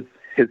that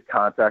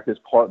his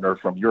partner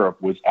from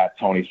Europe was at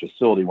Tony's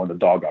facility when the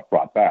dog got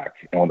brought back.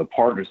 And when the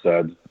partner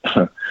said,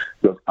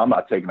 I'm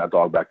not taking that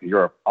dog back to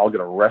Europe, I'll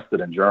get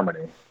arrested in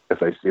Germany if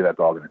they see that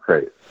dog in a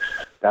crate.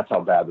 That's how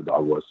bad the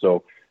dog was.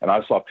 So, and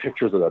I saw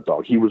pictures of that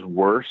dog. He was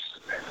worse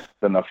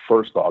than the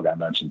first dog I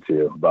mentioned to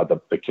you about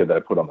the kid that I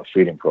put on the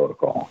feeding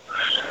protocol.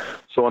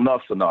 So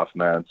enough's enough,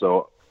 man.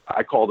 So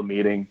I called a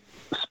meeting,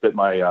 spit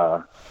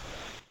my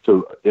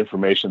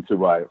information to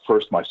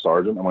my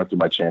sergeant. I went through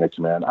my chain of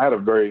command. I had a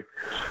very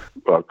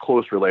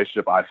close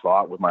relationship, I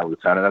thought, with my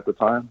lieutenant at the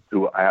time,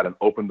 who I had an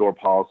open door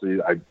policy.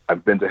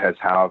 I've been to his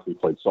house. We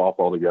played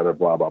softball together,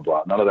 blah, blah,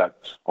 blah. None of that,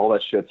 all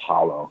that shit's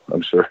hollow.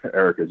 I'm sure,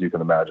 Eric, as you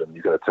can imagine,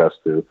 you can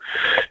attest to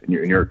in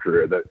your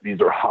career, that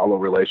these are hollow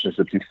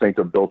relationships. You think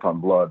they're built on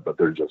blood, but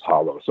they're just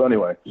hollow. So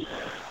anyway,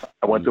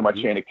 I went through my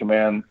chain of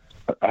command.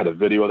 I had a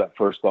video of that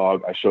first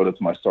dog. I showed it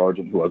to my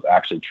sergeant, who was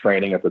actually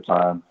training at the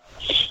time.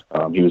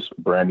 He was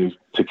brand new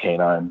to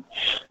canine,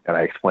 and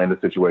I explained the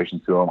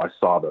situation to him.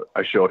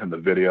 I showed him the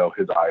video.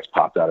 His eyes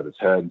popped out of his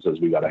head and says,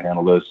 "We got to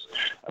handle this."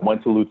 I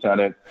went to the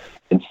lieutenant,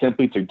 and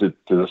simply to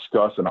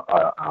discuss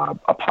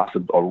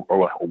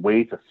a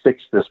way to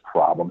fix this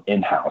problem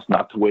in-house,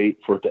 not to wait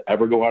for it to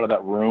ever go out of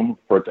that room,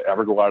 for it to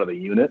ever go out of the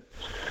unit.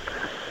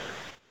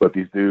 But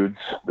these dudes,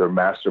 they're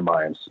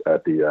masterminds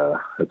at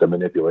the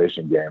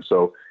manipulation game.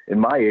 So in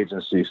my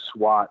agency,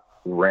 SWAT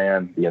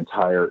ran the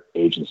entire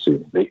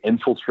agency. They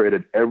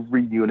infiltrated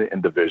every unit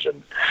and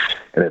division,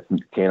 and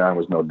K9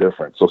 was no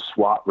different. So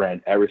SWAT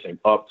ran everything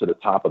up to the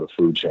top of the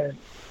food chain.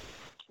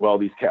 Well,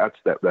 these cats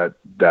that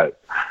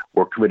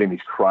were committing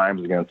these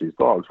crimes against these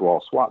dogs were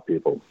all SWAT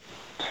people.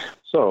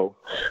 So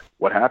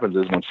what happens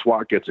is when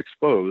SWAT gets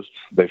exposed,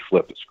 they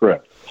flip the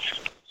script.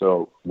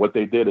 So what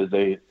they did is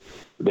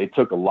they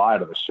took a lie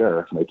to the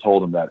sheriff, and they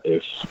told him that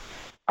if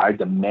I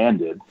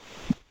demanded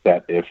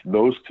that if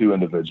those two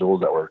individuals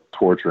that were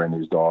torturing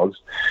these dogs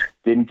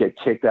didn't get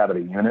kicked out of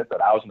the unit,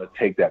 that I was going to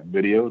take that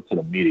video to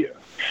the media,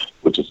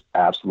 which is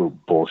absolute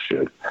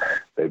bullshit.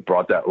 They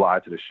brought that lie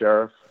to the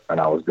sheriff, and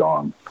I was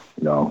gone.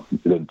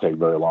 It didn't take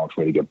very long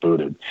for me to get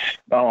booted.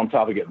 Now, on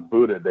top of getting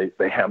booted,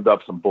 they hemmed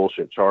up some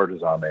bullshit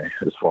charges on me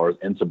as far as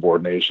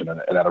insubordination and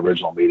that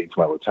original meeting to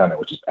my lieutenant,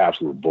 which is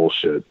absolute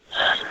bullshit.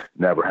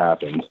 Never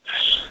happened.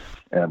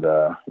 And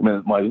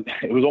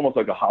it was almost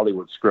like a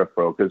Hollywood script,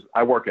 bro, because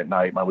I work at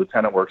night. My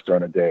lieutenant works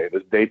during the day.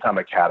 This daytime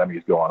academy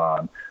is going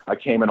on. I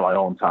came in my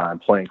own time,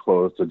 plain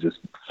clothes, to just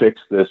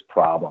fix this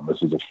problem.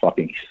 This is a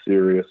fucking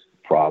serious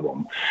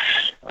problem,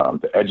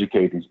 to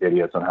educate these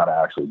idiots on how to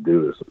actually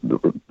do this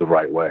the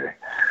right way.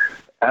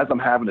 As I'm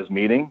having this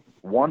meeting,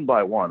 one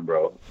by one,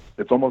 bro,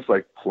 it's almost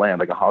like planned,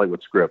 like a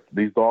Hollywood script.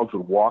 These dogs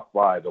would walk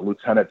by the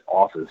lieutenant's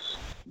office,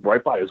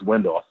 right by his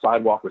window. A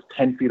sidewalk was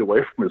 10 feet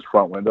away from his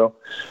front window.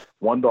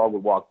 One dog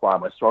would walk by.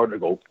 My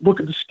sergeant would go, "Look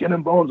at the skin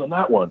and bones on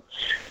that one."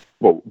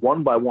 Well,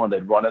 one by one,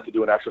 they'd run in to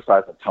do an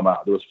exercise and come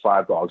out. There was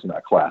 5 dogs in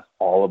that class.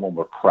 All of them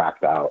were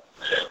cracked out.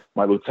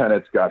 My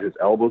lieutenant's got his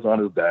elbows on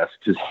his desk,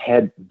 his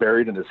head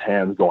buried in his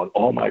hands, going,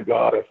 "Oh my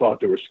God, I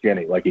thought they were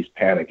skinny," like he's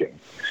panicking.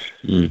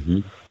 Mm-hmm.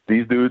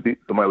 These dudes,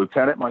 my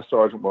lieutenant, my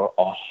sergeant, were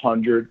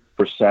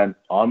 100%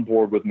 on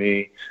board with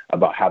me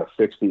about how to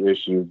fix the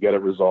issue, get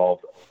it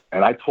resolved.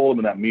 And I told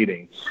them in that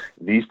meeting,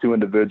 these two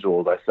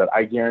individuals, I said,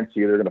 I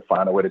guarantee they're going to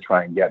find a way to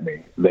try and get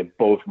me.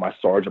 My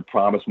sergeant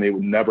promised me it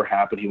would never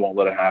happen. He won't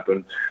let it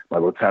happen. My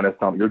lieutenant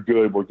told me, "You're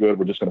good. We're good.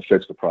 We're just going to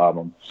fix the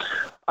problem."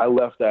 I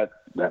left that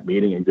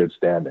meeting in good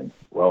standing.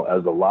 Well,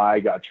 as the lie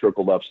got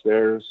trickled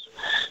upstairs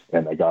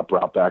and I got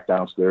brought back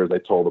downstairs, they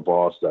told the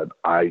boss that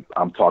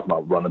I'm talking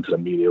about running to the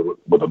media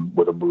with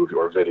a movie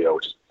or a video,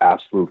 which is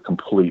absolute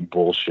complete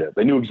bullshit.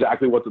 They knew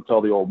exactly what to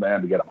tell the old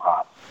man to get him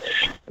hot.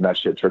 And that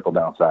shit trickled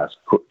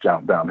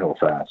downhill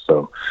fast.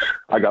 So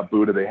I got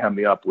booted. They hemmed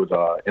me up with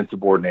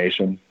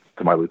insubordination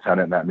to my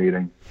lieutenant in that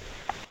meeting.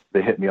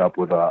 They hit me up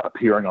with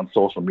appearing on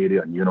social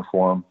media in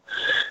uniform.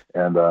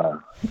 And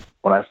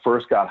when I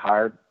first got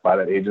hired by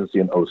that agency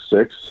in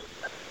 2006,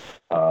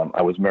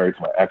 I was married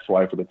to my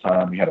ex-wife at the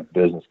time. We had a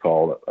business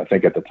called, I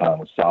think at the time,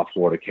 was South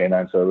Florida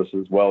Canine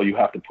Services. Well, you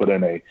have to put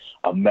in a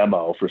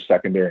memo for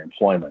secondary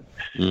employment,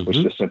 which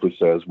just simply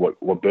says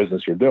what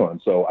business you're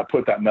doing. So I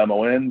put that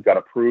memo in, got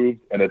approved,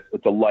 and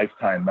it's a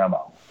lifetime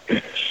memo.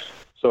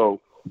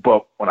 So,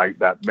 but when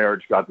that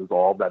marriage got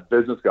dissolved, that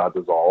business got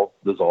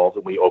dissolved,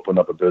 and we opened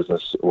up a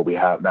business, what we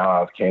have now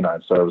out of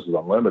Canine Services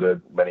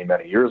Unlimited many,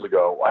 many years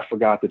ago. I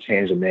forgot to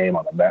change the name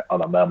on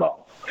the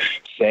memo.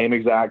 Same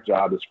exact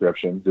job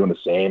description, doing the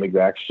same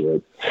exact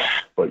shit,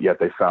 but yet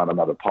they found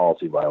another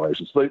policy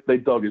violation. So they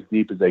dug as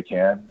deep as they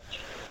can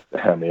to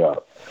hem me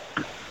up.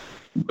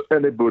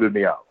 And they booted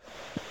me out,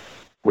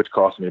 which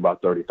cost me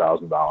about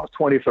 $30,000,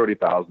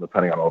 $30,000,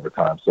 depending on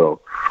overtime.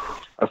 So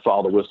I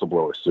filed a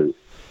whistleblower suit.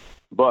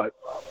 But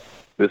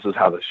this is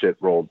how the shit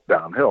rolled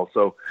downhill.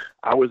 So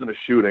I was in a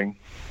shooting.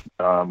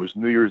 It was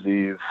New Year's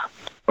Eve,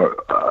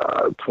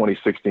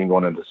 2016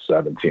 going into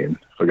 17.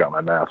 If I got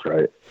my math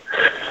right.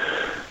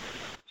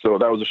 So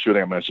that was a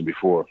shooting I mentioned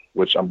before,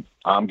 which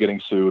I'm getting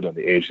sued and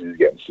the agency is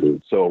getting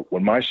sued. So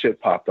when my shit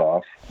popped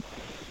off,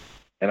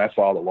 and I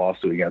filed a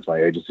lawsuit against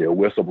my agency, a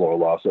whistleblower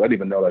lawsuit, I didn't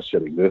even know that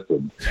shit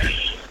existed.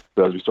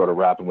 So as we started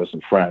rapping with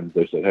some friends,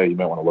 they said, hey, you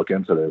might want to look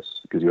into this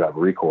because you have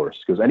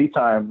recourse. Because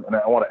anytime, and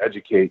I want to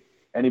educate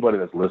anybody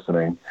that's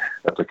listening,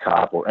 that's a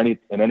cop or in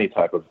any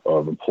type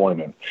of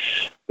employment,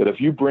 that if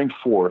you bring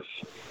forth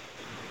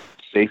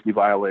safety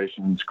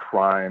violations,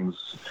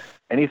 crimes,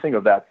 anything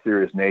of that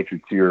serious nature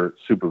to your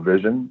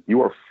supervision,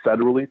 you are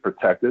federally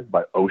protected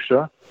by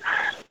OSHA,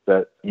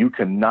 that you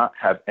cannot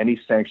have any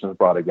sanctions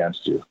brought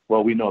against you.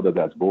 Well, we know that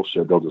that's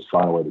bullshit. They'll just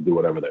find a way to do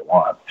whatever they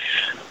want.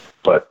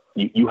 But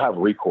you have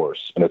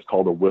recourse, and it's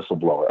called a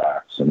Whistleblower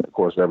Act. And, of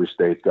course, every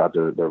state's got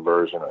their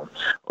version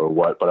or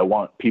what. But I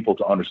want people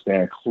to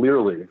understand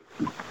clearly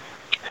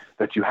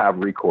that you have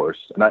recourse.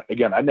 And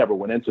I never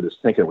went into this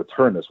thinking it would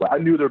turn this way. I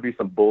knew there'd be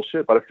some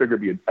bullshit, but I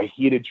figured it'd be a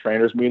heated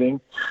trainers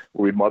meeting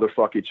where we'd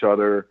motherfuck each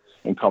other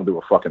and come to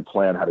a fucking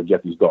plan how to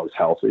get these dogs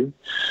healthy.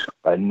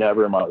 I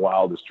never in my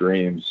wildest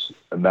dreams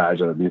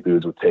imagined that these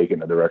dudes would take it in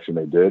the direction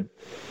they did.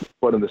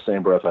 But in the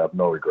same breath, I have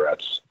no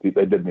regrets.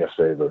 They did me a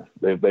favor.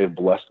 They've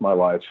blessed my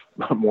life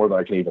more than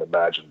I can even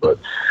imagine. But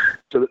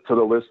to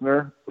the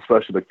listener,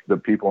 especially the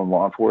people in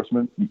law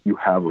enforcement, you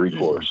have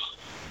recourse.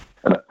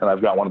 And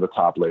I've got one of the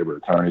top labor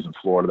attorneys in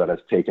Florida that has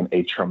taken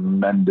a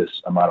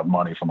tremendous amount of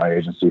money from my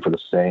agency for the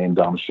same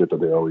dumb shit that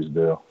they always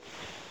do.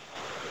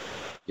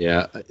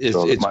 Yeah,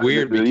 it's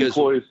weird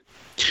because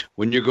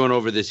when you're going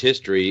over this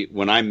history,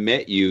 when I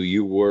met you,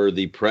 you were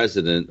the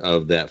president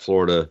of that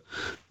Florida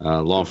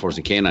Law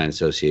Enforcement Canine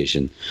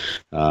Association.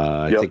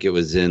 I think it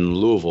was in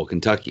Louisville,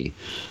 Kentucky.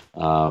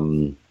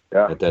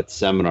 At that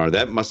seminar,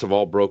 that must have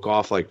all broke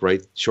off like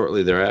right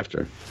shortly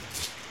thereafter.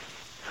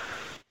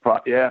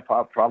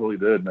 Probably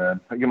did, man.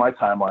 My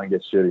timeline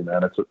gets shitty,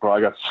 man. I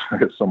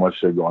got so much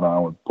shit going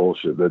on with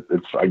bullshit that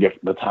I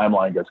get the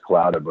timeline gets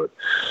clouded, but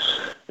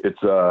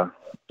it's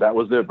that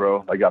was it,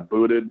 bro. I got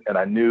booted, and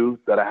I knew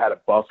that I had a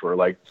buffer.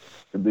 Like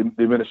the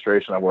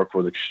administration I work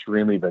for is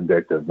extremely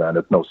vindictive, man.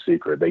 It's no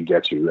secret. They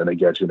get you, and they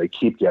get you, and they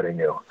keep getting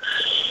you.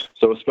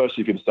 So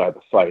especially if you decide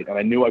to fight, and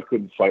I knew I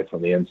couldn't fight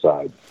from the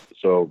inside.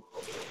 So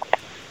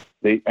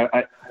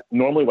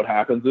normally what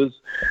happens is,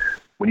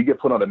 when you get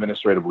put on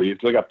administrative leave,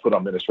 because I got put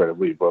on administrative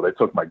leave, bro, they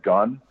took my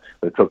gun,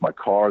 they took my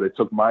car, they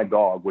took my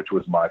dog, which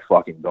was my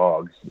fucking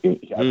dog. I've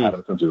had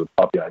him since he was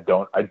a puppy.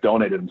 I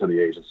donated him to the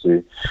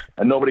agency,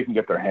 and nobody can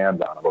get their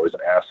hands on him. I'm always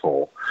an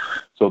asshole.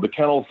 So the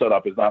kennel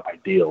setup is not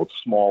ideal. It's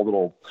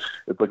small,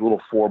 it's like a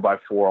little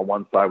 4x4 on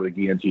one side with a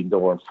guillotine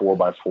door and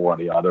 4x4 on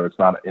the other. It's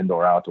not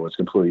indoor-outdoor. It's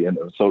completely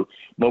indoor. So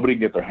nobody can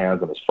get their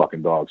hands on this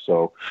fucking dog.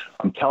 So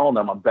I'm telling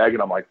them, I'm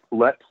begging, I'm like,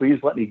 please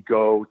let me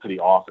go to the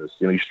office.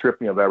 You strip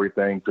me of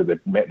everything because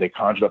they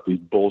conjured up these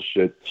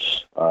bullshit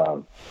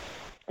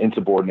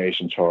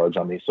insubordination charge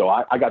on me. So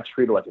I got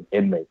treated like an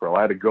inmate, bro.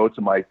 I had to go to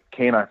my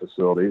canine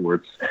facility where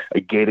it's a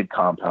gated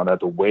compound. I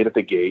had to wait at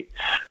the gate,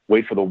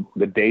 wait for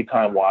the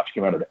daytime watch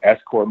came out to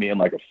escort me in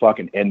like a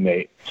fucking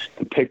inmate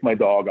to pick my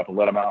dog up and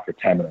let him out for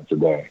 10 minutes a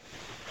day.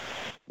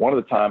 One of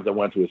the times I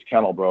went to his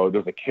kennel, bro,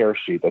 there's a care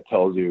sheet that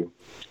tells you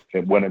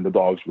when the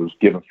dog was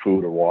given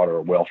food or water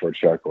or welfare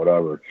check or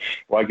whatever.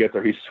 Well, I get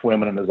there, he's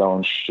swimming in his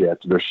own shit.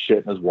 There's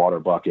shit in his water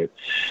bucket.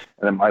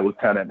 And then my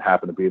lieutenant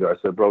happened to be there. I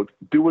said, bro,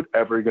 do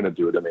whatever you're going to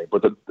do to me,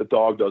 but the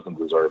dog doesn't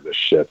deserve this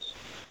shit.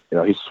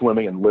 He's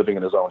swimming and living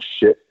in his own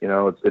shit.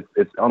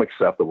 It's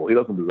unacceptable. He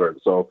doesn't deserve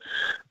it. So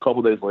a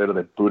couple of days later,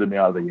 they booted me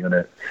out of the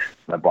unit,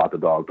 and I bought the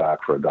dog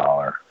back for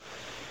 $1.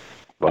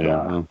 But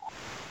you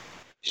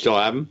still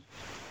have him?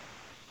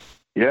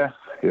 Yeah.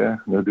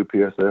 I'm going to do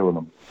PSA with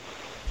him.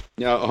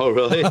 No, oh,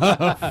 really?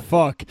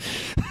 Fuck.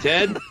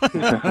 Ted?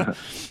 Yeah.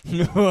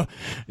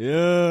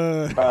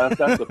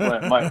 That's the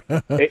plan.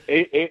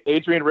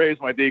 Adrian raised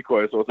my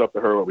decoy, so it's up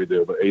to her what we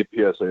do. But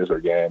APSA is our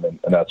game, and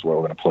that's what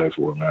we're going to play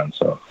for, man.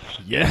 So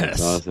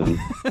Yes. Awesome.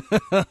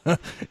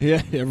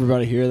 Yeah,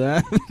 everybody hear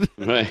that?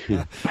 Right.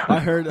 I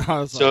heard.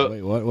 I was So-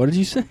 like, wait, what did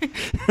you say?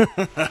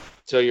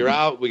 So you're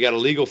out. We got a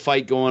legal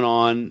fight going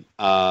on.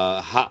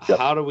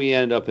 How do we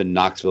end up in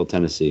Knoxville,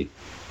 Tennessee?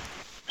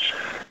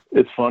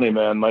 it's funny,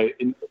 man.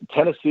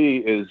 Tennessee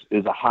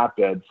is a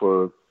hotbed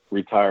for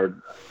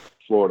retired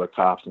Florida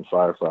cops and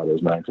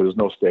firefighters, man, because there's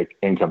no state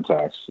income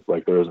tax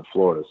like there is in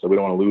Florida, so we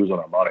don't want to lose on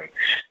our money.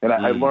 And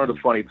I learned a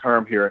funny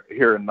term here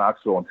in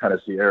Knoxville and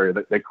Tennessee area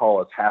that they call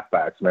us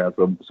halfbacks, man.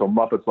 So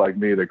Muppets like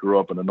me that grew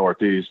up in the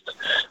Northeast,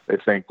 they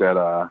think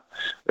that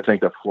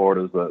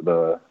Florida's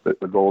the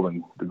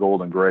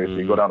golden grace.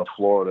 You go down to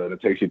Florida and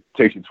it takes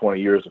you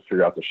 20 years to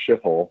figure out the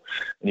shithole,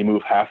 and you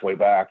move halfway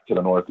back to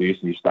the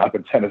Northeast and you stop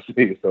in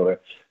Tennessee. So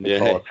they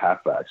call us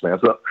halfbacks, man.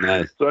 So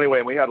Nice. So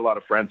anyway, we had a lot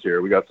of friends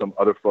here. We got some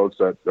other folks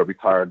that are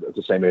retired at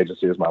the same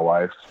agency as my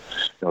wife,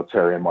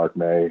 Terry and Mark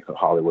May,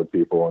 Hollywood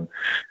people,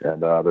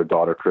 and their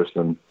daughter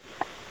Kristen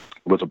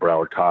was a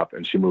Broward cop,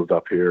 and she moved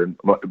up here. And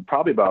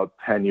probably about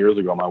 10 years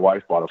ago, my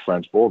wife bought a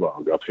French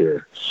bulldog up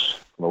here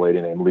from a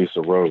lady named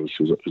Lisa Rose,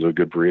 who's a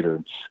good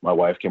breeder. My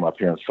wife came up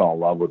here and fell in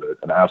love with it,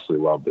 and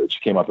absolutely loved it. She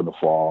came up in the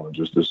fall, and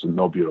just this is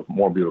more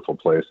beautiful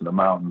place in the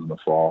mountains in the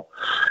fall.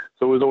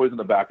 So it was always in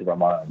the back of our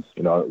minds.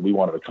 We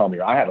wanted to come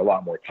here. I had a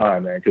lot more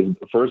time, man, because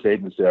the first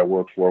agency I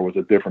worked for was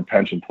a different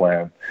pension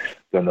plan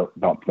than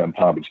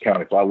Palm Beach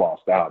County. So I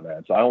lost out,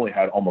 man. So I only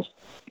had almost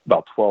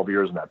about 12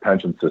 years in that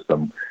pension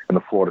system in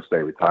the Florida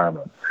State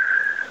retirement.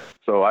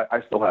 So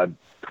I still had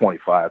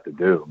 25 to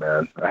do,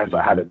 man. I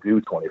had to do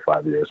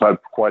 25 years. So I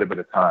had quite a bit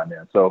of time,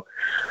 man. So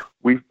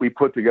we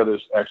put together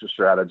this extra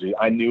strategy.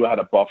 I knew I had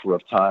a buffer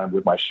of time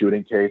with my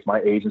shooting case.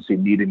 My agency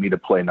needed me to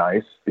play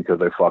nice because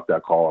they fucked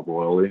that call up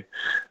royally.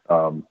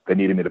 They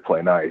needed me to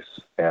play nice,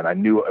 and I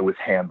knew it was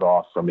hands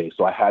off for me.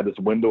 So I had this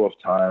window of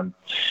time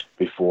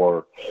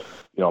before,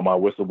 my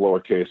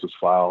whistleblower case was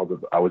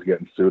filed. I was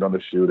getting sued on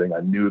the shooting. I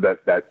knew that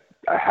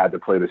I had to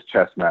play this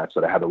chess match,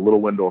 that I had a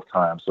little window of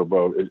time. So,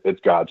 bro, it's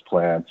God's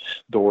plan.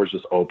 Doors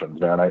just opened,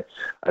 man.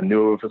 I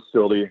knew of a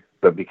facility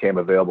that became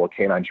available, a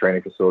canine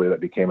training facility that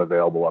became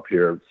available up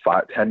here,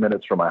 10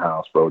 minutes from my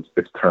house, bro.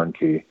 It's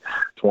turnkey,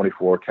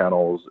 24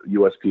 kennels,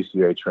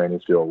 USPCA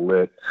training field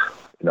lit.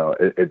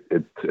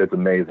 It's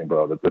amazing,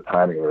 bro. The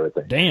timing of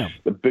everything. Damn.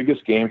 The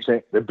biggest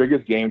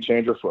game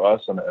changer for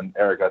us, and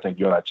Eric, I think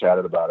you and I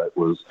chatted about it,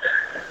 was,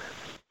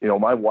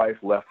 my wife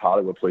left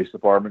Hollywood Police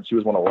Department. She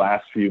was one of the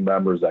last few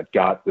members that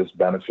got this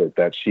benefit,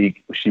 that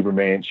she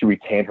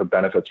retained her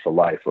benefits for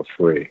life for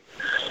free,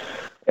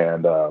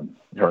 and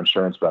her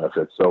insurance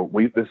benefits. So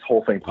this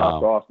whole thing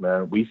popped off,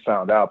 man. We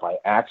found out by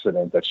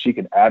accident that she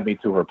can add me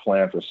to her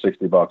plan for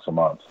 $60 a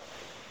month.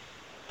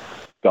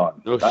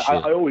 Done. Oh,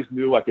 I always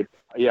knew I could.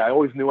 Yeah, I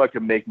always knew I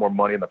could make more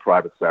money in the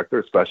private sector,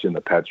 especially in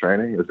the pet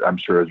training. I'm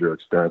sure as you're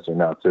experiencing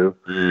now too.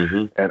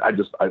 Mm-hmm. And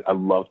I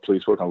love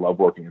police work. I love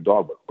working in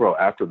dog. But bro,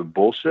 after the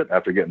bullshit,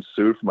 after getting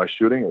sued for my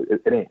shooting,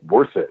 it ain't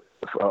worth it.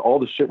 For all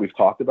the shit we've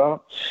talked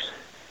about,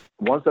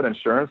 once that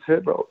insurance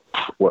hit, bro,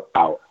 we're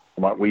out.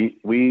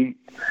 We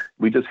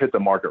just hit the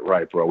market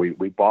right, bro.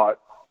 We bought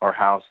our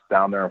house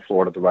down there in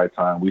Florida at the right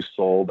time. We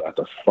sold at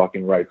the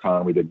fucking right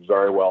time. We did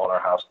very well in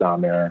our house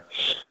down there.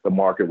 The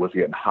market was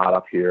getting hot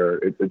up here.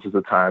 It just,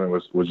 the timing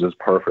was just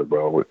perfect,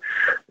 bro.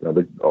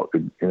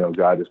 The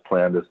guy just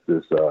planned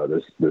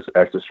this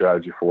extra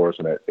strategy for us,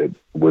 and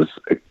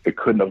it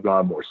couldn't have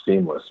gone more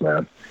seamless,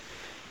 man.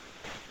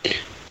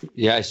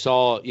 Yeah, I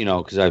saw,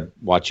 because I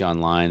watch you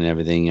online and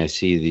everything. I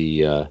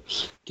see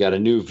got a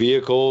new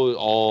vehicle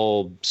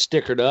all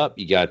stickered up.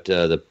 You got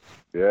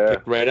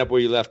picked right up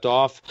where you left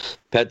off.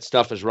 Pet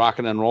stuff is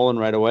rocking and rolling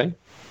right away.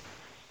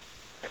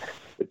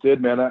 It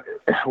did, man.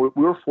 We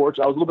were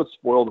fortunate. I was a little bit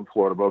spoiled in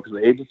Florida, bro, because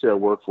the agency I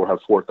work for has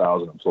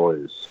 4,000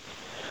 employees.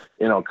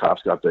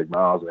 Cops got big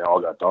mouths and they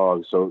all got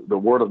dogs. So the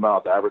word of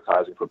mouth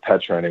advertising for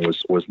pet training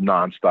was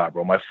nonstop,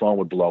 bro. My phone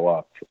would blow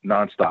up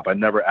nonstop. I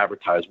never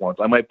advertised once.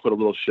 I might put a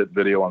little shit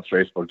video on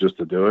Facebook just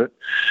to do it,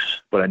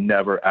 but I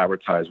never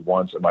advertised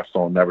once, and my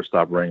phone never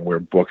stopped ringing. We were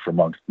booked for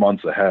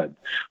months ahead,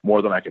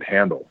 more than I could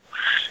handle.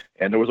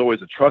 And there was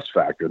always a trust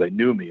factor. They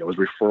knew me. It was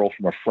referral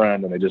from a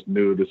friend, and they just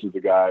knew this is the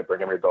guy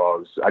bringing me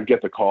dogs. I'd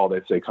get the call.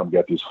 They'd say, come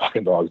get these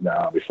fucking dogs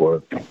now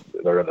before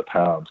they're in the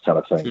pounds, kind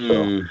of thing.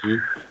 Mm-hmm.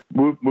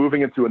 So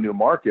moving into a new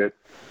market,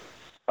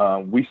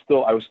 I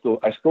still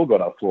go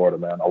down to Florida,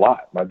 man, a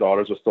lot. My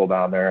daughters are still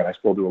down there, and I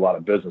still do a lot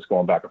of business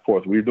going back and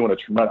forth. We were doing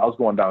I was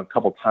going down a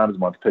couple times a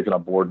month, picking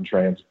up boarding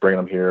trains, bringing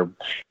them here,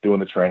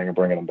 doing the training and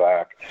bringing them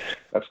back.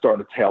 That's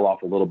starting to tail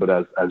off a little bit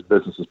as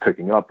business is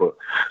picking up. But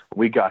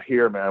when we got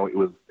here, man, it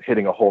was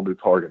hitting a whole new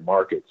target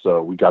market.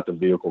 So we got the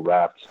vehicle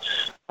wrapped.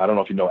 I don't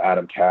know if you know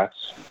Adam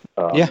Katz.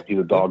 He's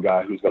a dog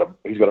guy who's got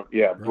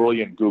a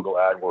brilliant Google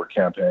AdWords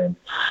campaign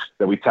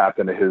that we tapped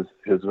into his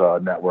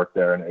network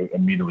there, and it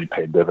immediately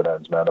paid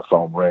dividends, man. The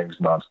phone rings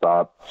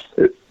nonstop.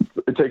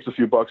 it takes a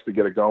few bucks to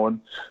get it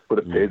going, but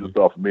it pays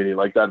itself immediately.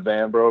 Like that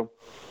van, bro.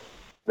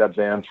 That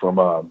van from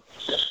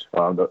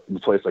the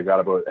place I got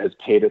it has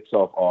paid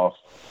itself off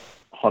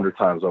 100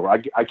 times over.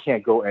 I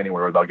can't go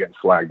anywhere without getting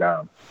flagged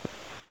down.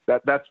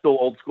 That's still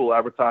old school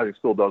advertising,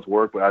 still does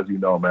work, but as you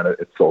know, man,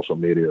 it's social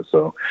media.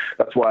 So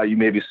that's why you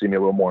maybe see me a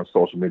little more on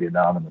social media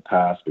now than in the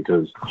past,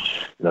 because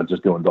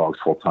just doing dogs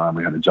full time,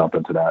 we had to jump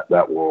into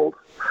that world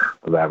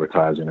of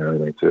advertising and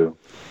everything too.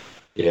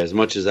 Yeah, as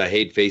much as I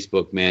hate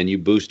Facebook, man, you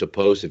boost a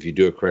post, if you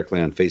do it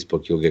correctly on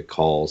Facebook, you'll get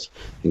calls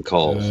and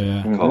calls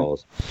and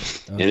calls.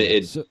 And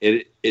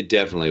it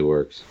definitely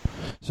works.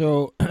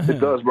 So it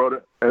does,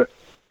 bro.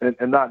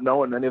 And not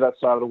knowing any of that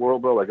side of the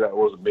world, bro, like that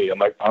wasn't me.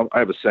 I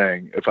have a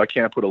saying: if I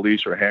can't put a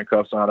leash or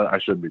handcuffs on it, I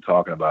shouldn't be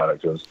talking about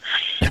it, because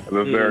I have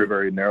a very,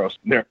 very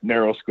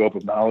narrow scope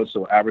of knowledge.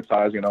 So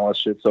advertising and all that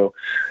shit. So,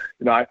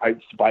 I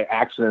by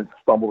accident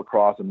stumbled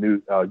across a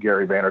new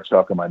Gary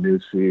Vaynerchuk on my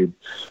news feed.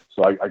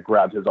 So I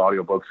grabbed his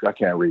audiobooks. I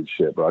can't read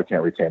shit, bro. I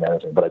can't retain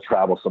anything. But I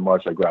travel so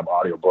much, I grab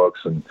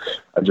audiobooks, and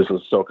I just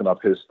was soaking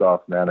up his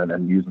stuff, man,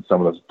 and using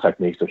some of those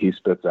techniques that he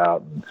spits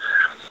out, and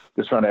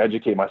just trying to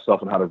educate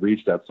myself on how to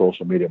reach that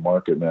social media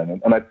market,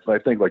 man. And I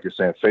think, like you're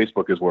saying,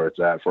 Facebook is where it's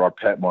at for our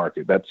pet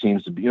market. That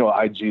seems to be,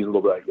 IG is a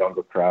little bit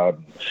younger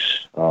crowd.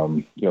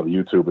 The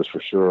YouTubers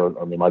for sure.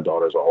 I mean, my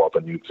daughter's all up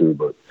on YouTube,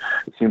 but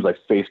it seems like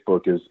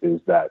Facebook is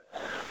that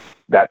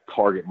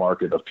target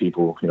market of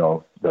people,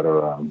 that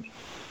are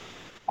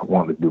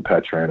wanting to do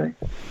pet training.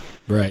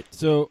 Right.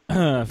 So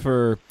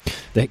for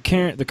the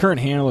current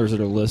handlers that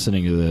are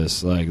listening to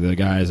this, like the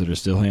guys that are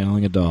still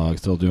handling a dog,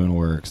 still doing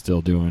work,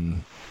 still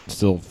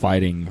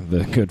fighting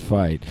the good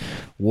fight,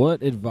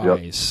 what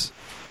advice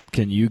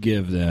can you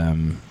give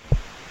them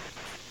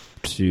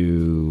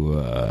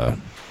to,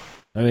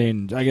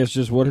 I guess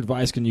just what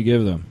advice can you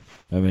give them?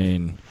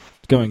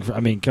 Coming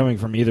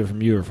from either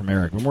from you or from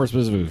Eric, but more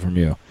specifically from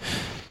you,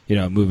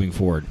 moving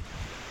forward.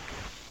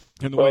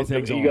 And the way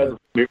things are.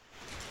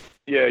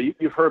 Yeah,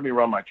 you've heard me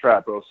run my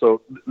trap, bro.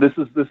 So this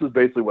is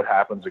basically what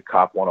happens at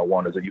Cop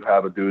 101, is that you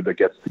have a dude that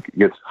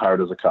gets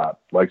hired as a cop,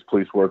 likes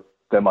police work,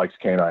 then likes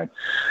canine.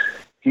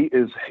 He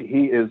is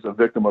a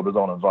victim of his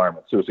own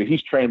environment too. So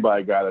he's trained by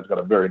a guy that's got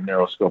a very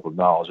narrow scope of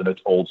knowledge, and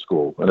it's old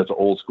school. And it's an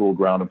old school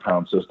ground and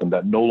pound system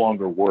that no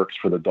longer works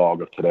for the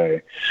dog of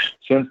today.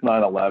 Since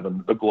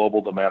 9/11, the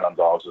global demand on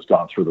dogs has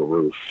gone through the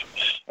roof,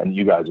 and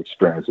you guys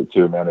experience it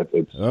too, man.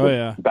 It's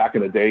back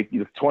in the day,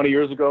 20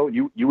 years ago,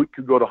 you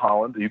could go to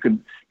Holland, you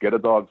can get a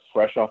dog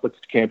fresh off the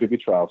Camp Hippie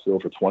trial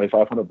field for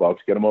 $2,500,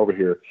 get him over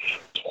here,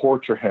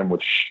 torture him with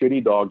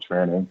shitty dog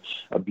training,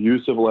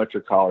 abusive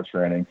electric collar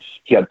training.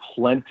 He had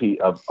plenty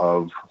of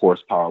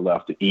horsepower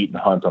left to eat and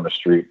hunt on the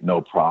street, no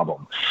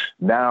problem.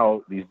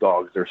 Now these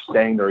dogs, they're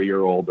saying they're a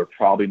year old, they're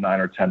probably 9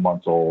 or 10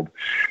 months old.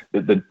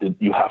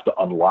 You have to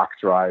unlock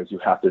drives, you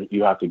have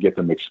to get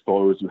them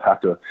exposed, you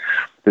have to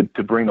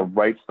bring the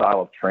right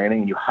style of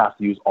training. You have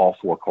to use all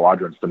four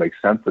quadrants to make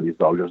sense of these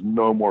dogs. There's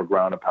no more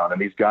ground and pound,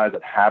 and these guys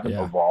that haven't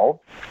evolved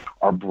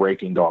are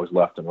breaking dogs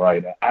left and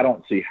right. I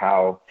don't see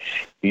how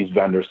these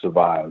vendors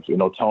survive.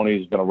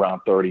 Tony's been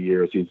around 30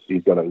 years.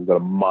 He's got a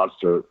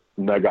monster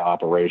mega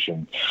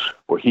operation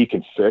where he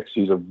can fix.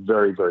 He's a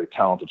very, very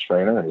talented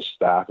trainer, and his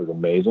staff is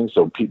amazing.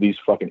 So these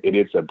fucking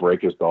idiots that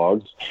break his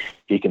dogs,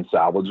 he can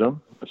salvage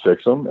them,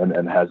 fix them,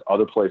 and has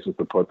other places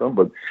to put them.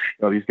 But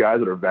these guys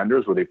that are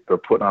vendors, where they're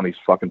putting on these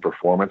fucking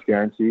performance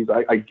guarantees.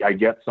 I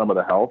get some of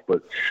the help,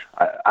 but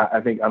I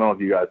think, I don't know if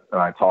you guys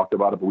and I talked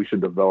about it, but we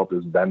should develop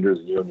this vendors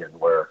union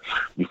where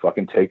you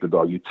fucking take the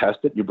dog, you test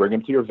it, you bring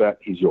him to your vet,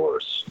 he's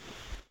yours.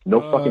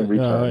 No fucking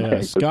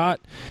return. Scott,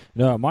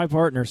 my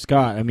partner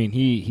Scott,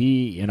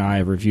 he and I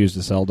have refused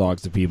to sell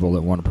dogs to people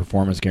that want a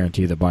performance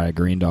guarantee that buy a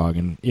green dog,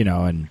 and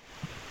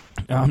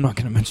I'm not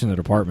going to mention the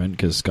department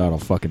because Scott will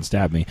fucking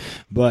stab me,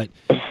 but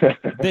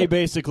they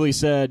basically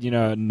said,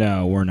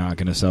 no, we're not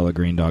going to sell a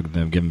green dog to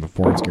them, give them a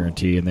performance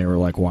guarantee, and they were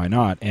like, why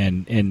not?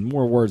 And in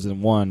more words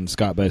than one,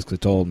 Scott basically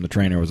told him the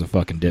trainer was a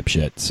fucking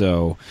dipshit,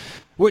 so...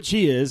 Which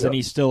he is, and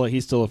he's still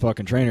a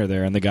fucking trainer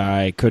there, and the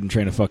guy couldn't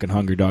train a fucking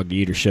hungry dog to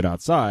eat or shit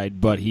outside,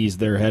 but he's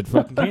their head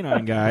fucking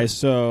canine guy,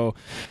 so,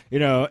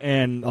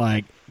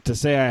 and, to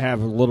say I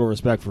have a little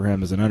respect for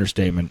him is an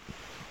understatement.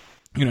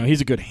 He's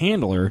a good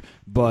handler,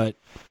 but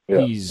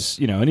he's,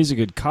 and he's a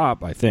good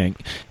cop, I think.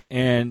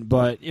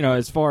 But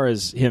as far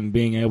as him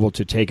being able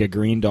to take a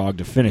green dog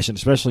to finish, and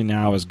especially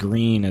now as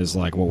green as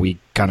what we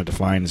kind of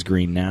define as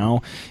green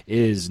now,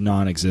 is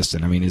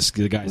non-existent.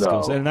 The guy's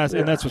skills, and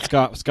that's what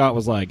Scott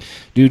was like,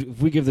 dude,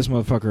 if we give this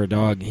motherfucker a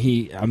dog,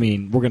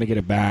 we're gonna get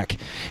it back,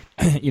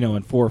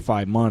 in 4 or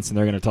 5 months, and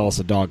they're gonna tell us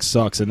the dog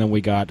sucks, and then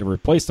we got to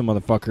replace the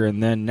motherfucker,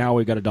 and then now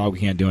we got a dog we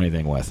can't do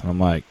anything with. And I'm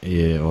like,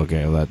 yeah,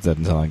 okay, well, that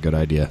doesn't sound like a good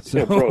idea. So,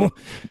 yeah, bro,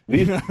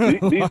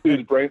 these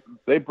dudes bring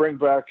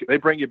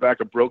you back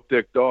a broke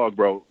dick dog,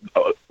 bro,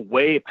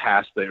 way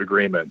past the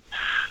agreement.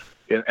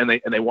 and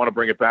they want to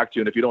bring it back to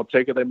you. And if you don't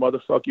take it, they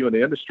motherfuck you in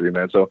the industry,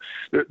 man. So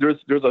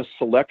there's a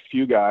select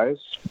few guys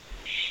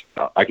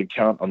I can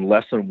count on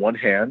less than one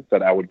hand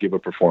that I would give a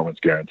performance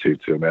guarantee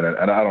to, man.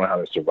 And I don't know how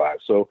they survive.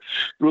 So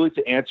really,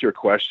 to answer your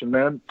question,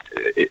 man,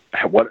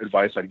 what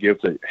advice I'd give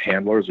to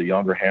handlers or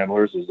younger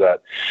handlers is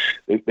that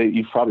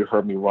you've probably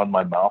heard me run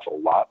my mouth a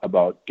lot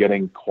about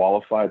getting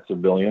qualified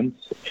civilians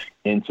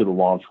into the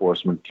law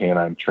enforcement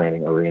canine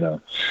training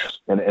arena.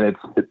 And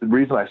the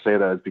reason I say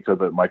that is because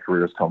my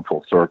career has come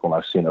full circle, and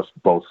I've seen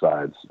both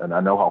sides. And I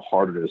know how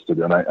hard it is to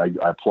do. And I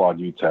applaud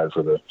you, Ted,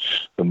 for the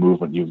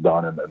movement you've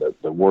done and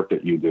the work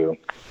that you do.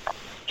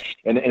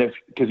 And if,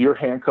 because you're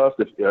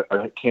handcuffed, if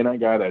a canine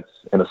guy that's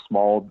in a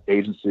small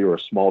agency or a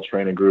small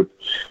training group,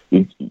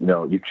 you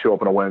show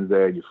up on a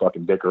Wednesday, you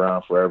fucking dick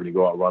around forever, and you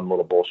go out and run a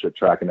little bullshit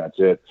track, and that's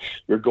it.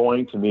 You're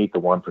going to meet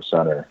the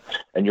 1%er,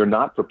 and you're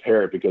not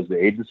prepared because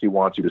the agency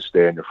wants you to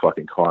stay in your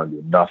fucking car and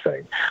do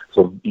nothing.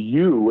 So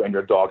you and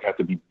your dog have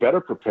to be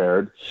better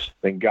prepared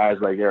than guys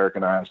like Eric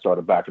and I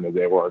started back in the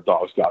day, where our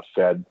dogs got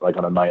fed like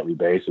on a nightly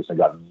basis and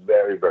got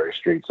very, very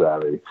street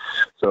savvy.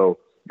 So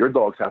your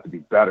dogs have to be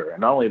better. And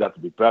not only that to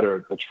be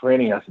better, the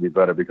training has to be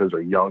better because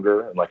they're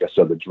younger. And like I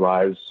said, the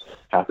drives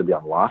have to be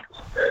unlocked.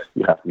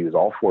 You have to use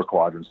all four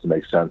quadrants to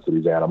make sense of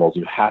these animals.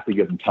 You have to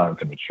give them time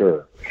to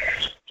mature.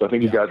 So I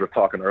think you guys were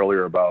talking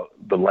earlier about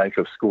the length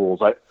of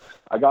schools.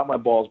 I got my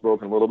balls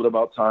broken a little bit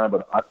about time,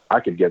 but I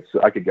could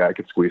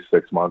squeeze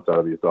 6 months out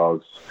of these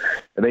dogs,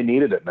 and they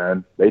needed it,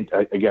 man. They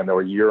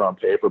were a year on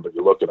paper, but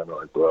you look at them, you're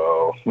like,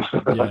 bro.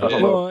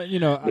 Well,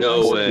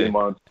 no way.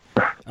 Months.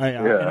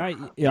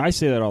 I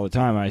say that all the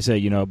time. I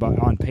say, but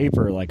on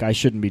paper, like, I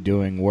shouldn't be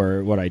doing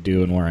what I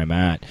do and where I'm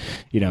at.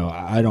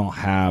 I don't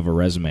have a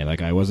resume.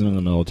 Like, I wasn't in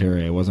the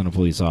military. I wasn't a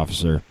police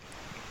officer.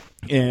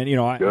 And,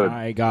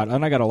 I got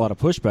a lot of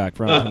pushback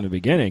from the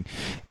beginning.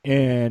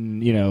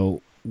 And,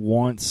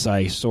 once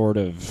I sort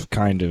of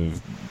kind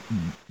of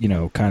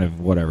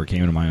whatever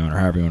came into my own, or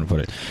however you want to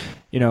put it,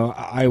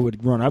 I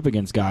would run up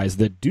against guys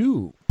that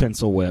do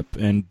pencil whip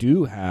and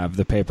do have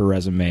the paper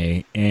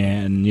resume,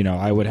 and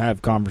I would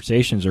have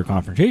conversations or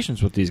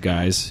confrontations with these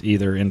guys,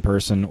 either in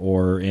person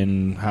or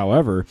in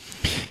however,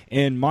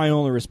 and my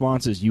only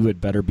response is, you had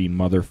better be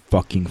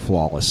motherfucking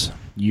flawless.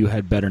 You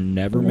had better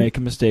never make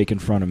a mistake in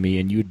front of me,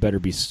 and you had better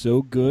be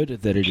so good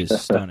that it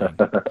is stunning.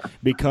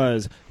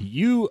 Because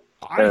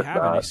I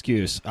have an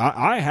excuse.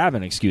 I have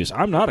an excuse.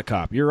 I'm not a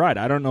cop. You're right.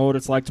 I don't know what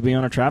it's like to be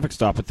on a traffic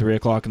stop at 3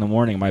 o'clock in the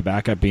morning, my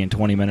backup being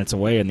 20 minutes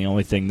away, and the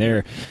only thing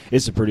there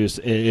is to produce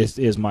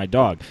is my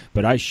dog.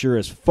 But I sure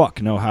as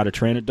fuck know how to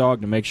train a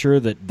dog to make sure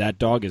that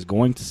dog is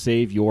going to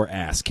save your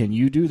ass. Can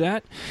you do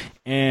that?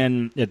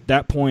 And at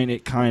that point,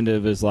 it kind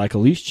of is like a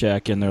leash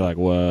check, and they're like,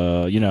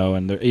 well,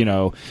 and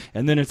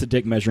then it's a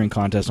dick measuring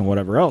contest and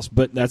whatever else.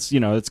 But that's,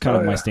 it's kind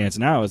of my stance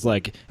now. It's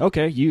like,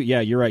 okay,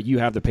 you're right. You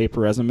have the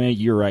paper resume.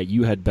 You're right.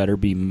 You had better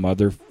be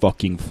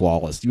motherfucking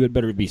flawless. You had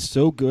better be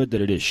so good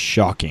that it is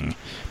shocking.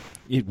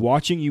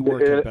 Watching you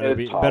work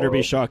better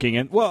be shocking.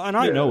 And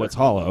I know it's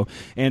hollow,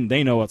 and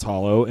they know it's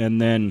hollow. And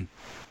then,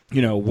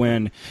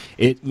 when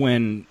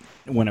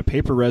a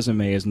paper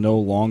resume is no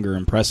longer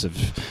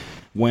impressive,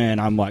 when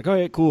I'm like, oh,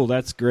 yeah, cool,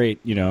 that's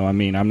great.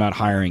 I'm not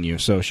hiring you,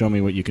 so show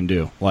me what you can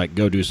do. Like,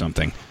 go do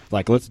something.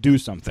 Like, let's do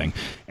something.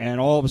 And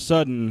all of a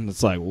sudden,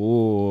 it's like,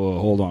 whoa,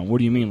 hold on. What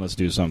do you mean, let's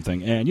do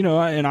something? And,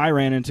 I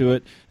ran into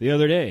it the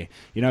other day.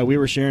 We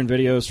were sharing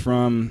videos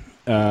from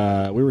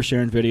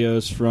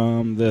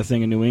the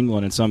thing in New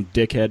England, and some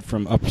dickhead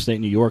from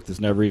upstate New York that's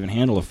never even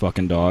handled a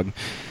fucking dog.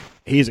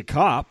 He's a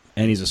cop,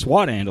 and he's a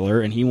SWAT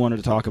handler, and he wanted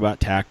to talk about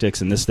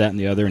tactics and this, that, and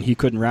the other, and he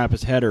couldn't wrap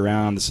his head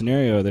around the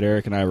scenario that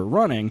Eric and I were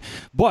running.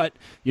 But,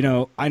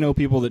 I know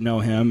people that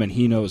know him, and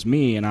he knows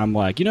me, and I'm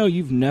like,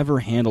 you've never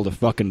handled a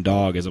fucking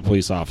dog as a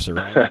police officer,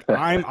 right?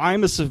 Like,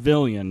 I'm a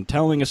civilian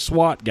telling a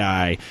SWAT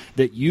guy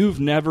that you've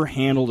never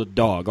handled a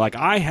dog. Like,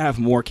 I have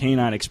more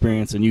canine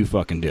experience than you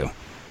fucking do.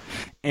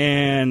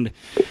 And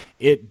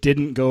it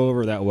didn't go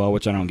over that well,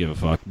 which I don't give a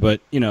fuck.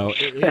 But, it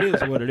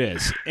is what it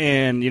is.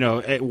 And,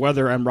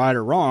 whether I'm right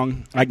or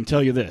wrong, I can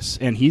tell you this.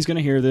 And he's going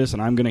to hear this,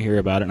 and I'm going to hear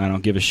about it, and I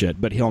don't give a shit.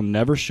 But he'll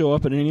never show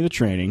up at any of the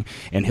training,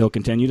 and he'll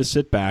continue to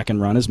sit back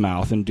and run his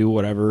mouth and do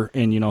whatever,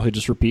 and, he'll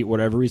just repeat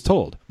whatever he's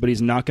told. But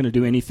he's not going to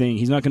do anything.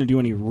 He's not going to do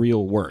any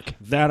real work.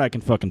 That I can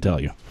fucking tell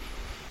you.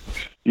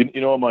 You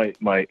know what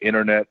my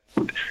internet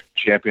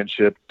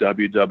championship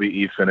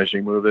WWE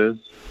finishing move is?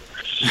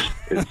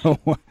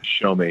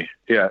 Show me.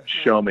 Yeah,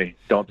 show me.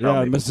 Don't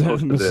tell me.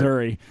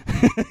 Missouri.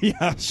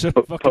 Yeah,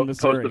 fucking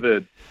Missouri. Post the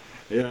vid.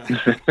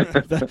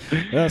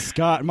 Yeah.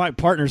 Scott, my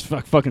partner's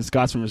fucking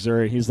Scott's from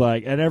Missouri. He's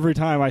like, and every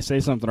time I say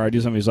something or I do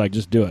something, he's like,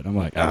 just do it. I'm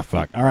like,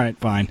 fuck. All right,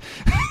 fine.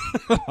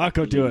 I'll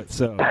go do it.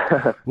 So,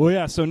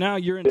 so now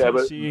you're in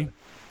Tennessee.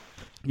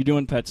 You're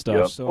doing pet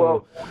stuff.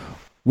 So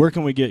where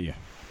can we get you?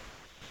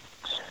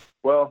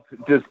 Well,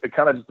 just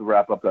to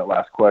wrap up that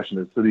last question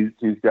is, so these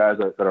guys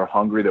that are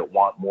hungry, that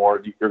want more,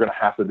 you're going to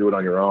have to do it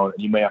on your own,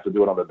 and you may have to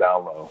do it on the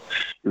down low.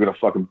 You're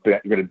going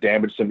to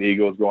damage some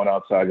egos going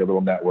outside your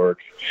little network.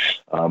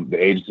 The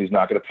agency's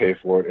not going to pay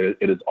for it.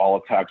 It is all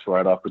a tax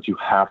write-off, but you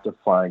have to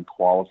find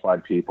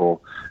qualified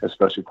people,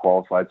 especially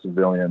qualified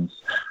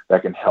civilians,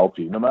 that can help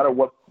you. No matter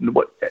what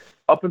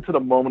up until the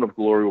moment of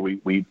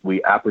glory,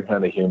 we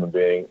apprehend a human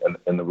being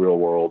in the real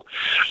world.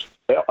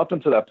 Up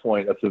until that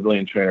point, a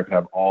civilian trainer can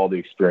have all the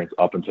experience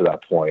up until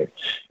that point,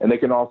 and they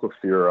can also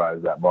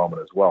theorize that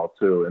moment as well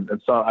too.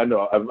 And so I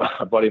know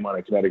a buddy of mine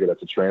in Connecticut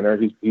that's a trainer.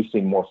 He's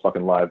seen more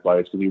fucking live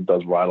bites because he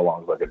does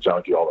ride-alongs like a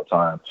junkie all the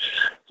time.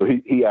 So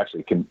he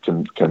actually can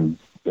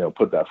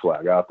put that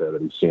flag out there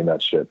that he's seen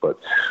that shit. But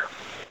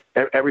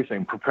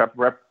everything,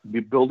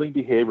 building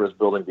behavior is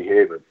building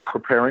behavior.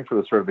 Preparing for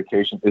the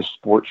certification is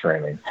sport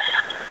training.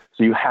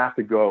 So you have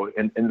to go.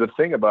 And the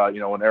thing about,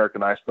 when Eric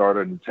and I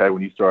started, and Ted,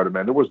 when you started,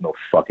 man, there was no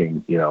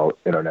fucking,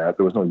 internet.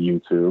 There was no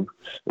YouTube.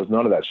 There was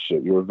none of that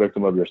shit. You were a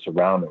victim of your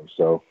surroundings.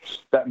 So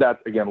that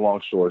again,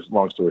 long story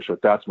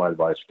short, that's my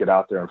advice. Get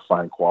out there and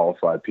find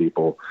qualified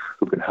people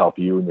who can help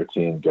you and your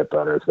team get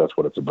better. That's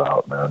what it's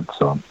about, man.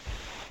 So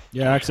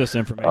yeah, access to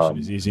information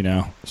is easy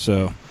now.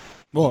 So,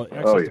 well,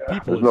 access to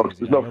people is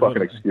easy. There's no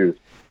fucking excuse.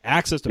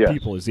 Access to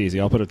people is easy.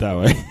 I'll put it that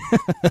way.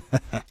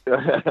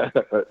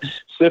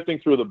 Sifting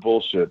through the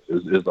bullshit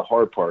is the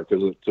hard part,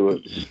 because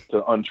to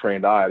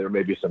untrained eye, there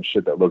may be some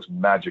shit that looks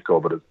magical,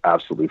 but it's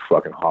absolutely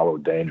fucking hollow,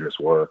 dangerous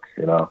work,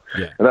 Yeah.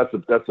 And that's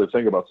the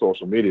thing about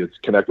social media. It's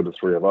connected the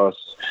three of us.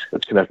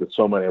 It's connected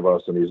so many of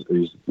us in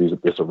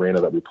this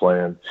arena that we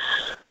play in.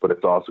 But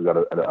it's also got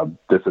a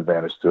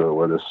disadvantage to it,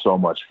 where there's so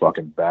much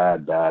fucking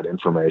bad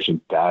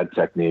information, bad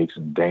techniques,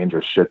 and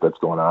dangerous shit that's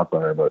going out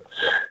there. But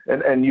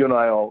and you and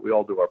I we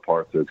all do our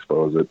part to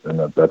expose it, and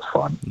that's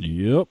fun.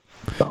 Yep.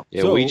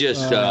 Yeah, we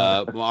just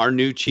our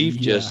new chief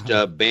just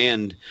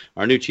banned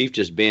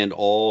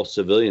all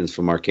civilians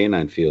from our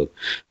canine field.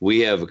 We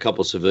have a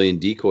couple civilian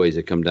decoys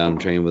that come down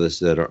and train with us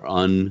that are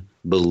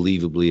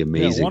unbelievably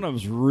amazing. Yeah, one of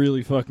them's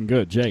really fucking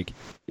good, Jake.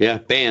 Yeah,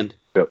 banned.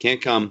 Yep.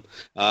 Can't come.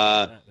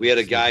 We had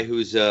a guy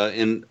who's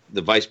in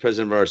the vice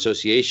president of our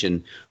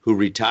association who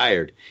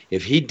retired.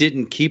 If he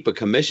didn't keep a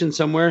commission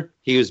somewhere,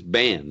 he was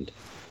banned.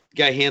 The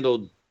guy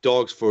handled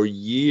dogs for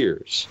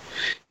years.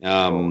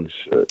 Yeah,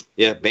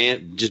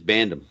 just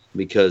banned him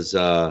because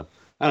I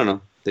don't know.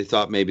 They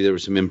thought maybe there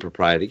was some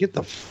impropriety. Get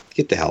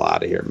the hell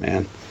out of here,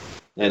 man.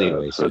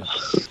 Anyways, so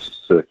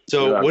what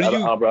do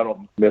you? I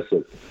don't miss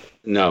it.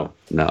 No.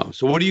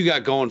 So what do you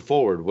got going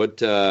forward? What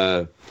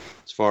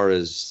as far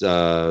as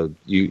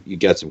you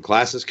got some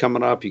classes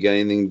coming up? You got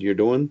anything you're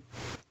doing?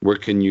 Where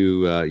can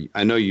you?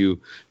 I know you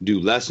do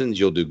lessons.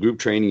 You'll do group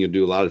training. You'll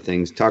do a lot of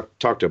things. Talk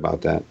to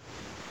about that.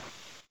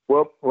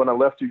 Well, when I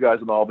left you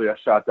guys in Albany, I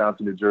shot down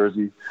to New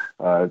Jersey.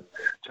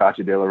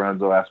 Chachi De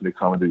Lorenzo asked me to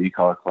come and do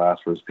e-collar class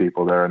for his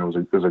people there, and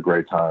it was a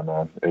great time,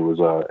 man. It was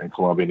in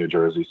Columbia, New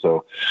Jersey.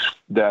 So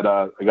that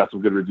I got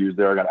some good reviews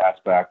there. I got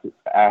asked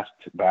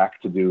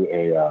back to do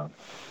a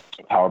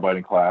power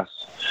biting class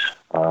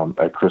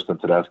at Kristen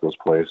Tedesco's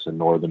place in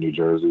northern New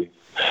Jersey,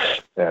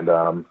 and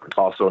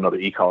also another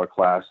e-collar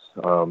class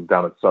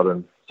down at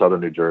southern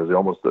New Jersey,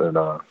 almost in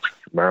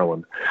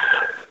Maryland.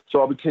 So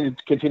I'll continue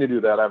to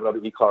do that. I have another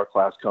e-collar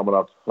class coming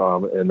up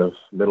in the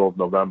middle of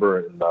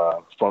November in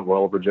Front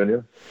Royal,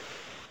 Virginia,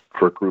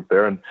 for a group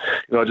there, and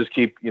just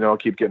keep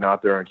getting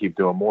out there and keep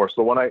doing more.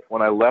 So when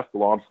I left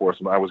law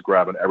enforcement, I was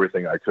grabbing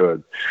everything I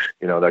could,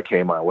 that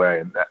came my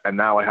way, and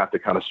now I have to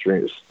kind of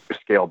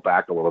scale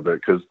back a little bit,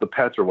 because the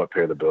pets are what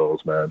pay the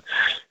bills, man.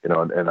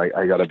 And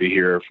I got to be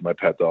here for my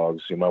pet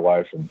dogs, my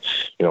wife, and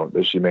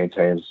she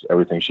maintains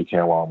everything she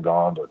can while I'm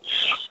gone.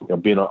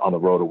 But being on the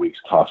road a week's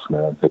tough,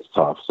 man. It's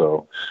tough.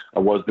 So I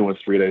was doing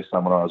 3-day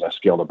seminars. I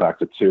scaled it back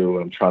to 2,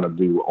 and I'm trying to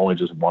do only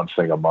just one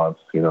thing a month,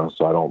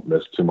 so I don't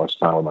miss too much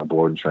time with my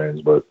board and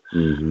trains. But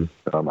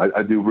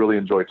I do really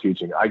enjoy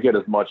teaching. I get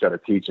as much out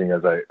of teaching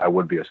as I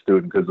would be a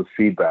student, because the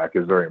feedback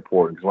is very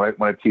important. Because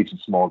when I teach in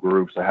small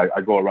groups,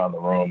 I go around the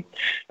room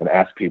and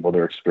ask people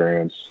their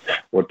experience,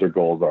 what their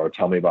goals are,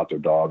 tell me about their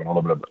dog, and a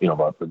little bit of,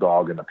 about the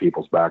dog and the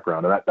people's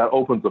background. And that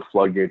opens the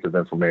floodgates of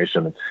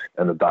information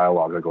and the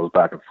dialogue that goes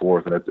back and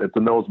forth. And it's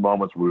in those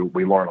moments where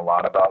we learn a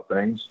lot about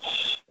things,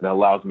 and it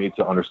allows me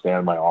to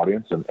understand my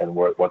audience and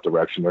what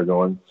direction they're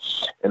going.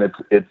 And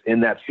it's in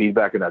that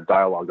feedback and that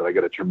dialogue that I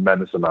get a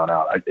tremendous amount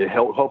out. It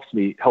helps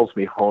me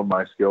hone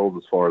my skills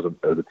as far as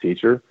a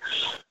teacher,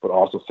 but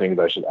also things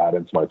I should add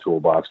into my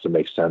toolbox to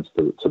make sense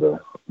to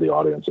the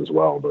audience as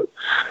well. But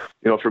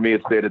for me,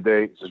 it's day to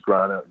day. It's just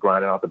grinding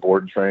out the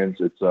board and trains.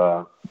 It's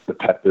the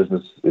pet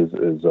business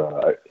is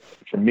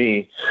for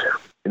me.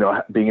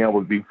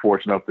 Being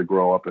fortunate enough to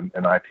grow up in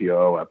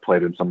IPO. I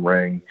played in some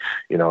ring,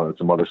 and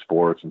some other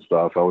sports and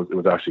stuff. It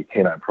was actually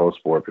Canine Pro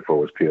Sport before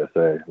it was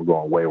PSA. We're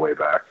going way, way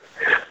back.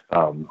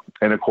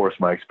 And of course,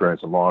 my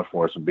experience in law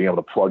enforcement, being able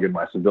to plug in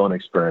my civilian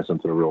experience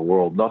into the real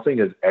world. Nothing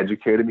has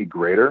educated me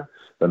greater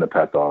than the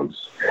pet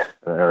dogs.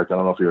 Eric, I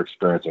don't know if you're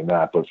experiencing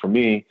that, but for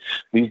me,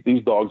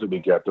 these dogs that we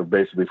get, they're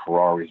basically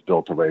Ferraris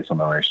built to race on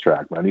the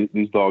racetrack. Man,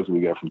 these dogs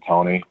we get from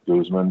Tony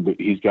Guzman,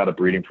 he's got a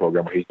breeding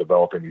program where he's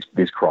developing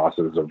these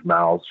crosses of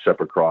Mals,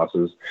 Shepherd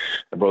crosses.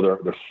 And bro,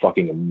 they're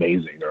fucking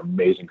amazing. They're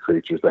amazing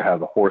creatures. They have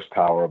the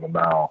horsepower of a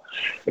Mal,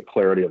 the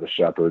clarity of a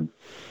Shepherd,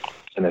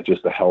 and it's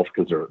just the health,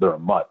 because they're a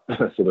mutt.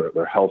 So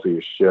they're healthy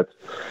as shit,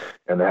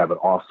 and they have an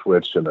off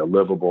switch, and they're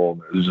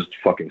livable. They're just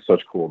fucking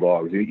such cool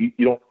dogs.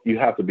 You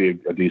have to be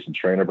a decent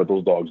trainer, but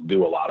those dogs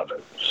do a lot of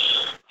it.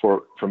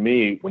 For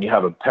me, when you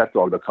have a pet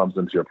dog that comes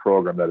into your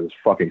program that is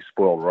fucking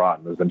spoiled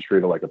rotten, has been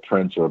treated like a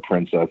prince or a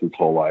princess its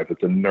whole life,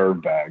 it's a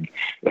nerve bag.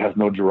 It has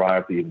no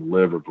drive to even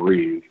live or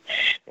breathe,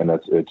 and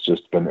it's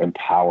just been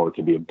empowered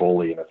to be a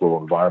bully in its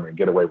little environment and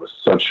get away with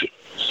such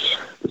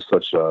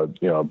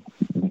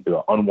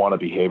unwanted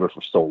behavior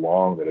for so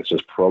long that it's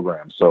just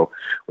programmed. So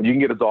when you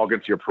can get a dog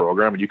into your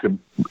program and you can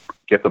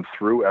get them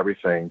through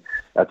everything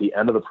at the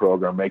end of the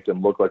program, make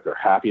them look like they're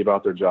happy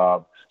about their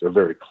job, they're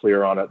very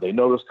clear on it, they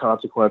know there's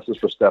consequences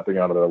for stepping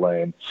out of their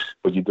lane,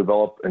 but you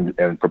develop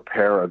and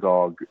prepare a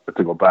dog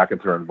to go back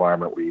into their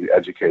environment where you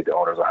educate the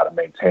owners on how to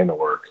maintain the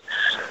work.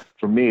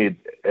 For me,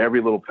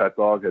 every little pet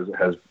dog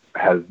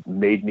has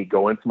made me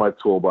go into my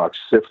toolbox,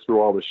 sift through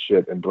all this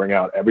shit, and bring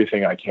out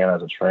everything I can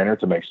as a trainer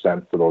to make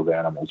sense to those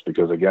animals.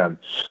 Because again,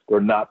 they're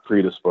not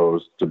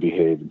predisposed to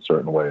behave in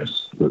certain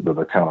ways. They're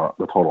the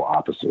total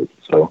opposite.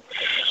 So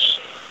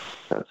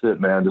that's it,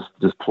 man.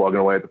 Just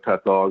plugging away at the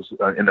pet dogs.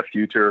 In the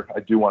future,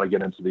 I do want to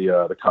get into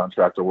the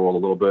contractor world a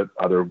little bit.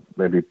 Either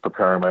maybe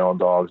preparing my own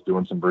dogs,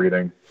 doing some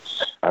breeding.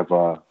 I've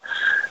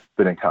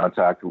been in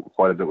contact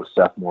quite a bit with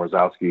Seth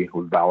Morzowski,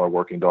 who's Valor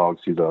Working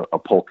Dogs. He's a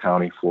Polk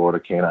County, Florida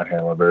canine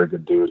handler, very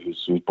good dude.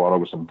 Who's brought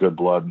over some good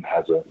blood and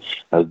has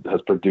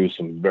produced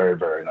some very,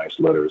 very nice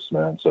litters,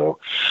 man. So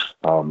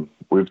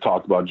we've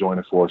talked about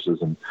joining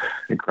forces and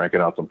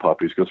cranking out some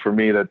puppies, because for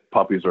me, I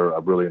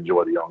really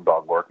enjoy the young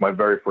dog work. My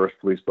very first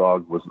police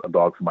dog was a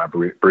dog from my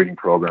breeding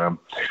program.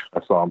 I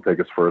saw him take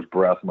his first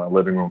breath on my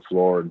living room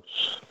floor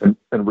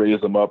and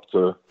raise him up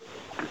to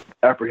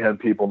apprehend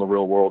people in the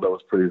real world. That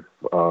was pretty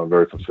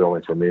very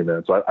fulfilling for me,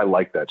 man. So I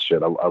like that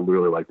shit. I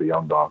really like the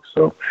young dogs.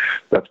 So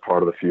that's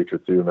part of the future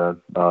too,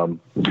 man.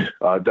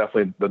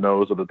 Definitely the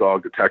nose of the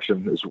dog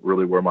detection is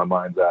really where my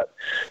mind's at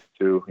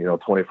too.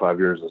 25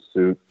 years of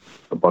suit,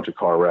 a bunch of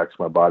car wrecks.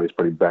 My body's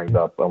pretty banged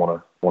up. I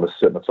want to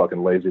sit in a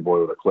fucking lazy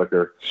boy with a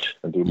clicker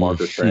and do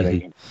marker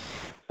training.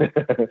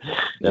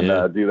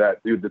 And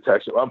do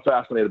detection. I'm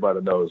fascinated by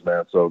the nose,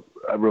 man. So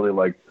I really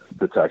like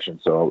detection.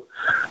 So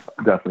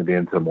I'll definitely be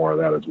into more of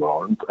that as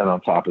well. And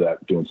on top of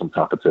that, doing some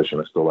competition.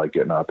 I still like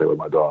getting out there with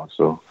my dog.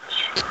 So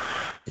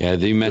yeah,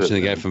 you mentioned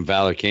the guy from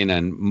Valor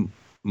Canine.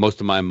 Most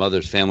of my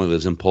mother's family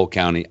lives in Polk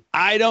County.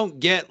 I don't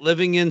get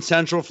living in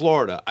Central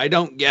Florida. I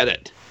don't get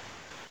it.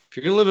 If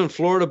you're gonna live in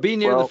Florida, be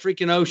near the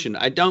freaking ocean.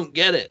 I don't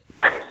get it.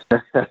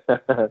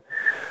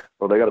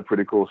 Well, they got a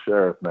pretty cool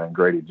sheriff, man,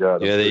 Grady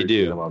Judd. Yeah, they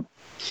do.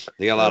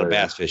 They got a lot of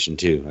bass fishing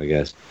too, I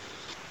guess.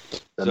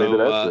 So, maybe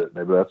that's it.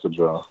 Maybe that's a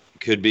draw.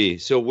 Could be.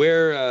 So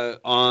where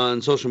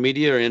on social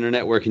media or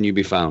internet, where can you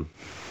be found?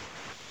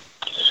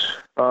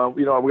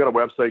 We got a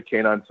website,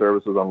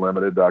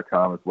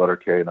 K9ServicesUnlimited.com. It's letter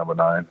K, number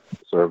 9,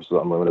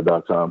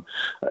 ServicesUnlimited.com.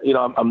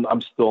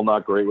 I'm still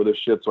not great with this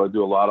shit, so I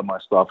do a lot of my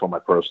stuff on my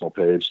personal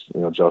page.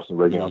 Justin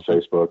Rigging on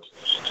Facebook,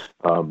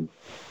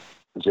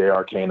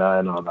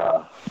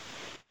 JRK9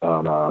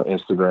 on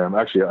Instagram.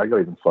 Actually, I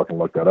gotta even fucking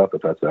look that up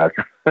if that's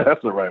accurate.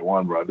 That's the right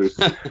one, bro. I do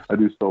so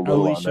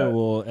little on that.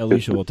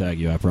 Alicia will tag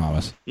you, I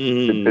promise.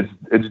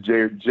 It's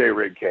J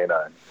Rig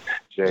K9,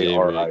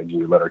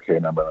 JRIG, letter K,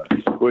 number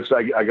 9. Which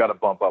I got to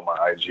bump up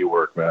my IG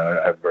work, man.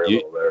 I have very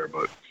little there,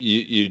 but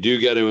you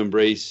do got to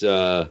embrace IG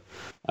a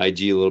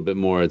little bit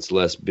more. It's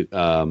less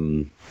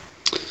BS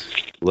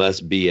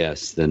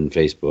than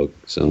Facebook.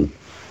 So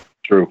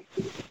true,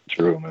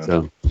 man.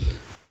 So.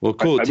 Well,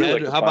 cool.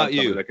 Ted, how about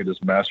you? I could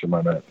just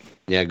mastermind that.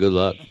 Yeah, good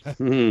luck.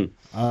 I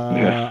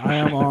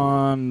am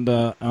on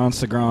the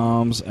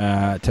Instagrams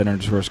at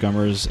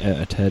Ted_Summers,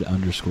 at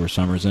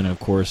Ted_Summers. And, of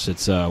course,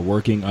 it's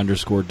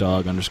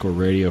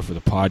working_dog_radio for the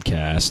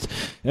podcast.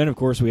 And, of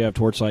course, we have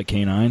Torchlight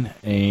K9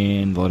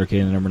 and the letter K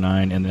and the number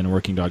 9. And then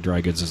Working Dog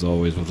Dry Goods, as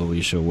always, with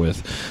Alicia,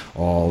 with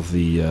all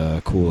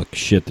the cool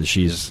shit that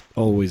she's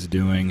always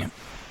doing.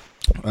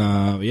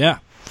 Yeah.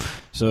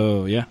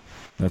 So, yeah,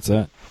 that's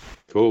that.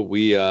 Cool.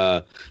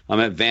 I'm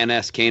at Van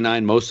S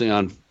K9, mostly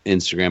on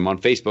Instagram. On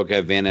Facebook, I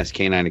have Van S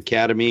K9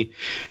 Academy.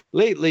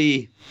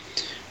 Lately,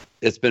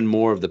 it's been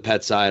more of the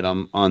pet side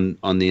on the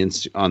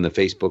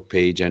Facebook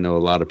page. I know a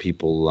lot of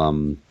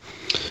people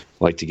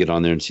like to get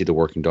on there and see the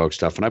working dog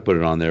stuff, and I put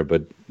it on there.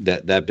 But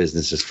that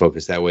business is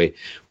focused that way.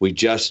 We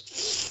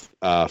just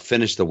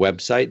finished the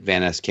website,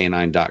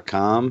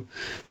 VanNessK9.com.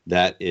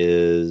 That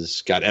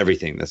is got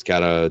everything. That's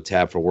got a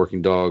tab for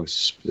working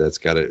dogs. That's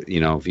got a,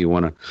 if you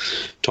want to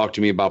talk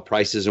to me about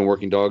prices and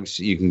working dogs,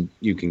 you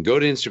can go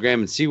to Instagram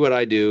and see what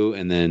I do,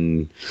 and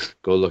then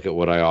go look at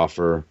what I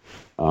offer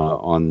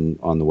on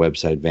the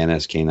website,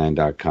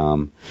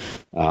 VanNessK9.com.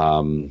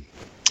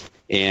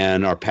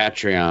 And our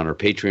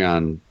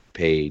Patreon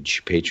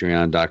page,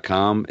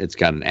 patreon.com. It's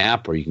got an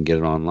app, or you can get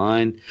it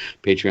online.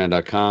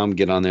 Patreon.com.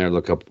 Get on there,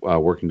 look up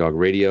Working Dog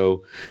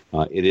Radio.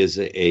 It is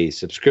a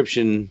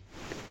subscription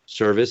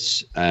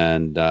service,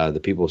 and the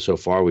people so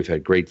far, we've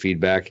had great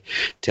feedback.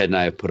 Ted and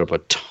I have put up a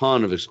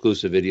ton of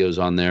exclusive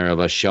videos on there of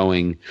us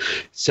showing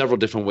several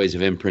different ways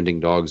of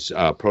imprinting dogs,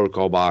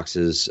 protocol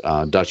boxes,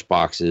 Dutch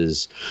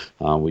boxes.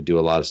 We do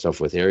a lot of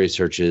stuff with area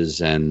searches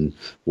and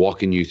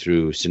walking you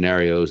through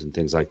scenarios and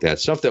things like that,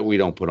 stuff that we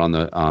don't put on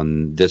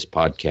this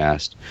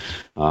podcast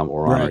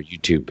or on our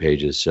YouTube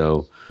pages.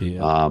 So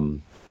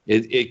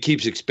It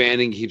keeps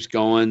expanding, keeps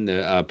going.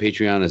 The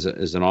Patreon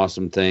is an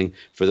awesome thing.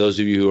 For those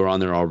of you who are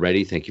on there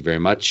already, thank you very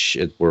much.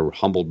 We're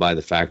humbled by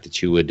the fact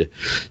that you would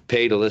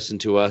pay to listen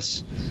to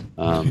us.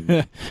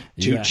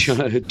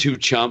 Two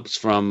chumps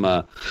from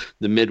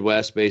the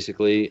Midwest,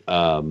 basically.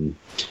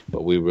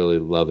 But we really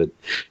love it.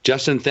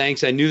 Justin,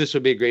 thanks. I knew this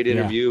would be a great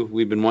interview.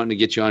 We've been wanting to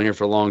get you on here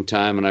for a long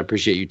time, and I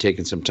appreciate you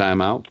taking some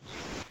time out.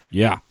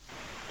 Yeah.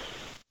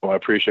 Well, I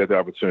appreciate the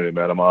opportunity,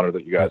 man. I'm honored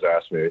that you guys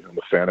asked me. I'm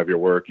a fan of your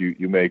work.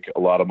 You make a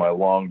lot of my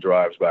long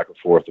drives back and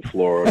forth to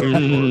Florida,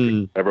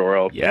 everywhere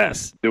else,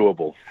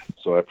 doable.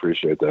 So I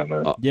appreciate that,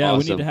 man. Yeah, awesome.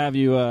 We need to have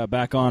you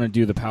back on and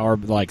do the power,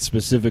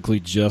 specifically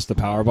just the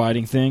power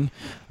biting thing.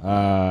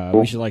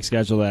 Cool. We should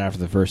schedule that after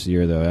the first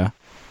year, though. Yeah.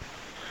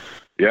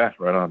 Yeah,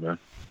 right on, man.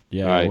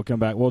 Yeah, right. We'll come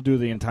back. We'll do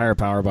the entire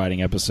power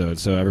biting episode,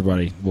 so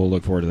everybody will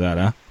look forward to that.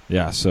 Huh?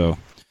 Yeah. So.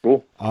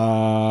 Cool.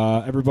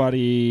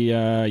 Everybody,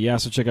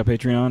 so check out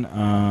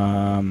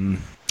Patreon.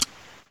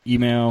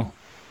 Email,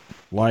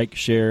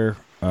 share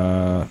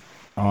on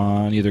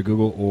either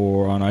Google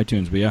or on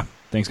iTunes. But yeah,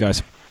 thanks,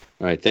 guys.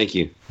 All right, thank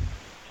you.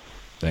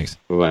 Thanks.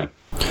 Bye-bye.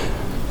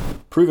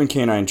 Proven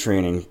Canine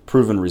Training,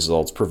 proven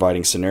results,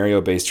 providing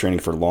scenario-based training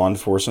for law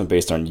enforcement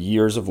based on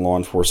years of law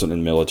enforcement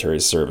and military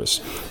service.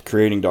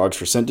 Creating dogs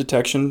for scent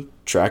detection,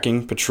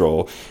 tracking,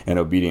 patrol, and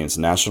obedience.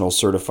 National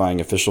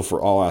certifying official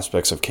for all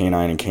aspects of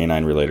canine and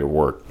canine-related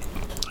work.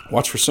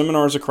 Watch for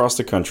seminars across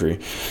the country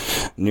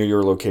near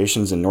your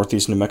locations in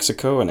Northeast New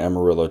Mexico and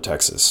Amarillo,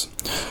 Texas.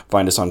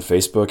 Find us on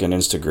Facebook and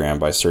Instagram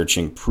by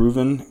searching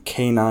Proven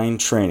Canine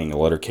Training, the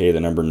letter K, the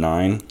number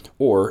 9,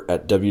 or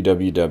at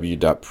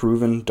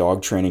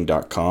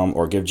www.provendogtraining.com,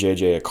 or give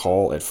JJ a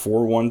call at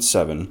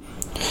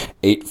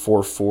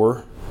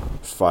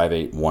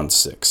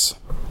 417-844-5816.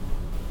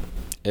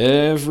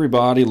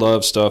 Everybody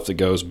loves stuff that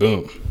goes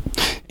boom.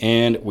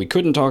 And we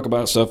couldn't talk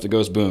about stuff that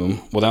goes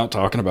boom without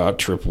talking about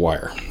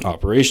Tripwire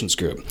Operations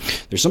Group.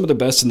 They're some of the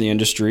best in the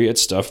industry at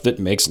stuff that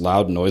makes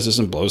loud noises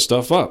and blows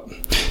stuff up.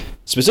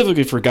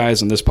 Specifically for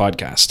guys on this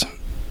podcast.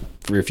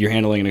 If you're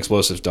handling an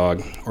explosive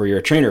dog or you're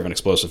a trainer of an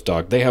explosive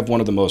dog, they have one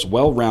of the most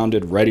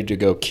well-rounded,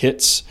 ready-to-go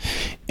kits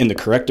in the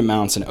correct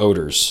amounts and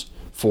odors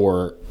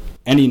for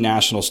any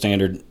national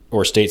standard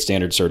or state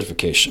standard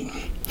certification.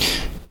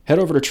 Head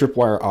over to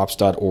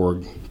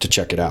tripwireops.org to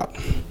check it out.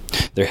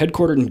 They're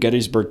headquartered in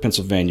Gettysburg,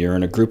 Pennsylvania,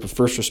 and a group of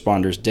first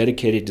responders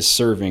dedicated to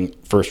serving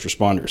first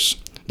responders.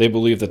 They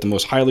believe that the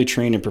most highly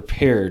trained and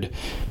prepared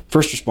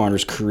first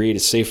responders create a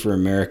safer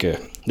America.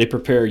 They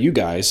prepare you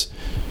guys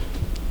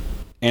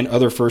and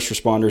other first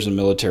responders and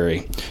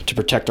military to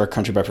protect our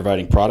country by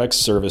providing products,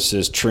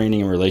 services,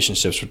 training, and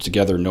relationships which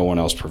together no one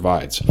else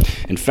provides.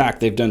 In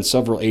fact, they've done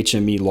several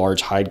HME large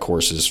hide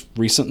courses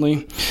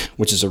recently,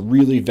 which is a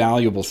really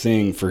valuable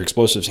thing for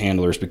explosives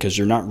handlers because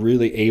you're not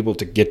really able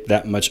to get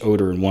that much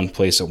odor in one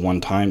place at one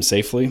time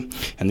safely,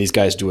 and these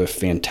guys do a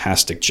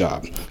fantastic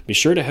job. Be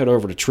sure to head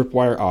over to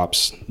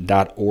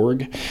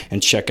tripwireops.org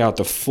and check out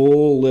the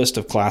full list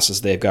of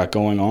classes they've got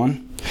going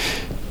on,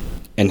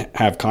 and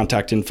have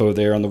contact info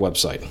there on the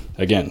website.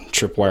 Again,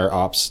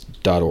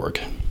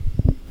 tripwireops.org.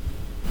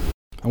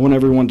 I want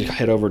everyone to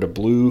head over to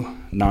Blue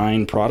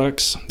 9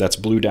 Products, that's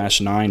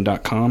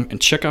blue-9.com, and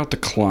check out the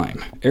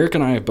Climb. Eric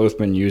and I have both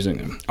been using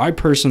them. I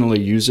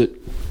personally use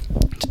it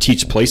to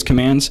teach place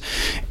commands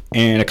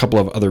and a couple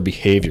of other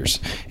behaviors.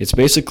 It's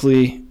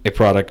basically a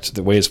product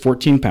that weighs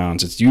 14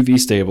 pounds. It's UV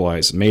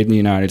stabilized, made in the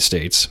United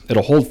States.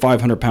 It'll hold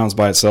 500 pounds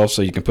by itself,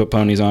 so you can put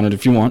ponies on it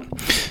if you want.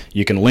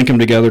 You can link them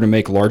together to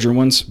make larger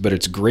ones, but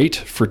it's great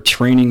for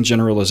training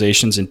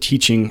generalizations and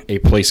teaching a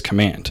place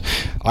command.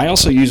 I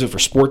also use it for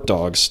sport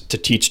dogs to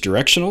teach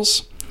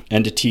directionals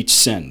and to teach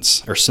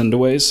sends, or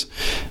sendaways.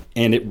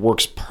 And it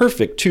works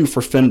perfect, too,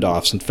 for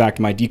fend-offs. In fact,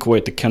 my decoy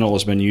at the kennel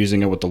has been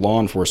using it with the law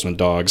enforcement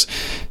dogs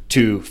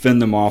to fend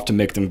them off to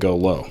make them go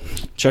low.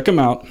 Check them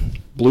out,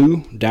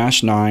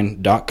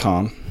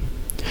 blue-9.com.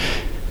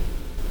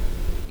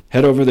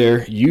 Head over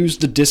there, use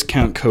the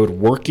discount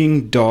code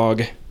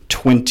WORKINGDOG20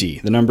 20,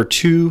 the number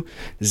 20.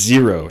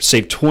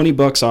 Save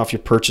 $20 off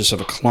your purchase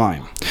of a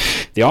climb.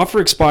 The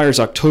offer expires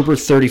October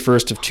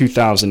 31st of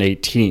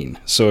 2018.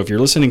 So if you're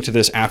listening to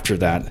this after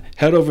that,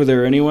 head over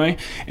there anyway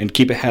and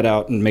keep a head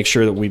out and make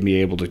sure that we'd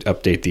be able to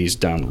update these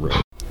down the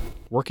road.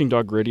 Working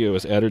Dog Radio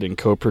is edited and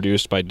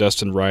co-produced by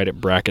Dustin Wright at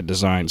Bracket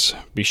Designs.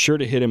 Be sure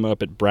to hit him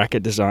up at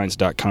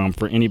bracketdesigns.com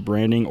for any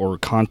branding or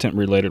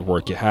content-related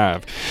work you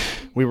have.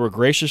 We were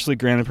graciously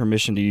granted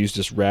permission to use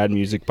this rad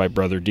music by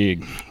Brother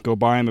Deeg. Go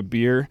buy him a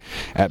beer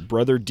at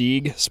Brother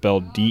Deeg,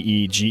 spelled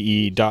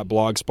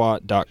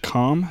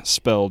DEGE.blogspot.com,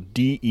 spelled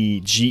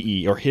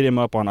DEGE, or hit him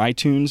up on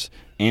iTunes,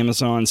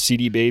 Amazon,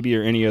 CD Baby,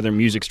 or any other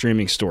music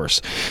streaming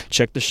stores.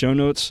 Check the show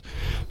notes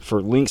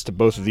for links to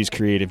both of these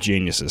creative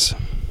geniuses.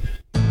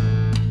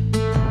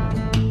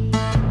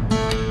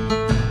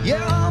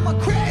 Yeah, I'm a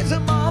crazy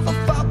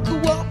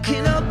motherfucker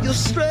walking up your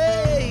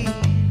street.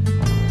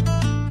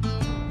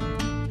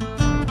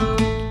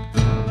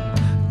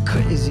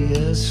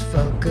 Craziest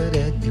fucker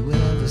that you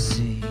ever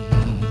seen.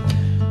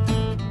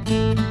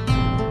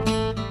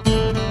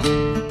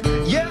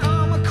 Yeah,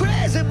 I'm a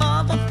crazy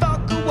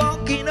motherfucker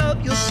walking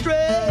up your street.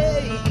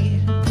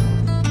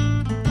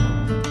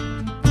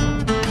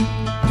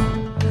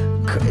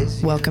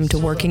 Crazy. Welcome to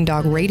Working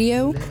Dog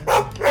Radio,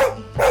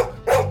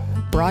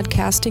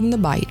 broadcasting the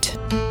bite.